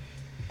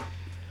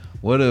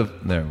 What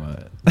if? Never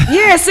mind.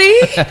 Yeah, see?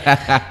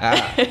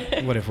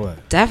 What if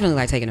what? Definitely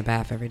like taking a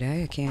bath every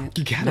day. I can't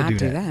You gotta not do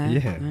do that. that.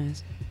 Yeah.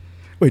 Nice.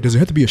 Wait, does it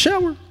have to be a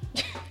shower?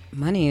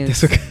 Money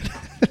That's is okay.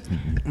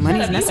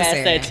 money's You asked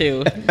necessary. that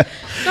too.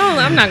 No,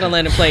 I'm not gonna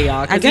let him play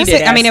y'all. I guess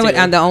it, I mean it would,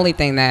 the only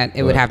thing that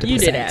it would have to You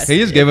be did sex. ask. He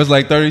just gave us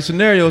like 30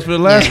 scenarios for the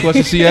last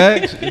question she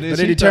asked. And then But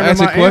she it determined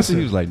asked a my question. answer.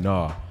 He was like,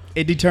 "Nah,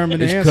 It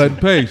determined the it's answer. cut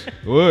and paste.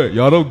 What?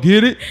 Y'all don't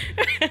get it?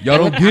 Y'all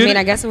don't I get mean, it?"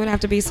 I guess it would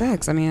have to be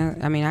sex. I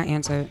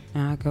answered.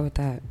 I'll go with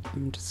that.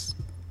 I'm just.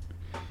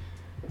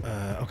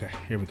 Okay,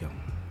 here we go.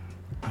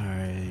 All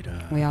right.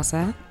 We all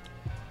set?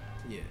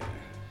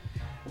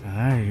 All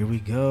right, here we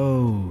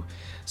go.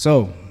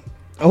 So,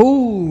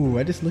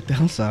 I just looked.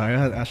 I'm sorry.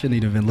 I shouldn't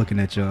even been looking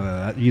at you.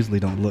 I usually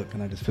don't look,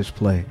 and I just push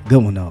play.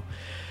 Good one though.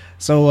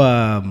 So,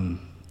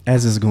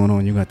 as this is going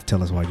on, you got to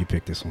tell us why you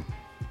picked this one.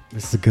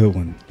 This is a good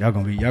one. Y'all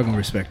gonna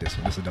respect this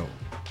one. This is dope.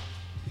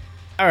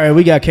 All right,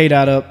 we got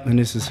K-Dot up, and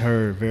this is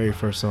her very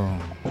first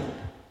song.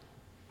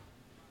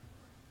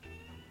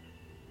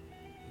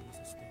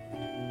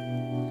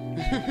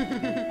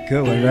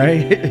 Good one,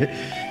 right?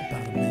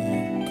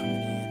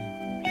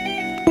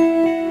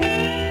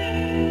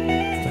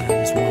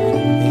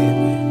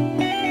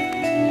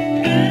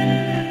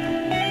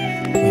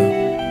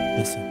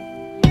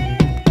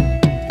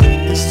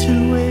 It's 2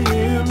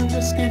 a.m.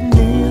 Just getting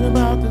in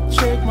about to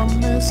check my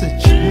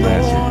message.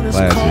 No one is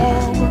Classic.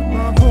 called, but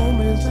my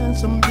homies and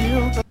some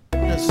deals.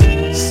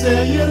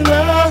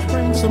 Cellular,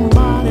 bring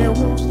somebody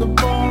wants to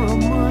borrow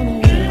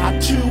money. I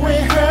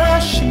two-way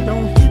her, she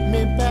don't hit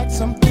me back.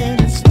 Something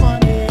is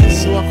funny.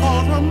 So I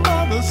called her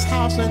mother's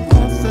house and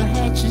asked her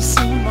had she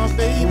seen my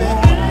baby.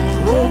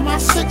 Roll my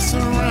six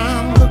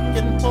around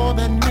looking for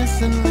that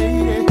missing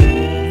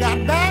lady.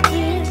 Got back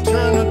in,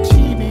 turned the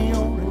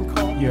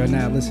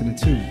listening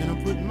to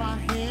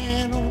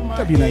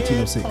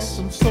W1906.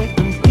 I'm so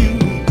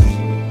confused.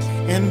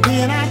 And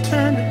then I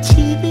turned the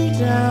TV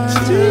down.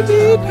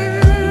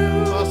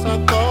 Cause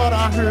I thought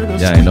I heard a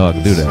Yeah, I know I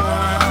can do that.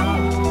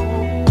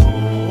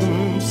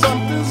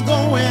 Something's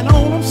going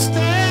on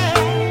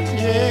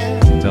upstairs. Yeah.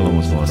 Tell them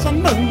what's going I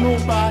on. know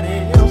nobody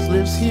else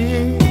lives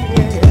here.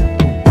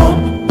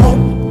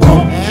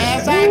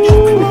 As I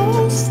get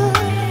closer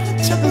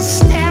to the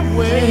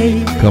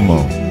stairway, Come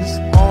on.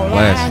 all I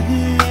Classic.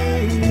 hear,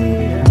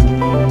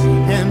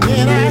 and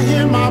then I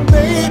hear my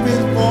baby's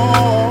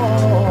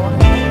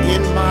voice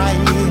in my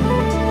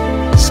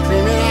ear,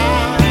 screaming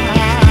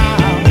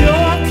out,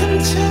 "You're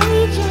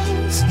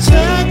contagious,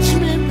 touch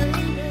me,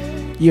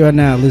 baby." You are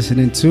now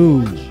listening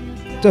to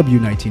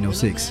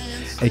W1906.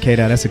 Hey,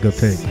 K-Dot, that's a good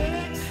pick.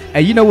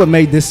 Hey, you know what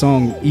made this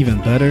song even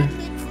better?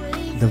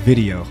 The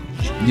video.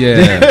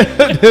 Yeah.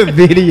 The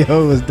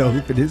video was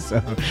dope for this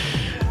song.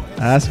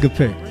 That's a good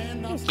pick.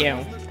 Thank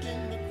you.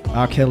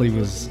 R. Kelly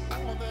had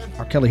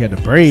the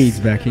braids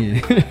back in.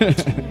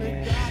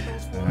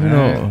 You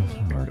know.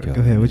 Go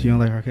ahead. What you don't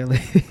like R. Kelly?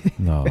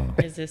 No.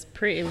 Is this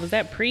was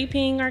that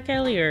pre-peeing R.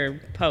 Kelly or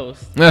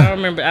post? I don't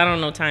remember. I don't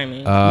know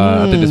timing.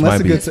 I think this that's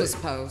might a be. good This was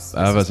post.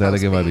 I was about to say, I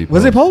think it might be.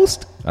 Was it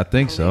post? I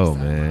think so,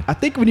 man. I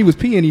think when he was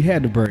peeing, he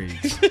had the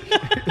braids.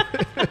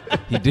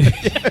 He did.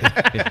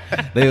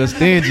 They were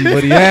stingy,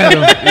 but he had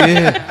them.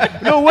 Yeah.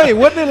 No, wait.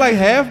 Wasn't it like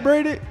half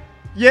braided?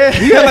 Yeah.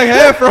 He had like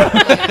half from.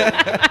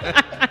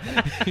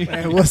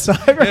 Man, what side?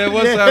 Yeah,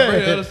 one side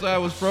braided, the other side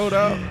was froed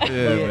out.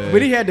 Yeah, man.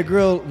 When he had the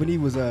girl, when he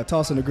was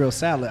tossing the girl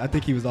salad, I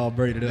think he was all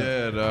braided up.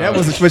 Yeah, dog. That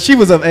was, but she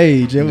was of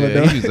age. It was-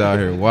 Yeah, he was out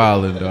here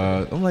wilding,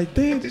 dog. I'm like,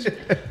 damn.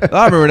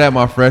 I remember that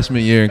my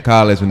freshman year in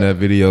college when that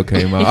video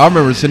came out. I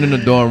remember sitting in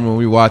the dorm room,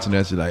 we watching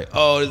that shit like,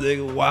 oh, this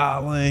nigga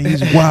wilding.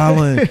 He's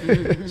wilding.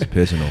 He's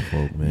pissing on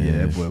folk, man.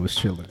 Yeah, that boy was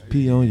chilling.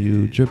 Pee on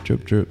you, drip,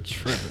 drip, drip.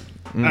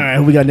 All right,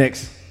 who we got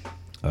next?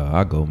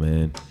 I'll go,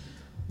 man.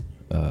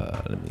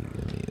 Let me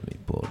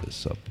pull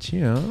this up.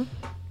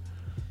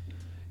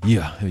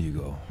 Yeah, here you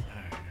go.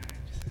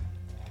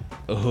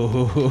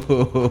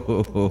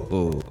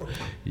 Oh,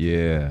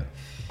 yeah.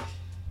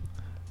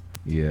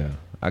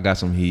 I got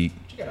some heat.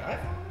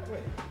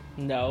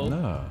 no.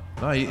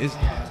 No, it's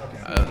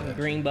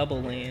Green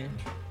Bubble Land.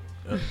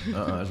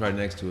 it's right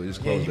next to it.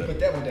 Just close that. put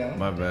that one down.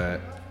 My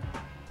bad.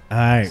 All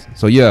right.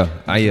 So yeah,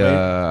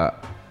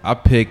 I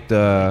picked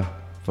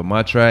for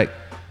my track,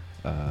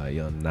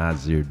 young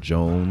Nasir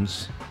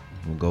Jones.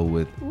 I'm gonna go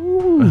with.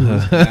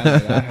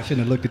 I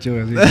shouldn't have looked at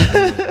yours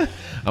either.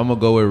 I'm gonna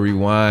go with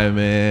Rewind,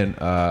 man.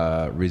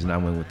 Reason I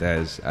went with that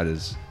is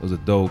it was a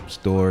dope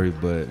story,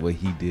 but what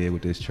he did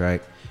with this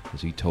track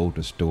is he told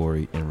the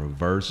story in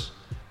reverse,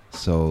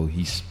 so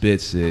he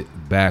spits it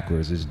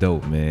backwards. It's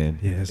dope, man.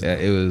 Yeah,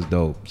 it was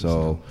dope.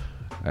 So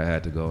I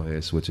had to go ahead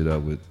and switch it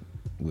up with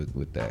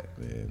that,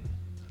 man.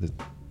 This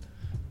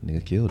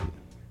nigga killed it.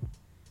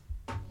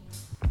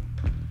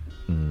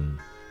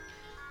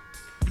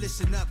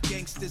 Listen up,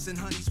 gangsters and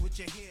honeys with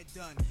your hair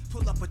done.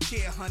 Pull up a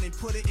chair, hun, and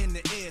put it in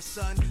the air,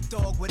 son.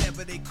 Dog,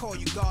 whatever they call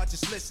you, God,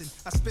 just listen.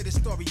 I spit a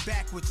story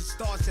backwards, it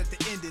starts at the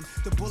ending.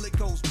 The bullet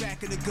goes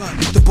back in the gun.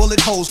 The bullet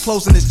holes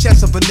closing his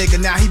chest of a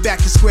nigga. Now he back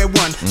to square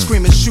one.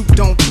 Screaming, shoot,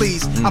 don't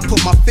please. I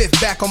put my fifth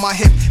back on my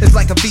hip. It's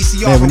like a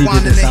VCR Man, when he did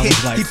rewinding this, the I hit.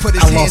 was like, He put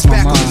his I hands lost my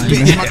back on his mind.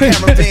 bitch. My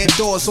caravan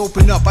doors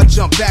open up. I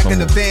jump back in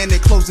the van and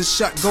close it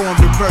shut. Go in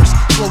reverse.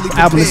 Slowly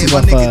Album, this prepare. is My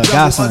off, nigga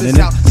Godson, double isn't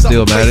it? others out.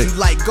 Something Stillmatic. crazy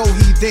like go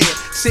he there.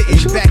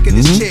 Sitting back in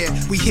his chair.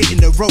 We hitting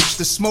the ropes.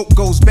 The smoke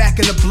goes back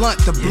in the blunt.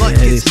 The blunt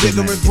Yeah, gets it is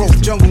bigger Stillmatic. and broke.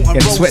 Jungle Got a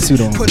unrolls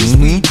sweatsuit it. on. Put his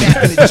weed back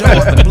in the jar.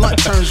 The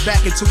blunt turns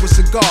back into a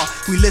cigar.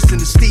 We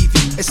listen to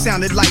Stevie. It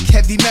sounded like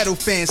heavy metal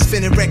fans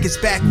spinning records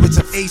backwards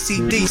of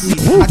AC/DC.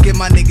 I get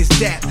my niggas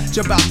dap.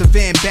 Jump out the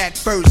van back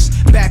first.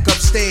 Back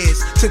upstairs.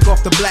 Took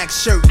off the black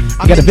shirt.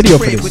 I'm got a in the video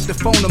for crib this. with the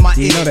phone in my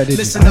You ear. know that,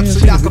 didn't you? Listen up so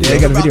y'all can Yeah,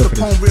 figure I got a out video the for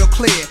this. poem real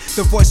clear.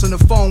 The voice on the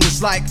phone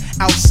was like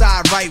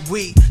outside right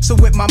weed. So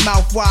with my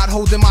mouth wide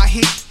holding my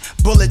heat.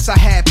 Bullets I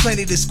had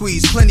plenty to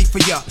squeeze, plenty for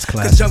ya. Cause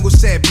classic. Jungle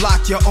said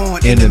block your own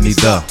Enemy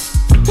enemies up.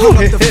 Hung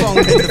up the phone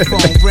and the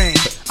phone rang.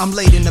 I'm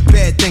laid in the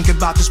bed thinking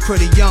about this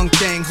pretty young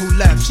thing who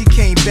left. She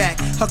came back,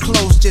 her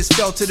clothes just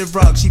fell to the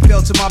rug. She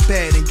fell to my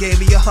bed and gave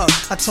me a hug.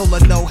 I told her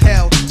no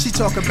hell. She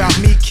talk about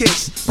me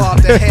kiss.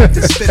 Bobbed her head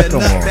and spit a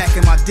nut back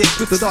in my dick.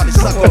 Started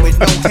sucking with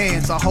no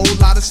hands, a whole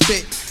lot of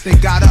spit. Then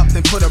got up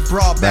and put a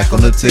bra back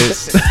on the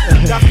tits.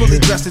 Got fully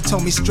dressed and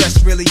told me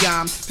stress really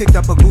I'm. Picked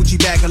up a Gucci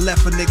bag and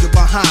left a nigga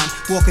behind.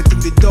 Walking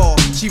through the door,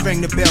 she rang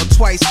the bell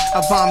twice.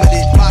 I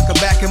vomited, vodka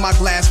back in my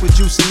glass with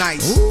juice and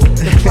ice.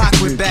 The clock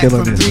went back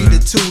Killing from this, 3 man.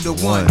 to 2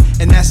 to 1.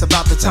 And that's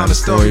about the time the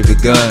story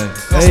begun.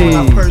 That's when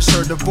I first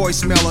heard the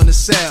voicemail on the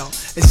cell.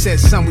 It said,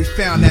 son, we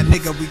found that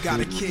nigga, we got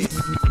a kid.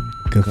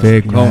 Good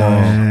pick,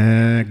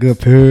 man. Good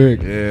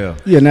pick. Yeah.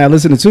 Yeah, now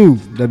listening to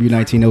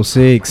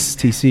W1906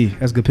 TC.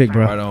 That's a good pick,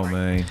 bro. Right on,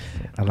 man.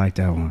 I like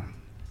that one.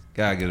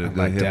 Gotta get a good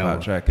like that hip hop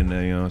one. track in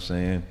there, you know what I'm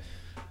saying?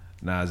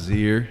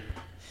 Nasir.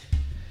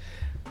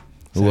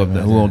 Who Say up there?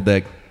 about Who that. on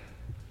deck?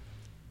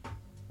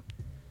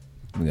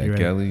 We got You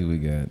ready? Kelly, we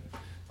got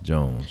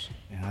Jones.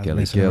 Yeah, I was Kelly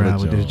messing Keller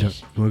around with this Jones.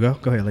 joke. We'll go.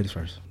 Go ahead, ladies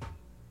first.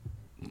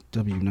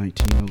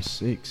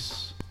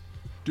 W1906.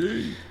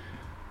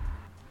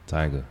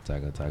 Tiger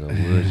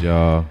Woods,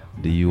 y'all.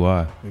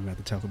 DUI. We're about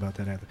to talk about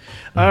that after.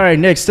 All right,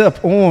 next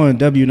up on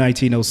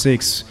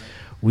W1906,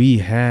 we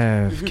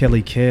have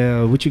Kelly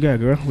Kell. What you got,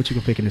 girl? What you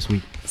gonna pick in this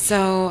week?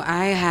 So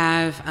I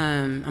have,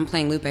 I'm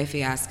playing Lupe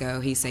Fiasco,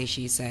 He Say,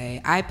 She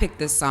Say. I picked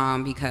this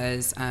song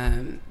because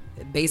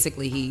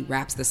basically he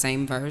raps the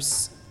same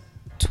verse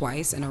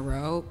twice in a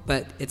row,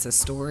 but it's a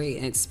story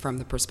and it's from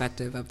the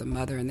perspective of the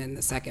mother, and then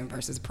the second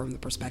verse is from the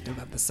perspective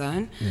of the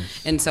son.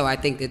 Yes. And so I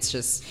think it's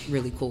just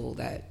really cool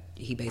that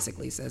he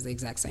basically says the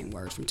exact same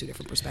words from two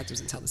different perspectives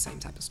and tell the same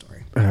type of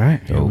story. All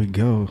right, here we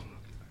go.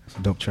 It's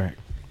a dope track.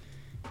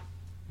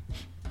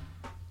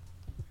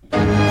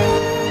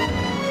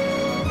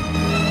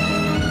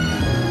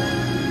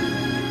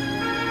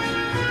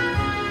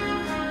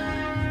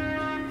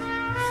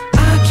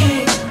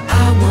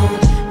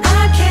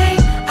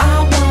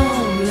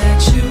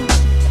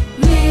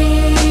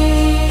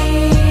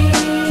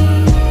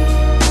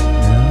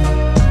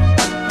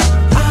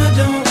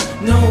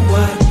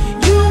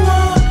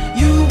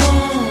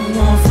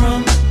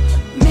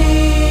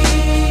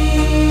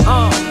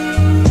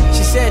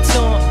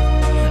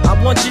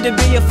 To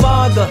be a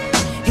father,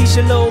 he's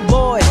your little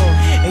boy,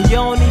 and you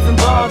don't even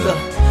bother.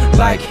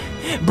 Like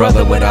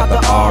brother without the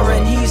aura,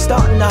 and he's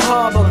starting to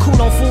harbor. Cool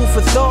on food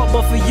for thought,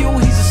 but for you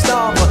he's a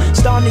starver.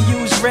 Starting to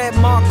use red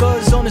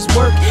markers on his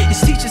work.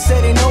 His teacher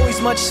said they know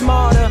he's much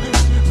smarter,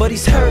 but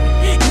he's hurt.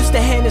 Used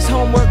to hand his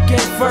homework in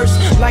first,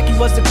 like he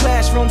was the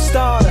classroom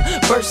starter.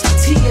 Burst of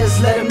tears,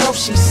 let him know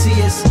she see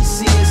us.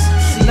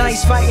 Now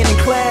he's fighting in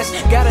class.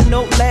 Got a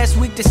note last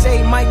week to say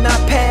he might not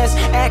pass.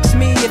 Asked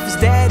me if his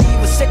daddy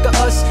was sick of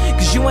us,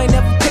 cause you ain't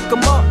never pick him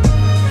up.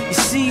 You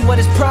see what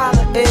his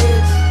problem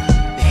is?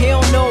 He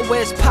don't know where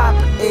his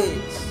papa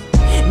is.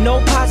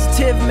 No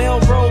positive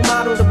male role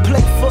model to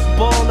play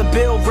football or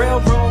build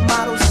railroad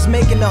models. Is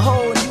making the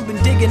hole and you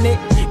been digging it,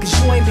 cause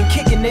you ain't been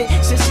kicking it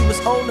since he was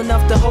old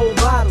enough to hold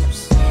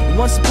bottles. He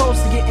wasn't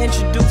supposed to get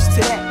introduced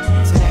to that.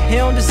 He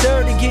don't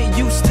deserve to get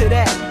used to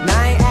that. Now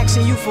I ain't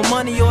asking you for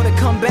money or to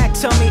come back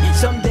to me.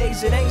 Some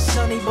days it ain't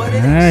sunny, but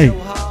it ain't so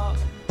hard.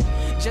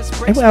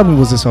 Hey, what album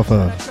was this off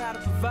of?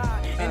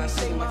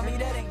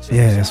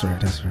 Yeah, that's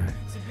right.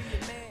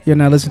 Yeah,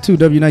 now listen to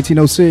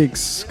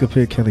W1906. Good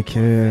pick, Kelly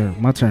Kell.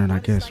 My turn, I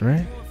guess,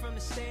 right?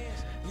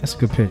 That's a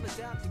good pick.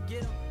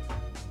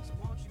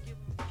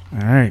 All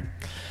right.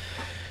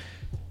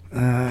 Oh,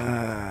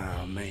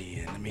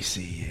 man. Let me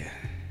see.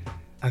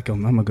 I'm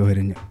going to go ahead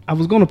and... I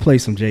was going to play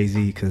some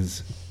Jay-Z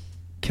because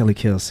Kelly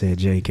Kell said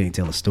Jay can't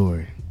tell a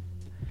story.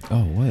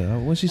 Oh,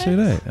 what'd she say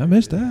that? I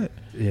missed that.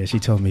 Yeah, she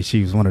told me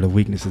she was one of the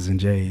weaknesses in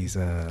Jay's.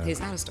 He's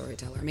not a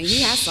storyteller. I mean,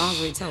 he has songs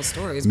where he tells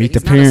stories. Meet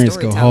but the Parents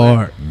go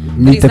hard.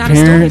 Meet the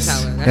Parents.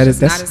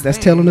 That's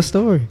telling the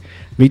story.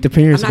 Meet the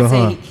Parents go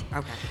hard.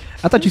 Okay.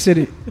 I thought you said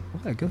it.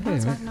 Well, go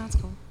ahead. No, it's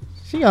cool.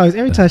 She always,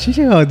 every time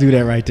she always do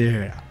that right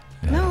there.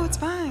 No, it's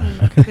fine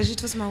because you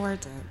twist my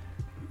words up.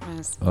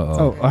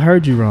 Oh, I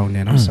heard you wrong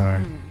then. I'm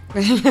sorry.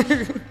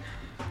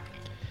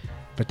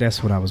 But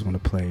that's what I was going to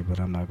play, but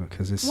I'm not going to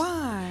because it's...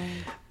 Why?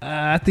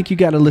 I think you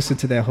got to listen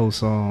to that whole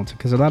song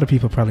because a lot of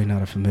people probably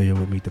not familiar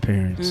with Meet the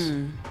Parents.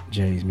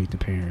 Jay's Meet the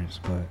Parents,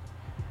 but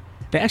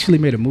they actually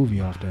made a movie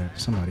off that.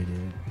 Somebody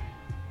did.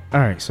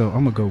 All right, so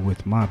I'm going to go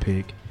with my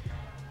pick.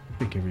 I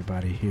think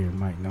everybody here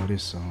might know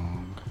this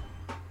song.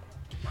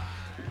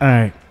 All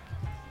right,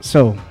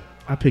 so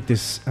I picked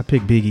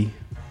Biggie.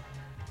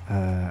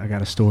 I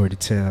got a story to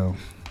tell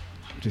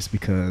just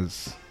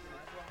because,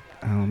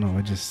 I don't know,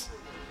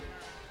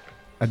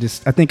 I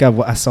think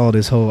I saw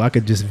this whole, I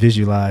could just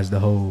visualize the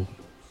whole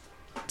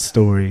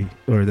story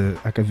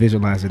I could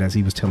visualize it as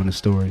he was telling the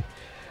story.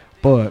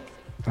 But,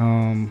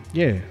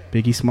 yeah,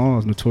 Biggie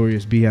Smalls,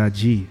 Notorious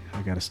B.I.G.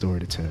 I got a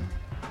story to tell.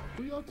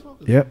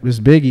 Yep, this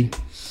Biggie.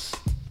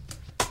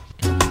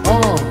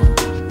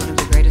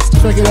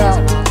 Check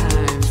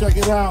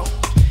it out.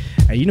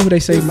 Hey, you know who they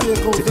say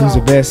who's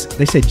the best?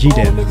 They said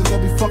G-Dep.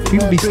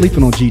 People be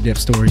sleeping on G-Dep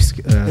storytelling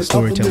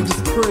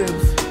stuff.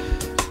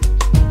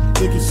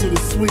 Nigga shit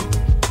is sweet.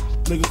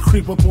 Nigga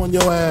creep up on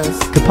your ass.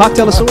 Could Pac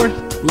tell a story?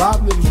 Live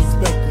niggas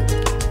respect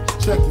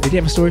it. Check it. Did he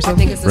have a story? I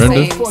think it's the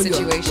same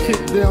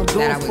situation that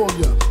I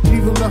would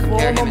even left all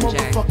compare my him and Jay.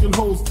 motherfucking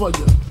hoes for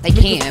you. They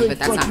can, but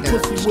that's not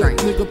their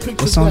strength.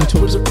 What song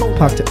Notorious?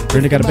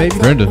 Brenda got a baby?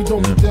 Brenda. We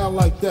don't get down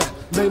like that.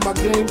 Lay my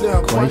game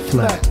down quite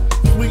flat.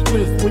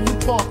 Sweetness when you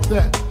talk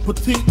that.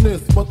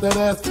 Petiteness, but that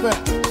ass fat.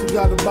 She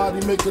got a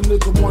body make a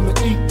nigga wanna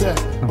eat that.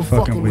 I'm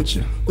fucking with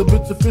you. The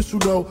bitch official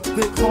though,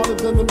 think harder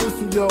than the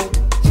missile, yo.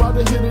 Try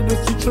to hit it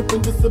if she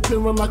tripping,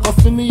 disappearing like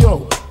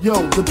Arsenio. Yo,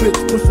 the bitch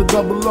push a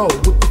double O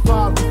with the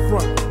 5 in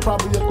front.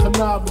 Probably a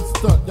conniving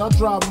stunt. Y'all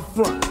drive in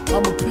front.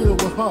 I'ma peel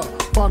with her,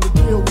 find a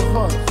deal with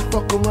her. She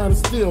fuck around and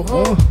steal,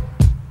 huh?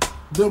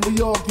 and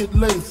we all get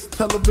laced.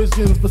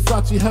 Televisions,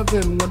 Versace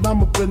heaven. When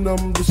I'm up in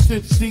them, the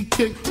shit she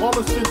kick, all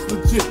the shit's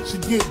legit. She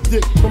get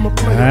dick from a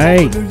player.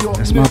 Alright,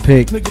 that's my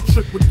pick.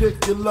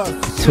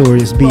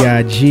 Notorious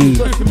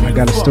B.I.G. I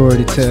got a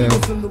story to tell.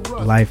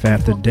 Life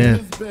After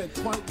Death.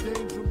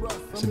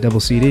 It's a double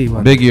CD.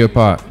 Biggie or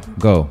Pop?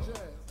 Go.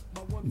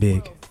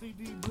 Big.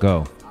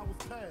 Go.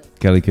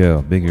 Kelly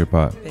Kell, Biggie or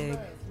Pop? Big.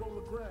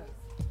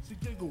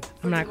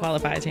 I'm not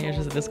qualified to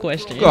answer this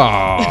question. Oh,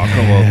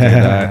 come on,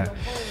 K-Dot.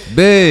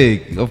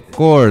 Big, of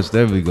course.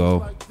 There we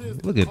go.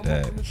 Look at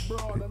that.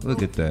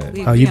 Look at that.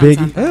 Oh, you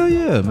Biggie? Hell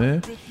yeah,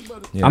 man.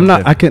 Yeah, I'm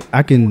not. I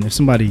can. If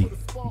somebody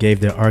gave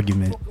their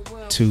argument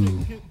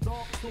to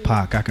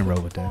Pac, I can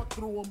roll with that.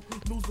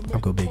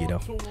 I'll go Biggie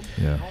though.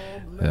 Yeah.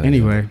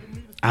 Anyway,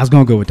 I was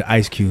gonna go with the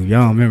Ice Cube.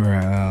 Y'all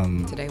remember?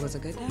 Today Was a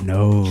Good Day?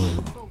 No.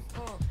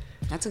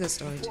 That's a good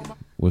story too.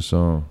 What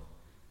song?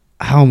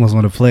 I almost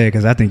want to play it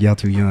because I think y'all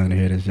too young to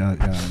hear this. Y'all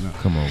know.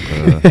 Come on,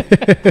 bro.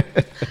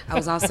 I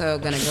was also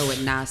gonna go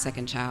with Nas'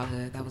 Second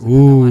Childhood. That was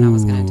another one I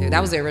was gonna do. That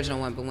was the original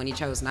one, but when he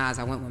chose Nas,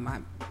 I went with my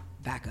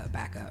backup.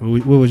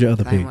 What was your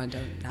other pick?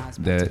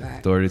 That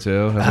story to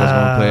tell. That's why I was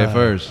gonna play it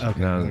first. Okay,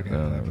 now, okay,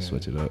 now we'll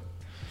switch it up.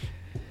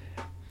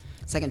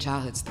 Second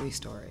Childhood's 3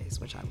 stories,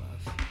 which I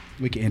love.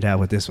 We can end out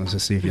with this one to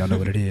see if y'all know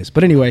what it is.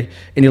 But anyway,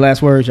 any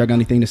last words? Y'all got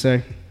anything to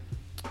say?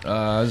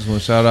 I just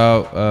want to shout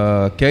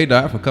out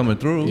K-Dot for coming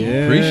through.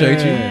 Yeah. Appreciate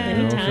you. You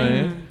know what I'm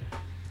saying?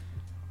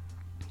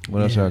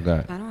 What else y'all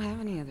got? I don't have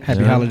any other.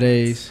 Happy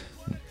holidays.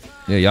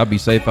 Yeah, y'all be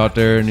safe out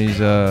there in these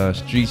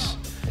streets.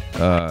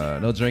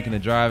 No drinking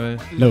and driving.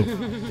 No.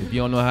 If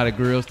you don't know how to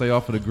grill, stay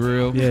off of the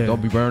grill. Yeah.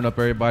 Don't be burning up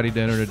everybody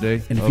dinner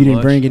today. And if you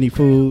didn't bring any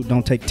food,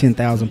 don't take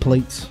 10,000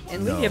 plates.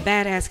 And leave your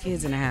badass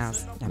kids in the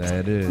house.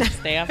 That is.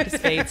 Stay off the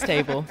spades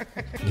table.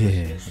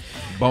 Yeah.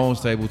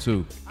 Bones table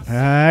too. All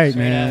right,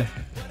 man.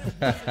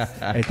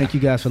 Hey, thank you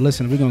guys for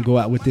listening. We're going to go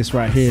out with this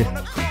right here.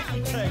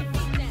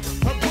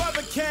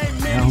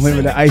 Y'all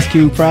remember the Ice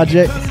Cube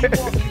project?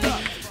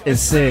 It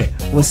said,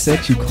 what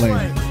sex you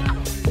claim?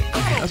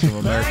 That's from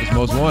America's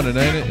Most Wanted,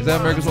 ain't it? Is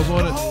that America's Most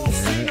Wanted?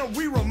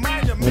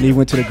 When he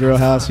went to the girl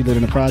house, he lived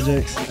in the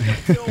projects. All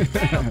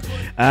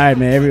right,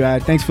 man.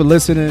 Everybody, thanks for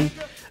listening.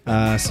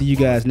 See you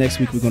guys next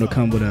week. We're going to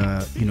come with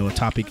a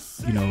topic.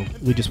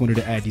 We just wanted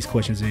to add these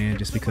questions in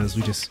just because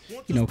we just,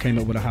 came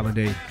up with a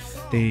holiday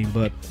theme.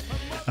 But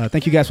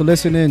thank you guys for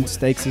listening.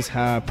 Stakes is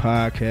High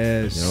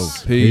Podcast. Yo,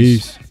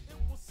 peace.